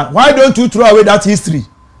man. Why don't you throw away that history?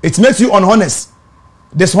 It makes you honest,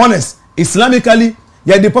 dishonest. Islamically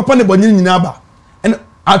ya the papa ne bonyin nyina ba and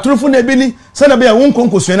atrofo na bi ni say na be ya won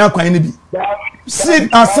konkoso na kwan ni bi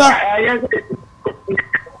sit asa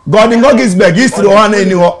God in Goggisberg history o han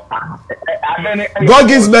eni ho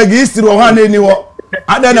Goggisberg history o han eni ho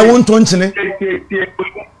ada na won to nchene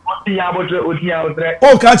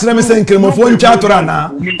o ka kire me say nkremofo ncha atora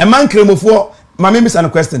na e man nkremofo ma me miss an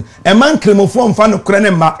question e man nkremofo mfa no kure ne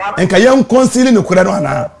ma enka ye nkonsili ne kure no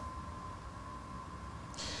ana.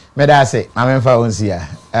 Medase, I'm in Faunsia.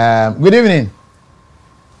 Good evening.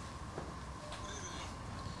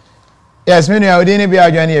 Yes, many are didn't be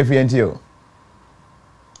our journey if you until.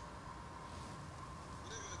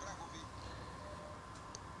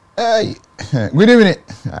 Good evening.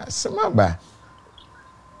 Some bad.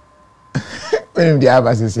 When the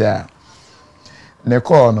Abbas is here. ne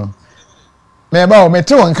call no. Me ba o me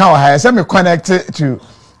te won kan wa ha say me connect to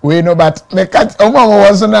we know but me cat omo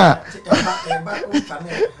was na.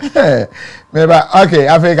 Me ba okay,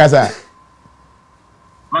 Africa sir.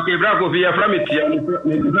 Okay, bravo, we are from it here.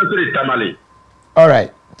 Tamale. All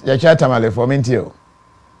right. You chat Tamale for me too.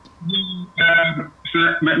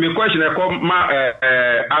 My question is come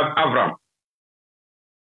Avraham.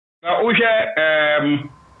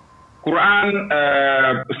 Quran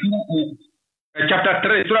chapter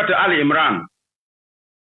 3 Surah Al Imran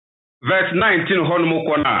verse 19 honmo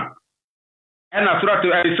kona. Ena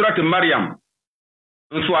Surah Maryam.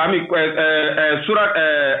 So Surah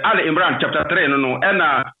Al Imran chapter 3 no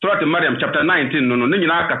ena Surah Maryam chapter 19 no ni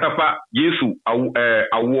nyina katafa Yesu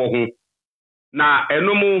awo ho na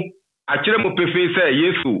enomu akire mu pefe se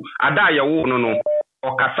Yesu ada yawo no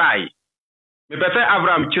okasai me pefe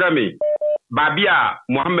Avraham kire me babia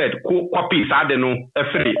Muhammad copy sade no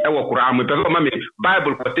efri ewo Quran me pefe ma me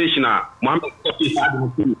Bible quotation Muhammad copy sade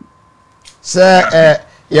no se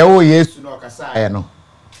yawo Yesu no okasai no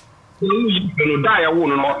no da yawo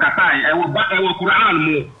no okasai ewo Quran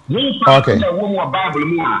mu okay wo mu Bible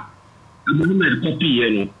mu Muhammad copy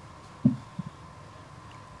no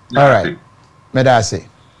all right medase.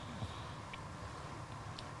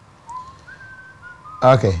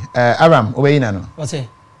 Okay, Abraham, obeyina no. What's it?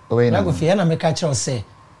 Obeyina. Na go fi na me ka kire say.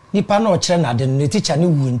 Nipa na o kire na de no teacher ni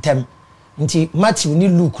wu ntem. Nti Matthew ni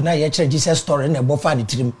Luke na ye kire Jesus story na ebo fa ni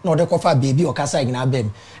tirim. Na o de kofa baby o kasa igna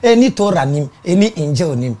abem. Ni Torah nim, ni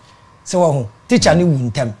angel nim. Se wo ho, teacher ni wu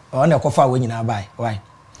ntem. O na kofa we nyina bai. Why?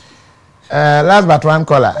 Last but one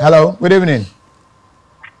caller. Hello, good evening.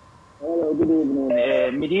 Hello, good evening.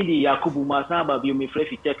 Mididi Yakubu Masamba bi me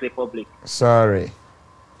free Czech Republic. Sorry.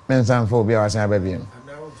 Mensan for be our baby.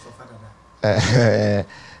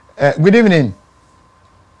 Good evening.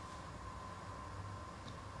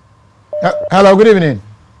 Hello, good evening.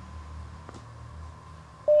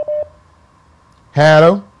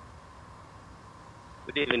 Hello.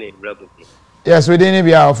 Good evening, brother. Yes, we didn't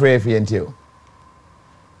be our free until.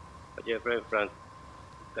 But your friend Frank,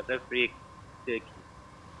 got a free Turkey.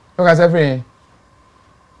 Okay, free.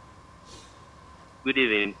 Good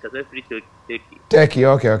evening, got a free Turkey. Turkey,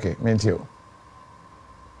 okay, meant you.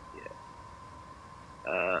 Yeah.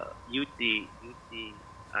 UTI,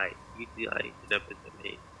 that person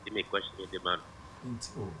may question the man.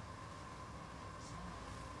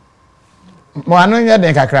 Mo anu nya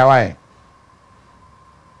den kakra why?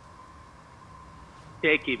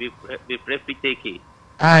 Turkey, be prefer Turkey.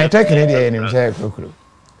 Turkey ne dey nim share kokro.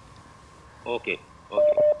 Okay.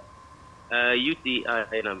 UTI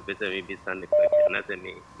and I'm better maybe stand the question as a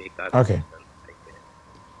make okay.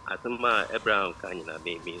 Asuma Abraham Kanyana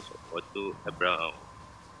means or to Abraham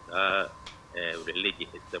religion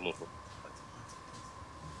system of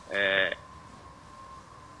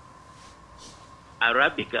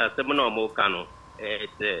Arabic seminal mokano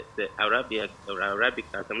the Arabic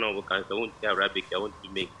seminal mokano so won't Arabic I want to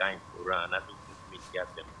make kind for run I don't make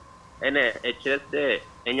them and a chest there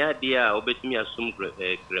any idea obey me assume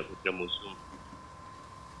musum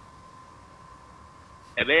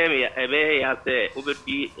ebe ya say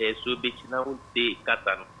obebi so be china unti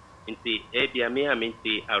katano inti ebia me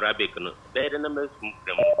aminti Arabic no better na mesum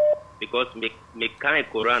kremo because me kind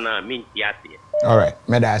Quran mean yati. All right,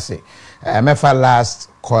 medase. Me for last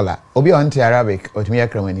caller. Obi on Arabic otumi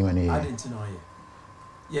akrama ni mane. I didn't know here.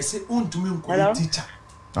 Yes, untumi ko teacher.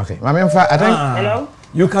 Okay, mama mfa I think hello.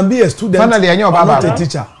 You can be a student. Finally, I know not a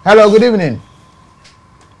teacher. Hello, good evening.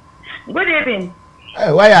 Good evening.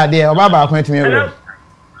 Hey, why are there? Obaba appoint me. Hello.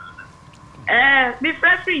 Be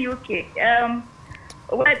fresh from UK.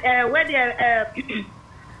 Where the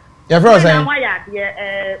Your friend saying?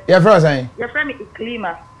 Your friend saying? Your friend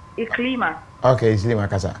Iklima. Okay, Iklima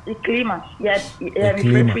kasa. Iklima. Yes, me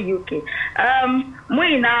fresh from UK.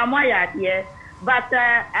 Moi na mo ya there, but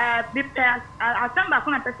asamba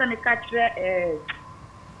kuna pesa me catch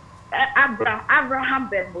Avraham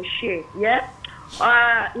ben Moshe. Yeah.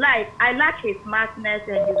 Like I like his smartness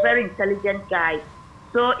and he's very intelligent guy.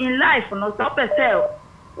 So in life, no stop yourself.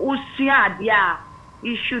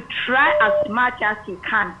 You should try as much as he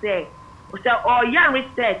can say. So or your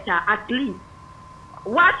researcher at least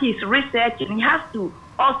what he's researching, he has to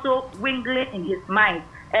also wingle it in his mind.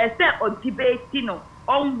 Say or debate,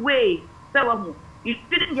 own way. So you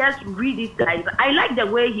shouldn't just read it guys. I like the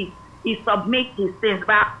way he submits his things,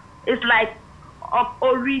 but it's like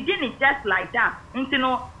or reading it just like that.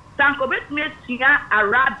 Sankobet made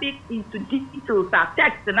Arabic into details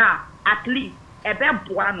text now at least a bit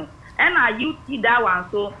buano. And I used that one,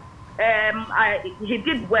 so he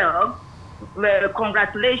did well.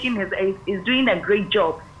 Congratulations, he's doing a great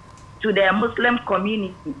job. to the Muslim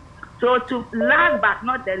community. So to last but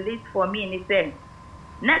not the least for me in the sense,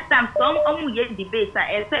 next time some debate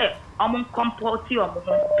I say compulsory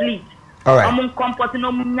please. All right. Compulsory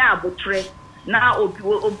no munya now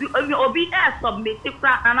obi submit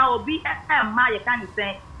and now obi ma you can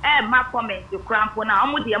say ma comment you cramp na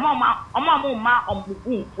omo de ma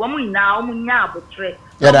ina nya abotre.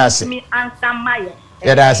 Yeah, that's it. Me answer my.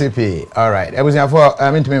 Yeah, that's it. All right. I was here for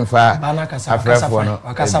to for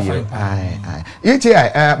UTI,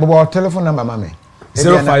 but telephone number, mami.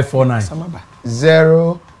 0549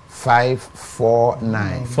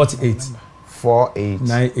 0549 48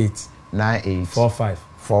 98 45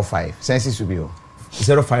 Senses to be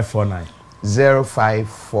 0549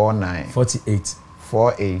 48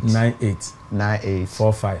 98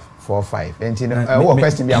 45. And you know, what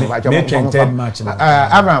question be about your Abraham,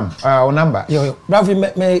 number. Yo, Ravi,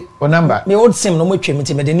 me number. Me old sim no more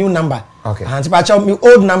me the new number. Okay. And me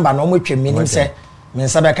old number no more me say me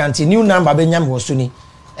sabe kanti new number be nyam wosuni.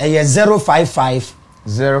 055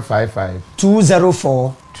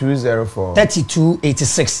 204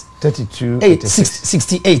 3286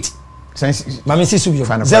 68. Mami si subio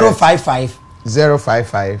 055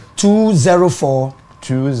 204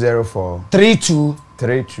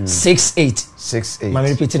 32 68. Mami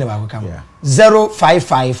repeating about come.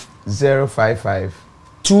 055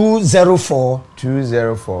 204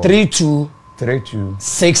 32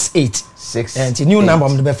 68. And the new number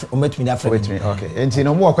I'm met me that. Okay. And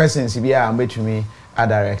no more questions if you are met me a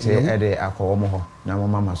director at the Akomo na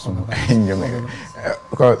mama so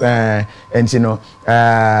because and you know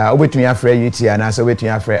wait me after UT and also wait me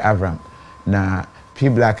after Avraham na P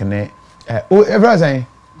Black ne everyone saying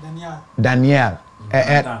Daniel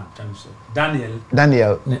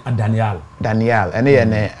and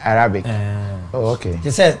in Arabic. Oh, okay.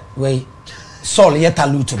 They said wait Saul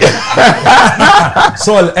yetaluto.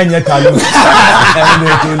 Saul and yetaluto.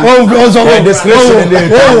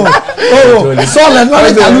 Saul and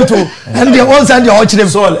yetaluto. And they all send your watch them.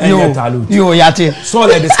 Saul and yetaluto. You yati.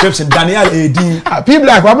 Saul a description. Daniel AD. P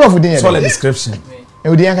Black, what about for Saul a description.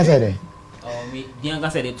 You the answer there. Me the answer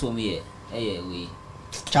said it to me. We.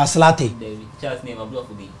 Charles Latte. Charles name a block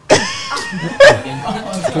for me.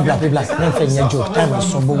 People, nothing joke. Time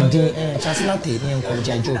is so bolding. Charles Latte,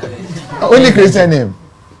 joke. Only Christian name.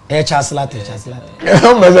 Charles Latte.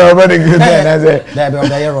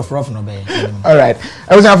 All right.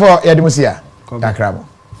 I was for Yadimusia. Dakrabo.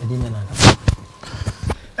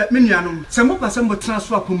 Minianum, some of us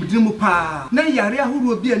transfer from Dimu Pa. Na yare who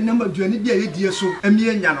will be a number of journey be a dear so, and me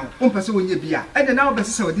and Yano, on person when you be. And now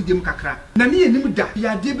best so did him kakra. Nani and Nimuda,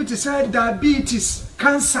 ya diabetes, diabetes,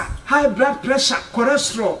 cancer, high blood pressure,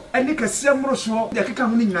 cholesterol, and Nika Samroswo, the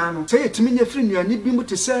Kakamino. Say it to me, your friend, you need be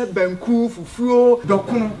to say Banku, Fufuo,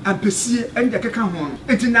 Dokun, and Pessi, and the Kakamon.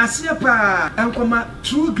 And in Asia Pa, and Koma,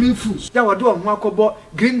 true green foods. Yawado, Makobo,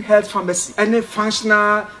 Green Health Pharmacy, and a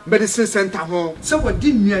functional medicine center home. So what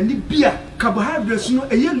did me and beer, carbohydrates, no,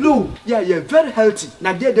 a yellow. Yeah, you're very healthy.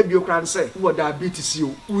 Now, dear, the Biocran say, what diabetes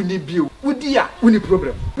you, uni bio, udia, uni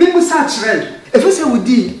problem. We must search red. If I say we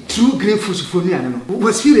did true green foods for me, I don't know.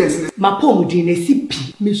 Was serious. My poem did a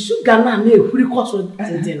CP. Me sugar na me free cost of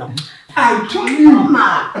dinner. I told you,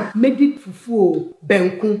 ma. Made it fufu,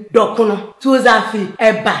 benku, dokono, tuzafi,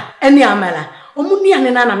 eba, any amala. Omuni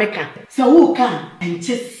and nana meka. So who can and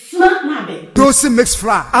just. Dosi mixed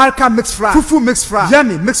fry, Alka mixed fry, Fufu mixed fry,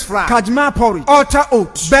 Yummy mixed fry, Kajma porridge, Ultra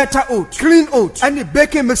oats, Beta oats, Clean oats, and the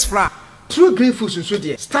bacon mixed fry. True green foods in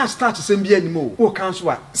Sudia. Start to send me anymore. Who counts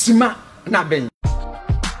what? Sima, not ben.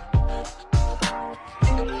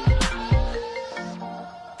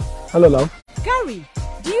 Hello, love. Gary,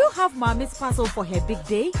 do you have Mommy's parcel for her big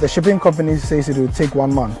day? The shipping company says it will take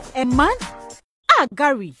 1 month. A month?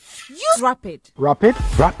 Gary, use Rapid. Rapid?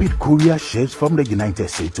 Rapid courier ships from the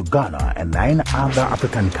United States to Ghana and 9 other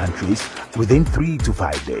African countries within 3 to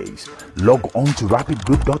 5 days. Log on to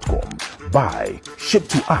rapidgroup.com, buy, ship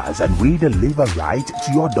to us, and we deliver right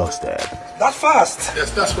to your doorstep. That fast?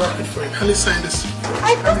 Yes, that's Rapid for you. Can you sign this?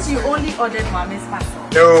 I thought you only ordered Mommy's parcel.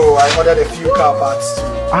 No, I ordered a few car parts too.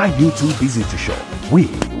 Are you too busy to shop? We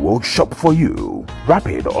will shop for you.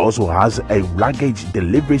 Rapid also has a luggage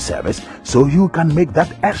delivery service, so you can make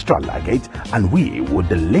that extra luggage and we will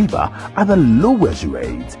deliver at the lowest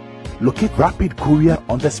rate. Locate Rapid Courier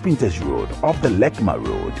on the Spinters Road off the Lekma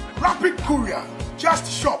Road. Rapid Courier, just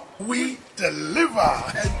shop, we deliver.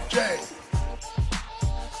 Enjoy.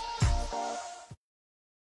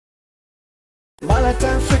 Malata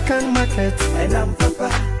African market, and I'm Papa.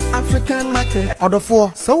 African African market. Order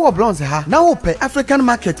for so bronze ha. Now open African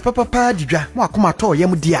market papa didra. Mo akoma to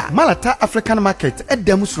yem dia. Malata African market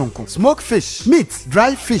edem sronko. Smoked fish, meat,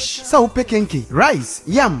 dry fish, so kenke, rice,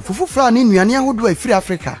 yam, fufu fra ni nnuane ahodo a free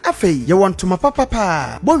Africa. Afei, ye want to ma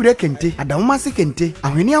papa. Bo wire kente, adamma se kente,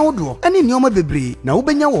 ahwene ahodo. Ani nneoma bebre na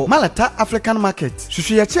wobenya wo Malata African market.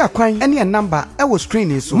 Hwehwe ye chi akwan ene number e wo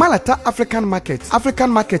screen so. Malata African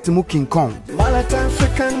market mu King Kong. Malata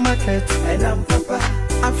African market, and papa.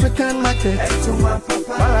 African market,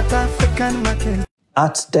 Malata African market.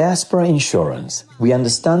 At Diaspora Insurance, we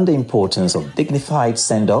understand the importance of dignified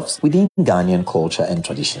send-offs within Ghanaian culture and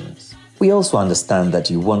traditions. We also understand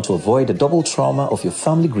that you want to avoid the double trauma of your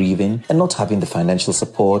family grieving and not having the financial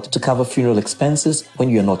support to cover funeral expenses when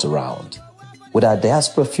you're not around. With our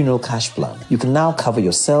Diaspora Funeral Cash Plan, you can now cover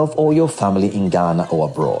yourself or your family in Ghana or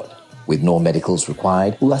abroad. With no medicals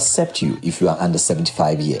required, we'll accept you if you are under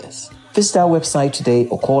 75 years. Visit our website today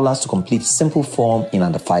or call us to complete a simple form in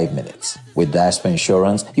under 5 minutes. With Diaspora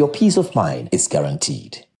Insurance, your peace of mind is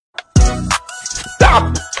guaranteed.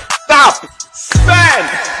 Stop! Send!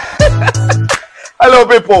 Hello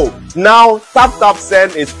people, now Tap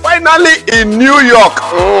Send is finally in New York.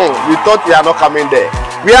 We thought we are not coming there.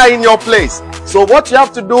 We are in your place. So what you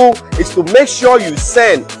have to do is to make sure you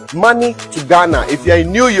send money to Ghana. If you're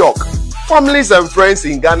in New York, families and friends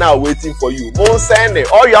in Ghana are waiting for you. Won't send it.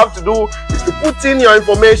 All you have to do is to put in your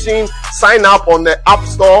information, sign up on the App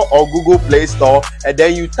Store or Google Play Store, and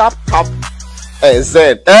then you tap and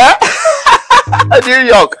send. New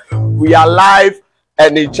York, we are live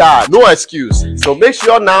and in charge. No excuse. So make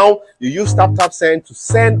sure now you use Tap Send to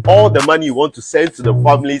send all the money you want to send to the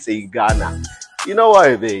families in Ghana. You know what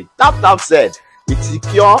I mean? Tap Send. It's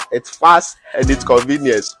secure, it's fast, and it's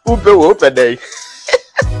convenient. Open day.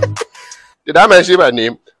 Did I mention my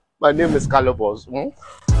name? My name is Carlo Boss.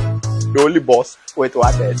 The only boss. Wait,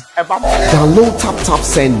 what then? Download Tap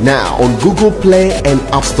Send now on Google Play and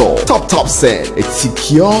App Store. Tap Send. It's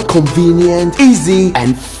secure, convenient, easy,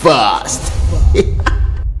 and fast.